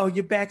back. Oh,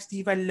 you're back,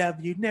 Steve. I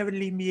love you. Never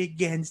leave me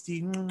again,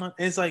 Steve. And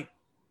it's like,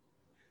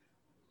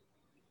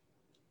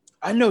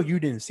 I know you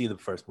didn't see the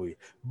first movie,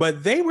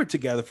 but they were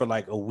together for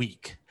like a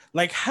week.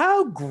 Like,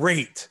 how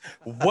great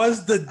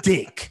was the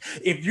dick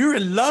if you're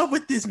in love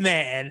with this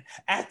man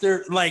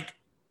after like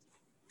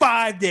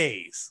 5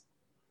 days?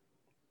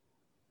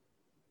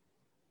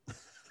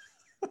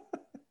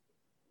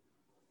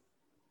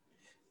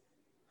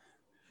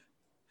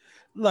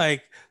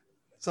 Like,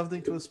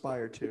 something to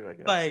aspire to, I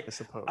guess. Like, I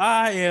suppose.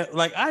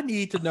 I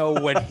need to know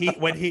what he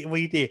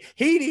did.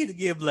 He needs to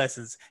give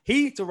lessons.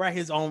 He needs to write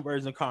his own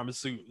version of Kama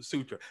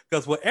Sutra,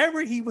 because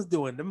whatever he was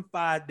doing them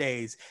 5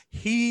 days,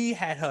 he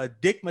had her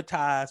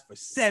dickmatized for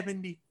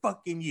 70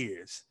 fucking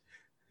years.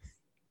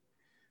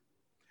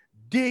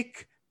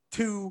 Dick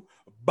to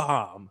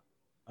bomb.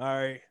 All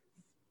right.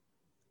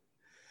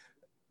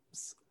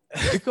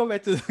 Go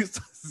back to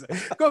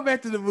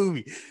the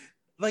movie.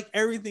 Like,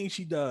 everything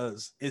she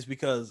does is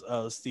because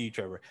of Steve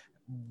Trevor.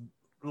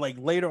 Like,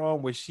 later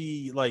on where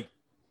she like,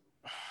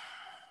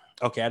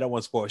 okay, I don't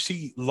want to spoil.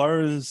 She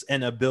learns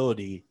an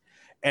ability,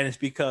 and it's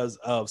because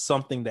of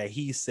something that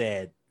he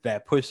said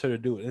that pushed her to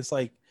do it. It's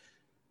like,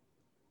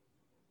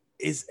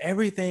 it's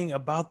everything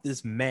about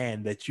this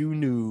man that you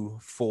knew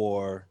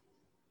for,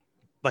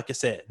 like I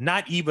said,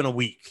 not even a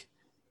week.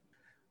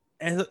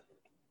 And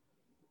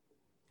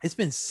it's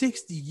been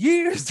 60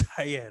 years,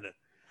 Diana.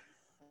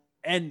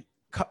 And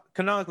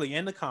canonically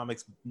in the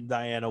comics,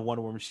 Diana,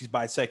 Wonder Woman, she's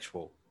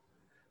bisexual.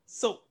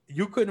 So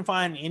you couldn't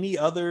find any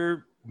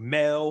other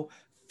male,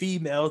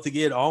 female to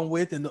get on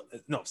with in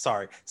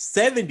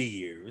 70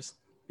 years,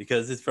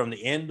 because it's from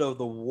the end of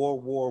the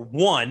World War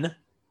I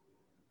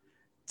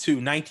to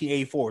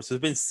 1984. So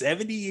it's been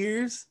 70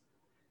 years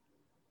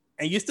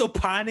and you're still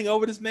pining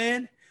over this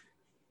man?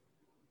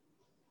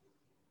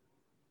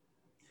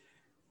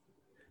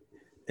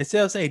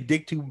 Instead of saying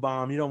dick to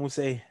bomb, you don't want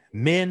to say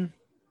men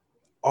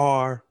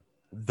are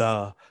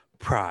the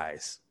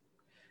prize.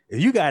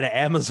 If you got an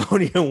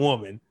Amazonian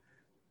woman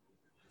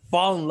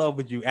fall in love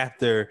with you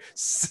after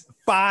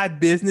 5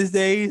 business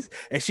days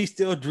and she's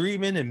still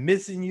dreaming and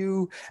missing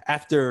you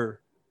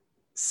after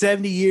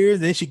 70 years,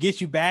 then she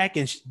gets you back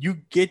and you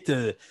get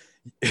to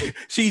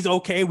she's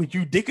okay with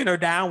you dicking her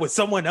down with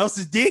someone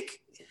else's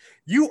dick,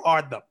 you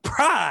are the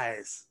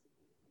prize.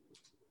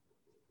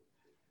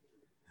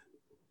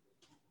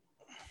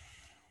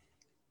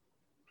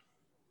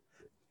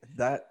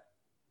 That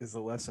is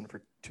the lesson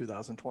for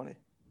 2020.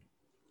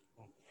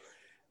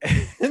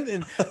 And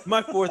then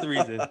my fourth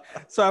reason.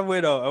 So I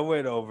went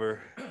over.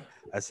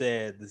 I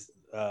said this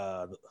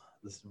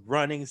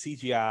running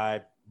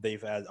CGI.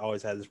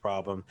 Always had this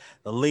problem.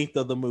 The length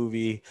of the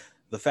movie,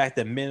 the fact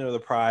that men are the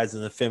prize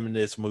in a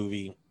feminist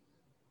movie,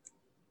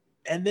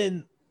 and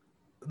then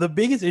the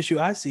biggest issue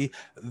I see,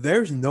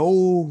 there's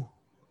no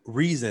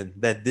reason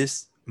that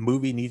this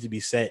movie needs to be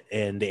set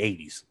in the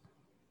 80s.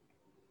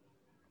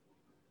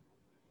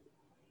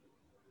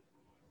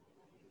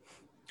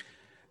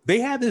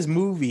 They have this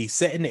movie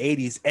set in the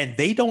 80s and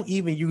they don't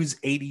even use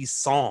 80s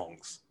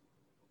songs.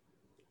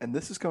 And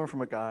this is coming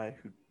from a guy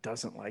who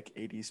doesn't like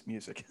 80s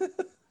music.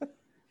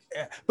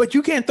 But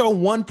you can't throw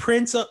one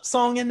Prince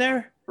song in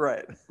there?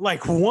 Right.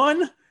 Like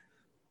one?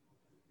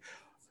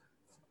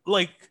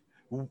 Like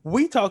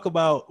you talk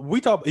about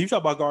Guardians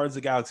of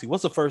the Galaxy.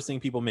 What's the first thing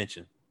people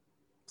mention?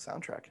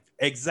 Soundtrack.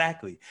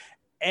 Exactly.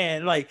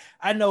 And like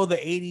I know the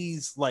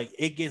 80s, like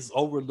it gets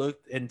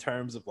overlooked in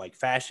terms of like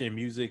fashion and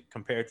music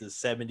compared to the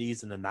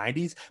 70s and the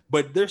 90s,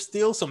 but there's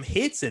still some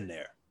hits in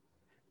there.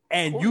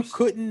 And you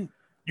couldn't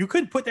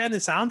put that in the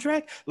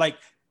soundtrack? Like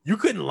you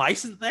couldn't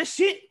license that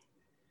shit?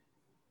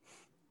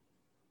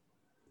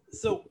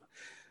 So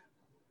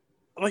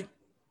like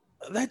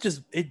that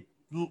just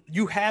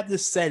you have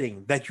this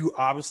setting that you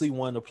obviously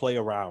wanted to play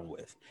around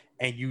with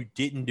and you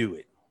didn't do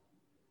it.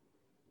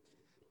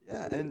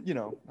 Yeah, and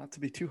not to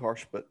be too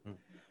harsh, but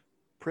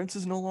Prince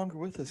is no longer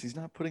with us. He's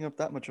not putting up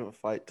that much of a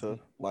fight to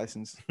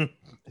license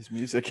his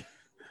music.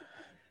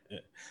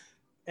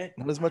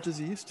 Not as much as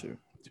he used to.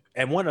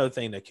 And one other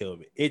thing that killed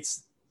me,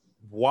 it's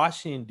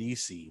Washington,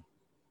 D.C.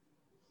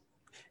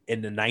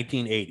 in the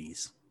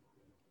 1980s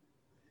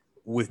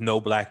with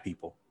no black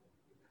people.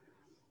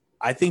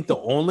 I think the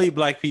only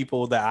black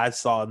people that I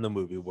saw in the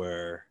movie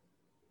were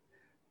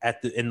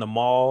in the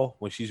mall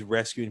when she's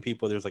rescuing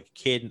people. There's like a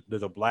kid,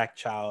 there's a black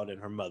child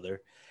and her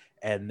mother.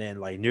 And then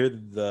like near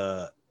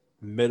the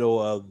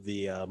middle of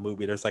the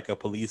movie, there's like a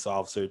police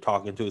officer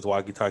talking to his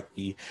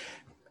walkie-talkie.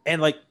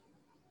 And like,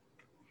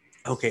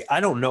 okay, I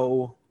don't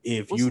know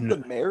if Wasn't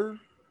the mayor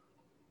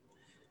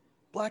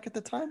black at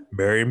the time?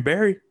 Marion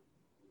Barry.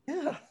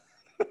 Yeah.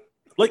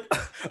 Like,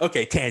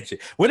 okay,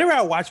 tangent. Whenever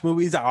I watch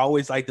movies, I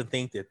always like to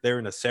think that they're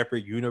in a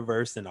separate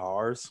universe than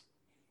ours.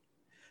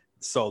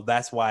 So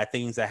that's why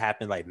things that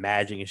happen like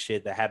magic and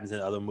shit that happens in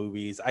other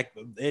movies,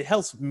 it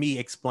helps me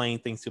explain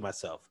things to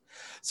myself.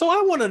 So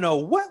I want to know,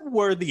 what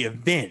were the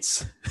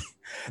events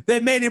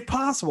that made it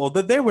possible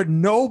that there were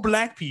no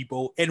black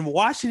people in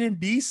Washington,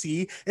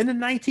 D.C. in the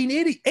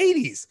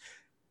 1980s?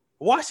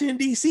 Washington,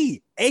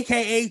 D.C.,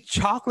 a.k.a.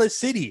 Chocolate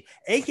City,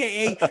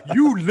 a.k.a.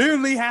 you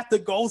literally have to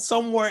go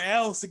somewhere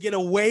else to get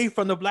away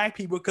from the black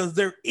people because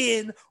they're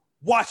in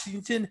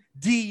Washington,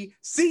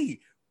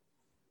 D.C.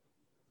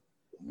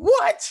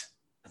 What?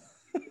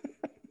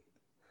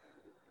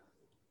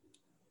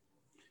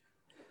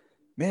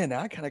 Man, now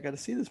I kind of got to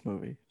see this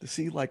movie to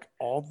see like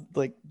all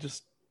like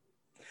just.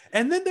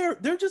 And then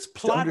they're just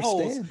plot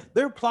holes.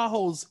 There are plot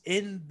holes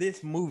in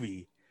this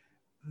movie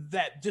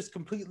that just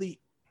completely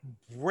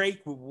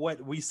break with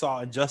what we saw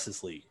in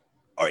Justice League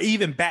or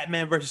even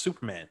Batman versus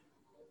Superman.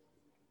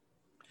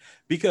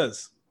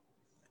 Because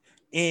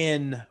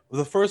in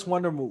the first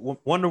Wonder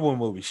Woman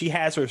movie, she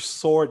has her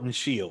sword and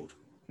shield.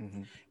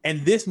 Mm-hmm.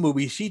 And this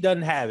movie, she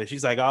doesn't have it.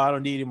 She's like, oh, I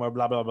don't need it anymore,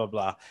 blah, blah, blah,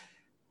 blah.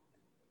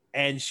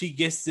 And she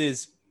gets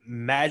this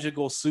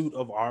magical suit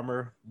of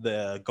armor,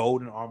 the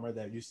golden armor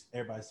that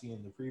everybody see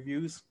in the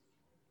previews.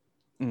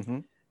 Mm-hmm.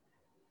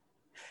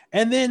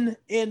 And then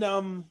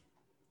in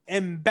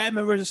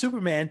Batman versus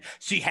Superman,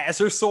 she has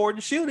her sword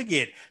and shield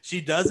again.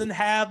 She doesn't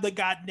have the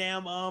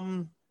goddamn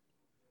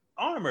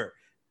armor.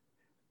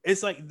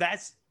 It's like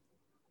that's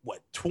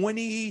what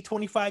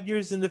 25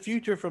 years in the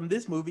future from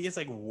this movie. It's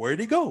like,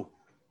 where'd it go?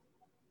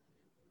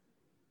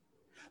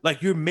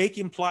 Like you're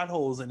making plot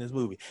holes in this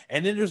movie.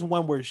 And then there's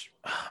one where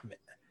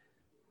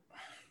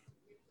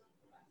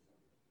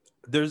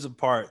there's a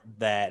part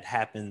that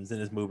happens in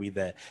this movie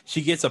that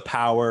she gets a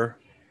power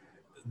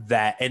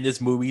that in this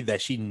movie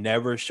that she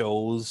never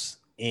shows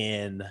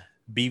in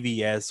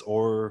BVS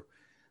or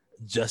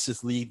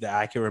Justice League that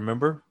I can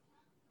remember.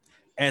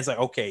 And it's like,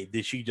 okay,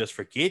 did she just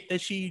forget that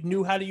she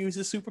knew how to use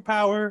this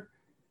superpower?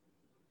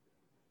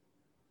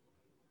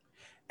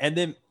 And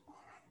then,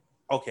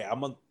 okay,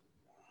 I'm gonna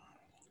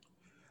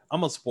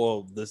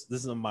spoil this.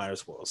 This is a minor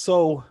spoil.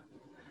 So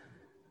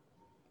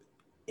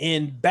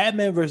in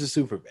Batman versus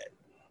Superman,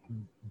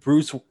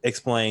 Bruce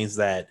explains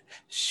that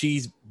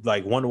she's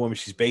like Wonder Woman.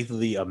 She's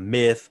basically a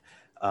myth.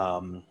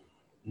 No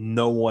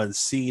one's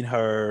seen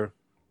her.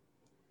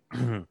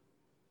 No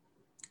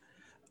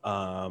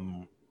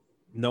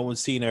one's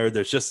seen her.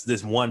 There's just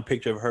this one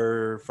picture of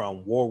her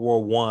from World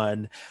War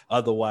I.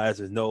 Otherwise,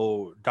 there's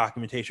no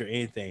documentation or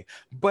anything.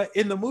 But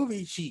in the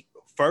movie, she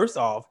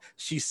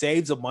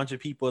saves a bunch of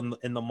people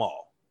in the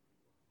mall.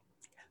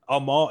 A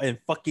mall in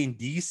fucking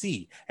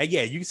DC. And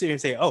yeah, you can sit here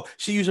and say, oh,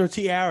 she used her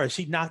tiara.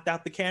 She knocked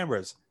out the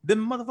cameras.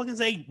 Them motherfuckers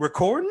ain't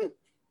recording.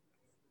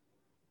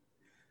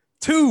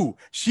 2,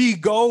 she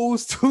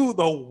goes to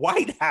the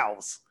White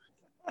House.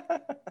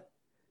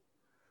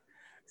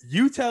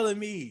 You telling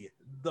me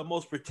the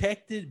most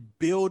protected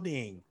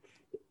building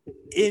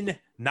in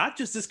not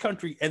just this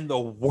country, in the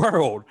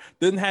world,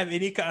 doesn't have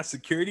any kind of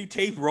security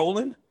tape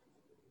rolling?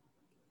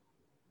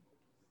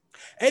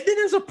 And then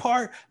there's a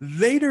part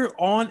later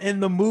on in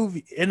the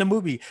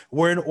movie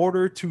where in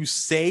order to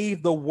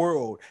save the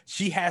world,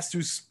 she has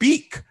to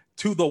speak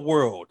to the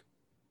world.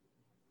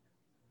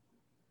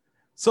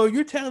 So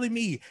you're telling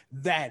me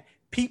that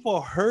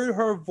people heard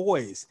her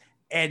voice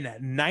in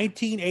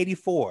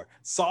 1984,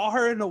 saw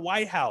her in the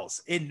White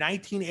House in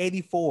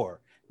 1984.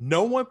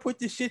 No one put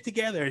this shit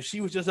together, and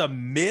she was just a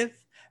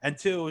myth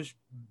until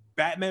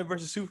Batman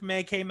versus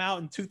Superman came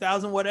out in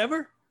 2000,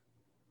 whatever.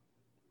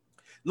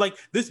 Like,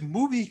 this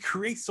movie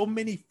creates so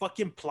many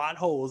fucking plot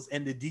holes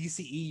in the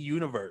DCEU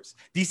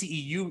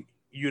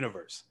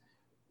universe.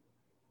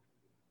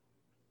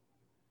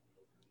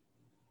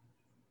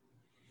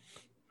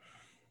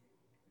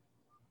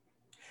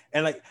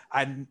 And like,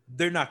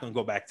 they're not going to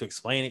go back to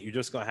explain it. You're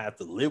just going to have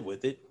to live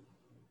with it.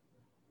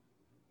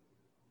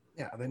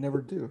 Yeah, they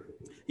never do.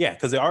 Yeah,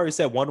 because they already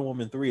said Wonder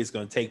Woman 3 is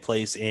going to take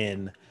place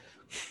in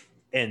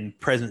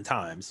present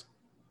times,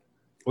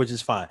 which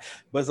is fine.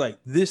 But it's like,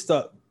 this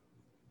stuff,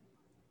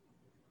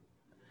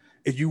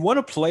 if you want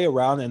to play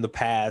around in the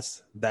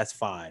past, that's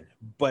fine.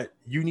 But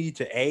you need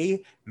to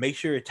make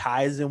sure it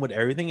ties in with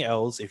everything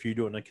else if you're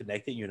doing a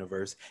connected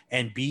universe,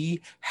 and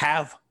B,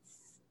 have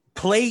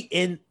play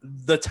in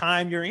the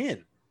time you're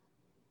in.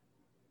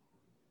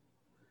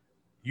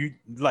 You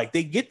like,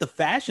 they get the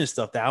fashion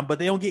stuff down, but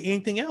they don't get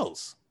anything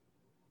else.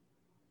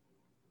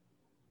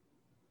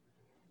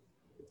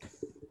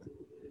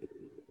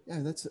 Yeah,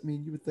 I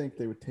mean, you would think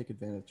they would take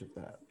advantage of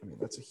that. I mean,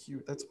 that's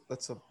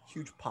a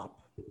huge pop.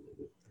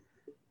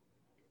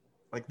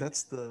 Like,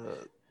 that's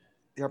the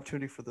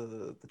opportunity for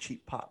the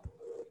cheap pop.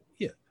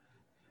 Yeah.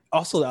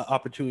 Also, the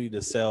opportunity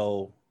to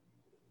sell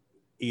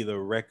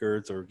either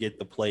records or get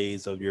the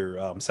plays of your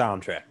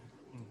soundtrack.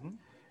 Mm-hmm.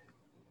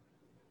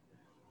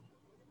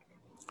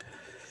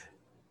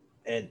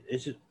 And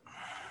it's just,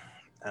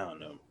 I don't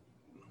know.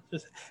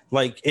 Just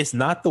like, it's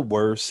not the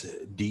worst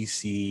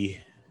DC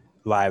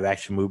live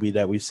action movie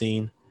that we've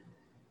seen.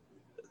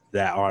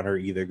 That honor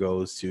either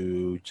goes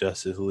to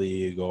Justice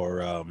League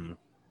or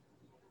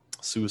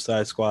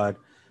Suicide Squad.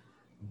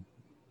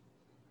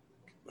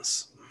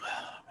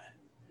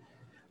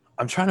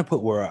 I'm trying to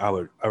put where I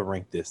would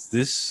rank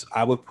this.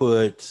 I would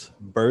put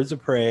Birds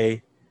of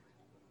Prey,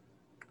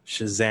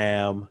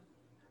 Shazam,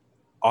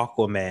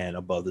 Aquaman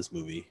above this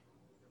movie.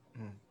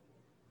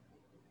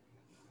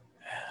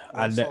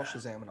 I saw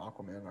Shazam and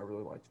Aquaman. I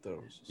really liked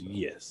those. So.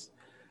 Yes.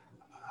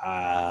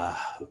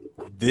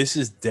 This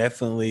is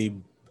definitely.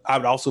 I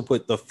would also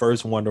put the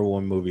first Wonder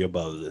Woman movie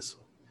above this.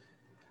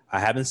 I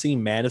haven't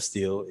seen Man of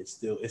Steel. It's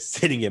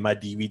sitting in my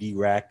DVD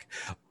rack.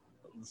 I'm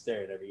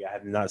staring at me. I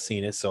have not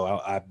seen it, so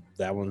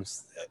that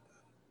one's.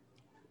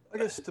 I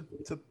guess to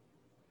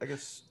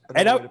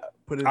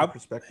put it in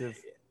perspective,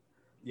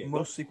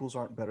 most sequels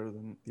aren't better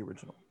than the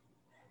original.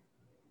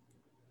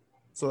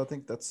 So I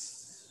think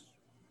it's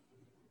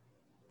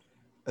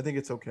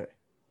okay.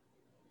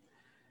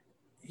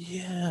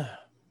 Yeah.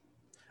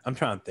 I'm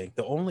trying to think.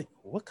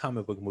 What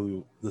comic book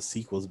movie the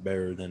sequel is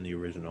better than the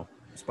original?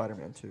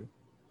 Spider-Man 2.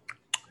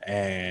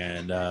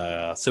 And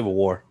Civil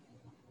War.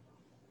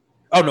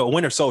 Oh no,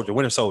 Winter Soldier.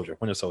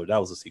 That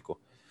was a sequel.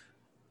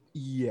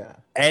 Yeah.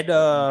 And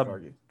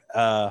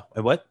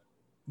what?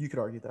 You could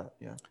argue that,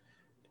 yeah.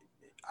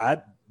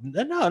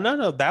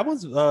 No. That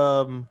was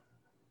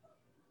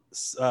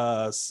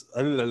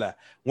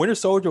Winter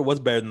Soldier was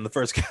better than the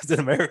first Captain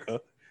America.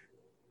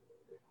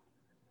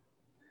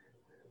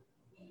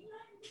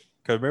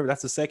 Because remember,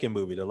 that's the second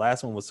movie. The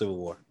last one was Civil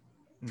War.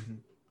 Mm-hmm.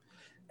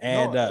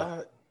 And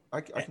I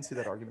can see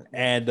that argument.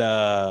 And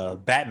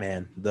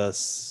Batman, the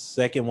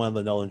second one of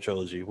the Nolan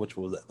trilogy, which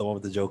was the one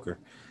with the Joker.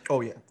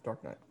 Oh yeah,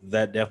 Dark Knight.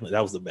 That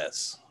was the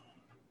best.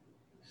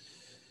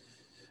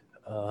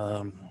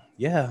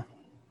 Yeah.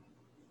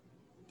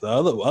 The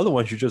other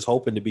ones you're just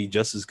hoping to be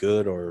just as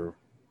good or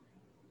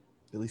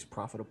at least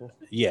profitable.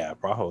 Yeah,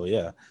 probably.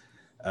 Yeah.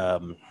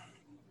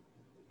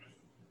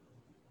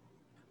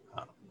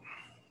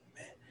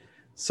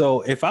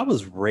 So if I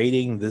was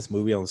rating this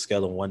movie on a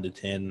scale of 1 to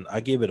 10, I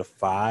give it a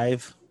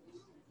 5.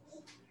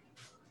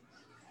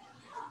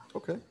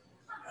 Okay.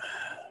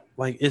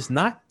 Like, it's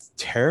not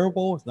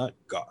terrible.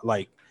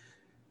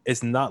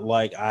 It's not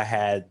like I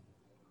had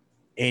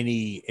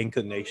any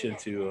inclination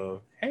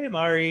to hey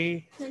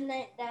Mari. Good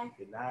night, Dad.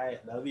 Good night.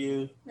 Love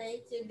you.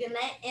 Good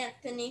night,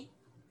 Anthony.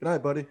 Good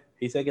night, buddy.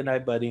 He said good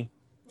night, buddy.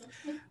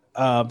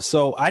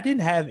 So I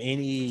didn't have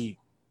any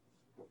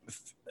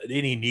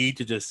need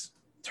to just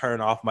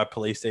turn off my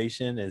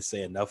PlayStation and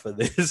say enough of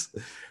this.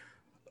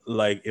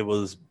 Like, it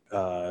was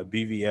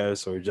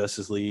BVS or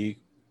Justice League.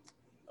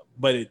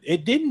 But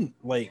it didn't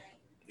like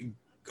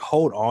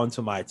hold on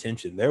to my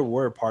attention. There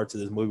were parts of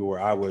this movie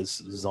where I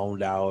was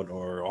zoned out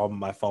or on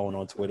my phone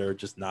on Twitter,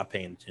 just not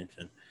paying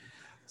attention.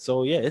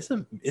 So yeah, it's So a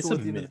at the end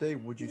of mid. the day,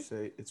 would you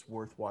say it's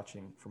worth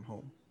watching from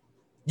home?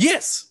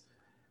 Yes.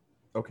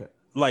 Okay.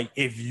 Like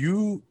if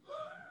you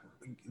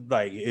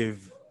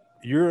if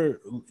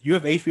you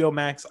have HBO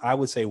Max, I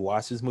would say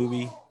watch this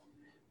movie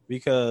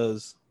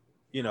because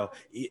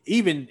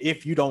even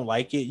if you don't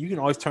like it, you can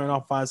always turn it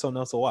off, find something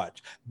else to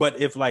watch.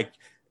 But if like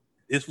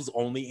this was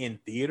only in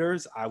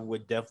theaters, I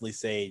would definitely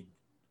say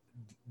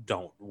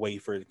don't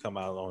wait for it to come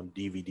out on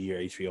DVD or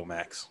HBO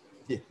Max.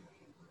 Yeah.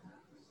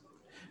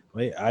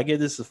 Wait, I give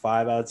this a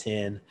 5 out of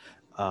 10.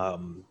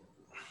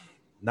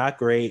 Not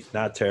great,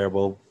 not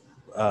terrible.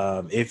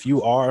 If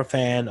you are a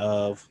fan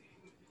of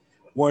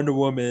Wonder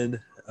Woman,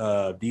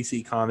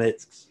 DC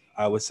Comics,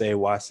 I would say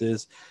watch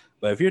this.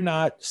 But if you're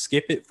not,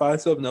 skip it. Find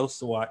something else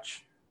to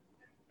watch.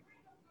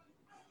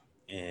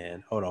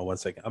 And hold on one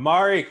second.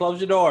 Amari,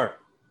 close your door.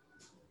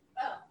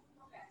 Oh,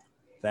 okay.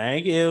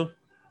 Thank you.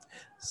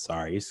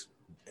 Sorry, he's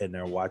in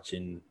there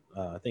watching.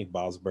 I think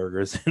Bob's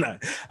Burgers, and I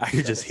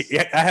could just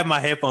hear, I have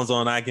my headphones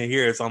on. I can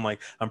hear it, so I'm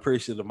pretty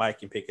sure the mic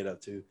can pick it up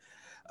too.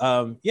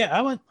 Yeah,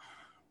 I would,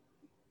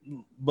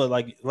 but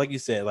like you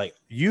said,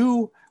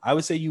 I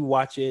would say you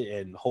watch it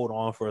and hold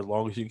on for as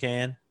long as you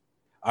can.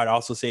 I'd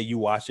also say you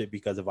watch it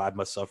because if I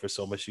must suffer,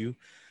 so must you.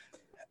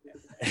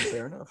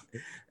 Fair enough.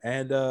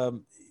 And I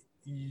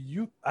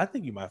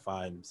think you might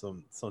find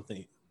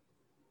something.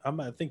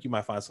 I think you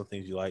might find some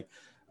things you like.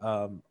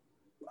 I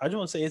just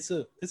want to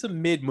say it's a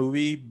mid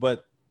movie,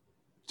 but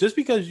just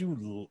because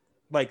you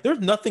like, there's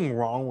nothing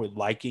wrong with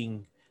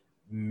liking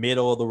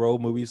middle of the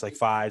road movies like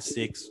 5,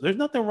 6. There's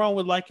nothing wrong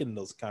with liking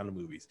those kind of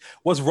movies.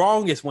 What's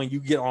wrong is when you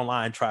get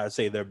online and try to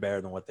say they're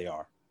better than what they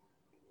are.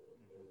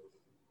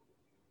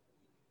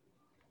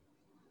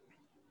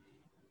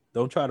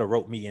 Don't try to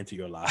rope me into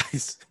your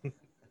lies.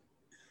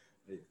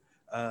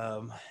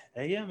 And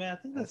yeah, man, I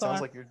think It sounds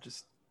like you're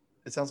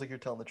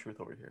telling the truth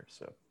over here.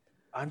 So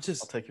I'll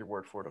take your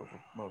word for it over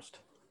most.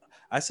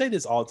 I say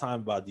this all the time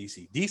about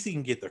DC. DC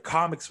can get their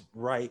comics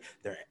right,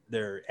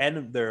 their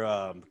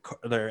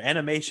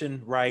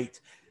animation right.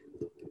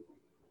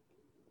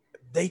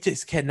 They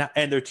just cannot,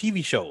 and their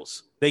TV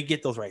shows, they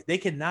get those right. They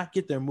cannot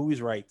get their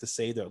movies right to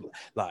save their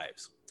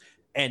lives.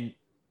 And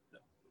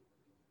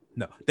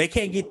no, they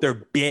can't get their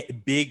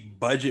big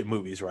budget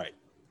movies right.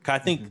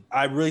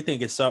 I really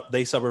think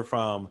they suffer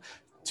from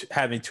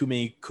having too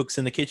many cooks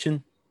in the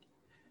kitchen.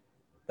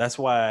 That's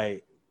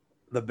why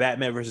the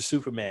Batman versus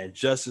Superman,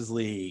 Justice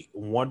League,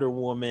 Wonder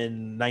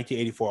Woman,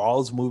 1984, all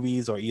those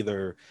movies are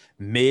either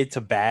mid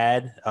to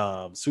bad.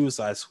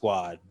 Suicide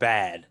Squad,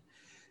 bad.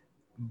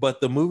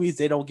 But the movies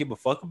they don't give a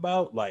fuck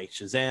about, like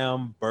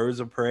Shazam, Birds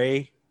of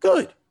Prey,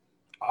 good.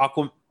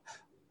 Aquaman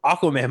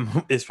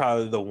is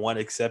probably the one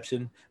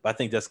exception, but I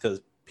think that's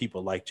because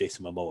people like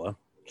Jason Momoa.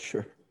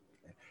 Sure.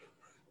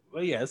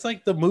 But yeah, it's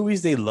like the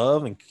movies they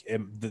love and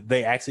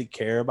they actually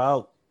care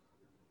about,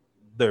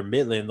 they're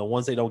middling. The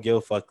ones they don't give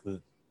a fuck,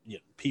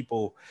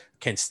 people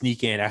can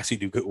sneak in and actually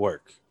do good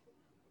work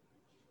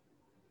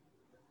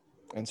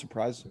and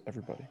surprise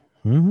everybody.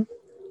 Mm-hmm.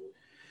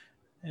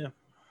 Yeah,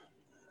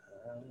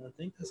 I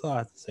think that's all I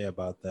have to say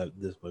about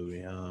this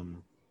movie.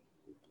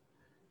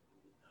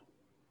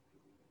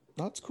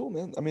 That's cool,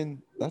 man. I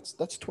mean, that's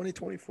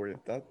 2020 for you.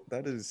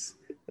 That is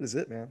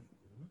it, man.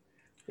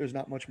 There's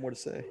not much more to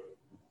say.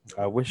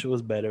 I wish it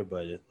was better,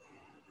 but it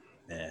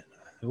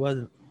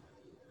wasn't.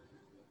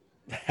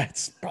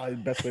 That's probably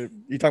the best way.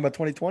 You talking about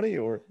 2020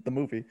 or the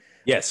movie?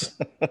 Yes.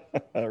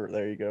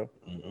 There you go.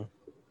 Mm-hmm.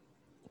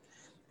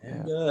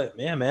 And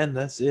yeah, man,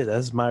 that's it.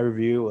 That's my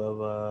review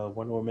of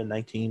Wonder Woman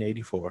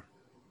 1984.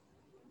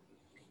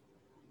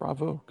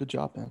 Bravo. Good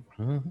job, man.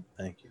 Mm-hmm.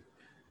 Thank you.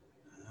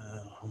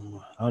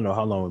 I don't know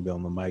how long we've been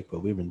on the mic,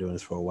 but we've been doing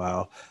this for a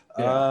while.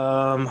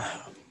 Yeah.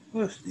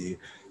 Let's see.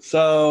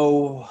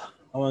 So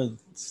I want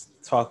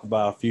to talk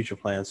about future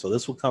plans. So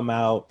this will come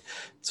out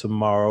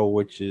tomorrow,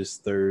 which is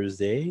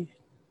Thursday.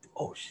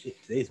 Oh shit!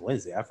 Today's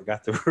Wednesday. I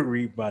forgot to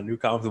read my new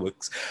comic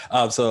books.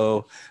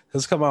 So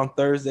this come out on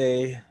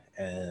Thursday,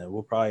 and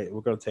we're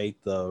gonna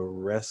take the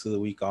rest of the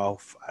week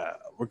off.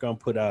 We're gonna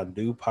put out a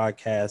new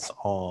podcast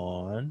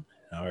on.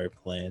 I already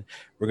planned.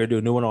 We're gonna do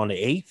a new one on the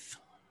 8th.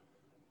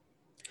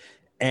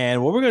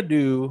 And what we're gonna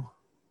do,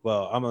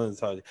 well, I'm gonna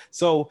tell you.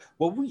 So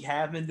what we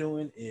have been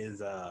doing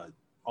is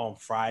on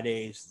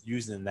Fridays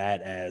using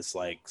that as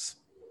like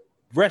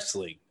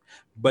wrestling.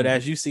 But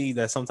as you see,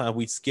 that sometimes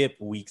we skip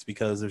weeks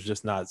because there's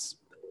just not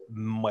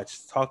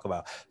much to talk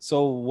about.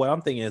 So what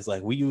I'm thinking is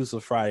like we use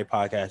the Friday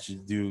podcast to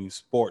do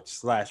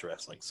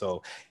sports/wrestling.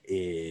 So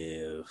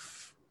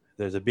if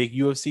there's a big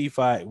UFC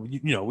fight,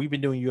 we've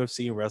been doing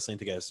UFC and wrestling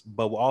together,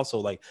 but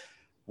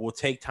we'll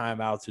take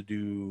time out to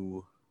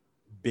do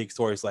big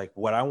stories. Like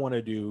what I want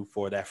to do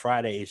for that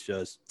Friday is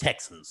just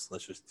Texans.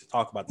 Let's just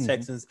talk about the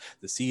Texans,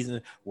 the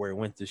season where it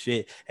went to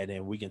shit, and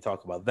then we can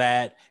talk about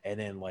that. And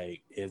then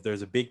like if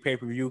there's a big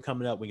pay-per-view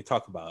coming up, we can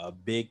talk about a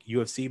big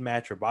UFC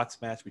match or box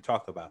match. We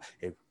talk about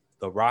if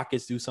the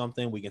Rockets do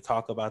something, we can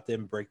talk about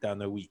them and break down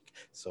their week.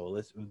 So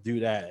let's do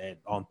that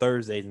on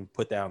Thursdays and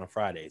put that on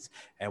Fridays.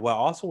 And what I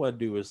also want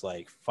to do is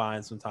like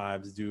find some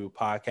time to do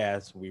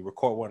podcasts. We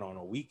record one on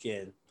a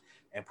weekend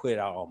and put it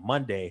out on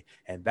Monday.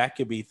 And that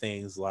could be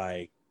things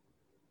like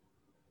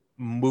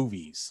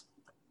movies,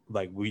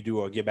 like we do,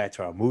 or get back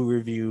to our movie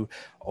review,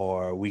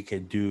 or we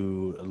could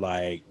do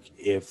like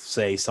if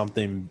say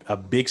something, a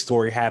big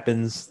story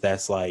happens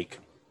that's like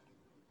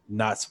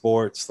not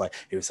sports, like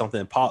if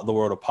something in the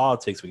world of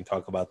politics, we can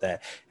talk about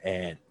that.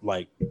 And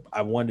like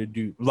I want to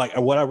do, like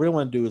what I really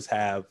want to do is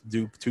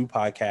do 2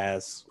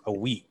 podcasts a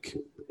week,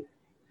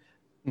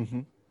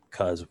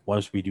 because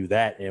once we do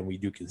that and we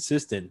do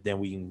consistent, then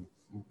we can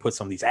put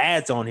some of these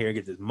ads on here and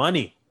get this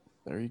money.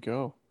 There you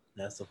go.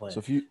 That's the plan.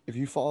 So if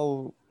you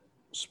follow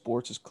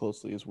sports as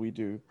closely as we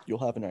do, you'll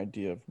have an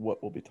idea of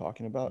what we'll be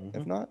talking about.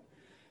 If not,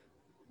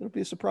 it'll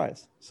be a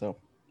surprise. So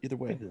either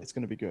way, it's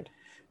going to be good.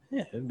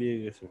 Yeah, it'd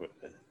be a good surprise.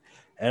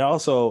 And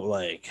also,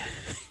 like,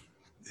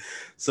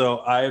 so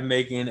I am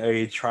making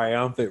a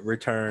triumphant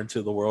return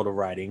to the world of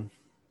writing.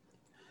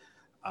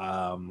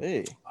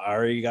 Hey, I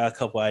already got a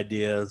couple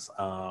ideas.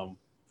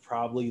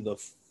 Probably the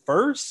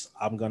first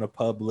I'm gonna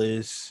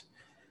publish.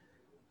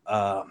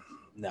 Now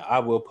I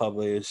will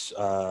publish.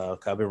 I've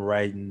been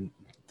writing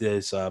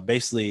this.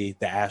 Basically,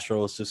 the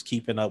Astros just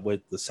keeping up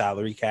with the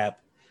salary cap.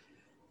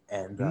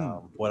 And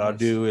what nice. I'll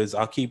do is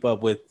I'll keep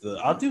up with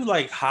I'll do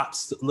like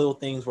little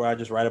things where I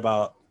just write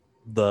about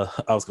I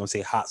was going to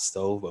say hot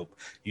stove, but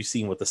you've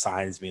seen what the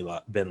signs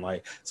been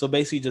like. So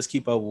basically just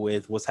keep up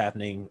with what's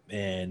happening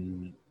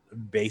in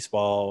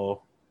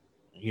baseball,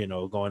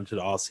 going to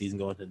the off season,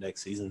 going to the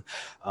next season.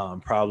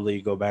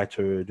 Probably go back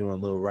to doing a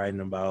little writing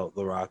about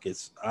the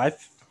Rockets.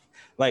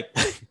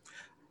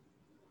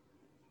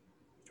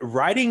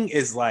 Writing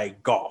is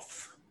like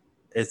golf.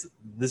 This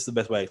is the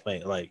best way to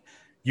explain it. Like,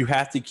 you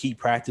have to keep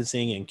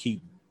practicing and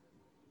keep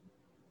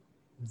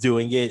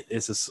doing it.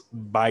 It's just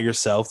by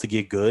yourself to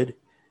get good.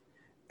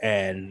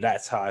 And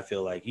that's how I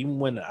feel like even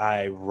when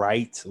I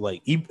write,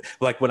 like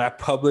when I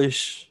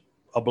publish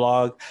a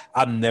blog,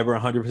 I'm never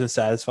 100%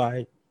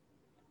 satisfied.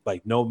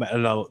 Like no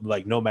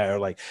matter,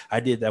 like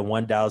I did that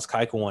one Dallas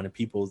Keuchel one and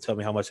people tell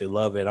me how much they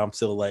love it. I'm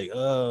still like,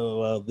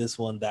 oh, well, this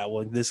one, that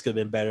one, this could have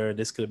been better.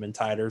 This could have been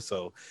tighter.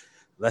 So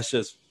that's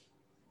just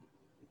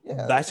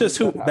just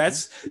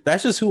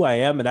who I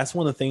am. And that's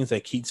one of the things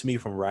that keeps me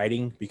from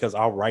writing, because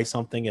I'll write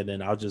something and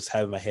then I'll just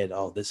have in my head,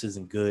 oh, this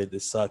isn't good,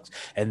 this sucks,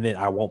 and then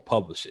I won't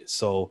publish it.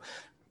 So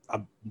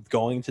I'm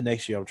going to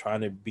next year, I'm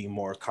trying to be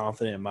more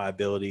confident in my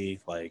ability,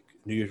 like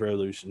New Year's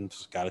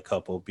resolutions, got a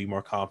couple, be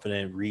more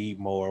confident, read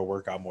more,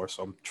 work out more.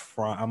 So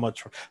I'm gonna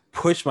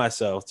push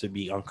myself to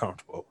be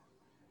uncomfortable.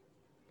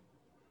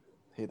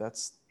 Hey,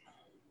 that's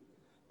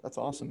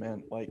awesome,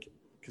 man. Like,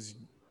 because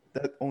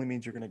that only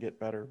means you're going to get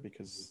better,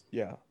 because,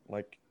 yeah,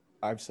 like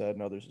I've said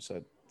and others have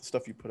said, the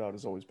stuff you put out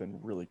has always been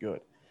really good.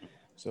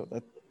 So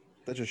that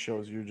just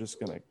shows you're just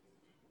going to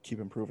keep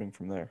improving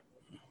from there.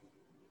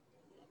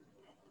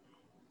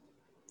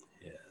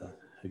 Yeah,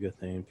 a good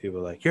thing. People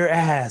are like, you're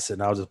ass,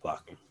 and I'll just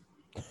block them.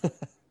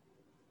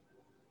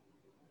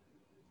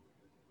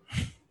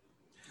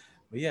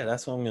 But yeah,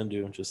 that's what I'm going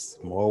to do.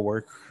 Just more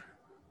work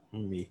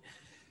on me.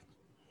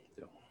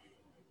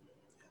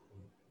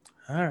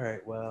 All right.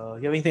 Well,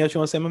 you have anything else you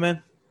want to say, my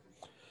man?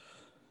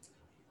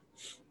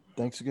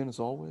 Thanks again, as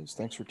always.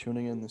 Thanks for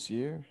tuning in this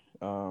year.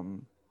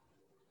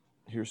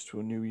 Here's to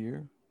a new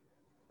year.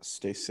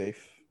 Stay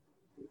safe.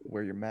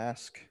 Wear your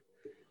mask.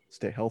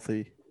 Stay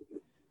healthy.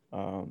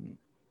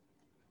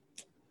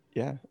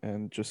 Yeah,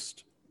 and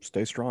just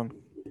stay strong.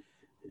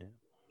 Yeah.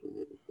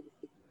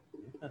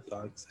 That's all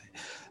I can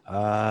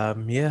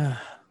say. Yeah.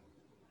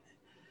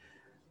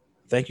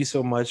 Thank you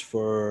so much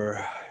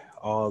for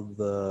all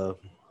the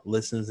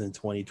listens in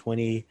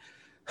 2020.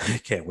 I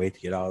can't wait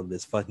to get out of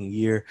this fucking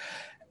year,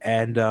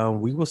 and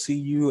we will see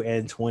you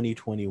in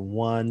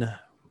 2021. I'm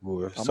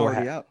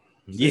already out.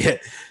 Yeah.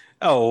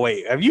 Oh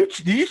wait,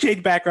 did you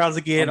change backgrounds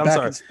again? I'm back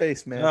sorry. In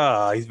space, man.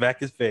 Oh, he's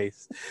back in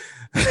space.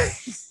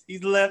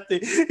 He's left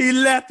it. He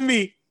left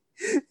me.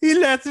 He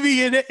left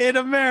me in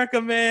America,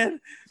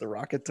 man. The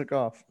rocket took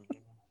off.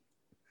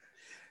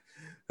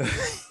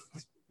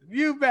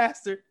 You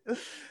bastard. All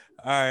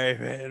right,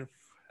 man.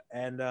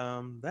 And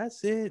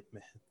that's it,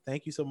 man.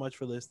 Thank you so much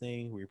for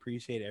listening. We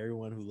appreciate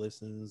everyone who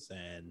listens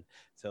and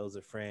tells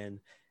a friend.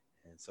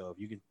 And so if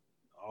you could,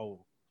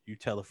 you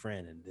tell a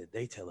friend, and then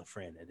they tell a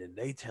friend, and then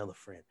they tell a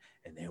friend,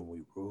 and then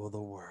we rule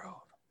the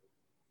world.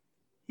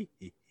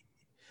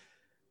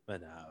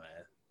 But no,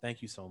 man.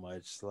 Thank you so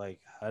much.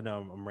 Like, I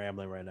know I'm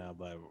rambling right now,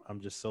 but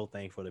I'm just so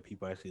thankful that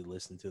people actually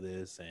listen to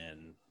this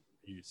and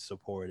you're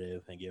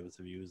supportive and give us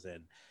views.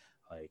 And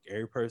like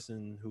every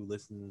person who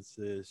listens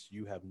to this,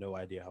 you have no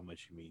idea how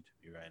much you mean to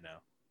me right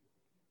now.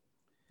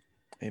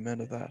 Amen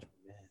to that.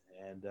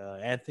 And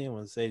Anthony, I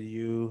want to say to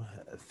you,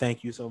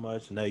 thank you so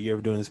much. I know you're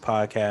ever doing this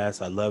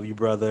podcast. I love you,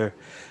 brother.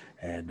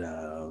 And,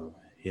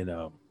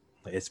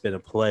 it's been a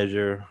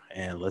pleasure.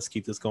 And let's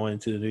keep this going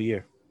into the new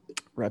year.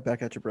 Right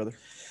back at you, brother.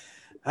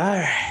 All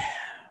right.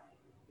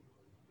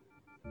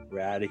 We're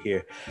out of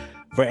here.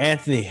 For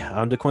Anthony,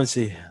 I'm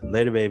DeQuincy.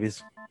 Later,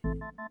 babies.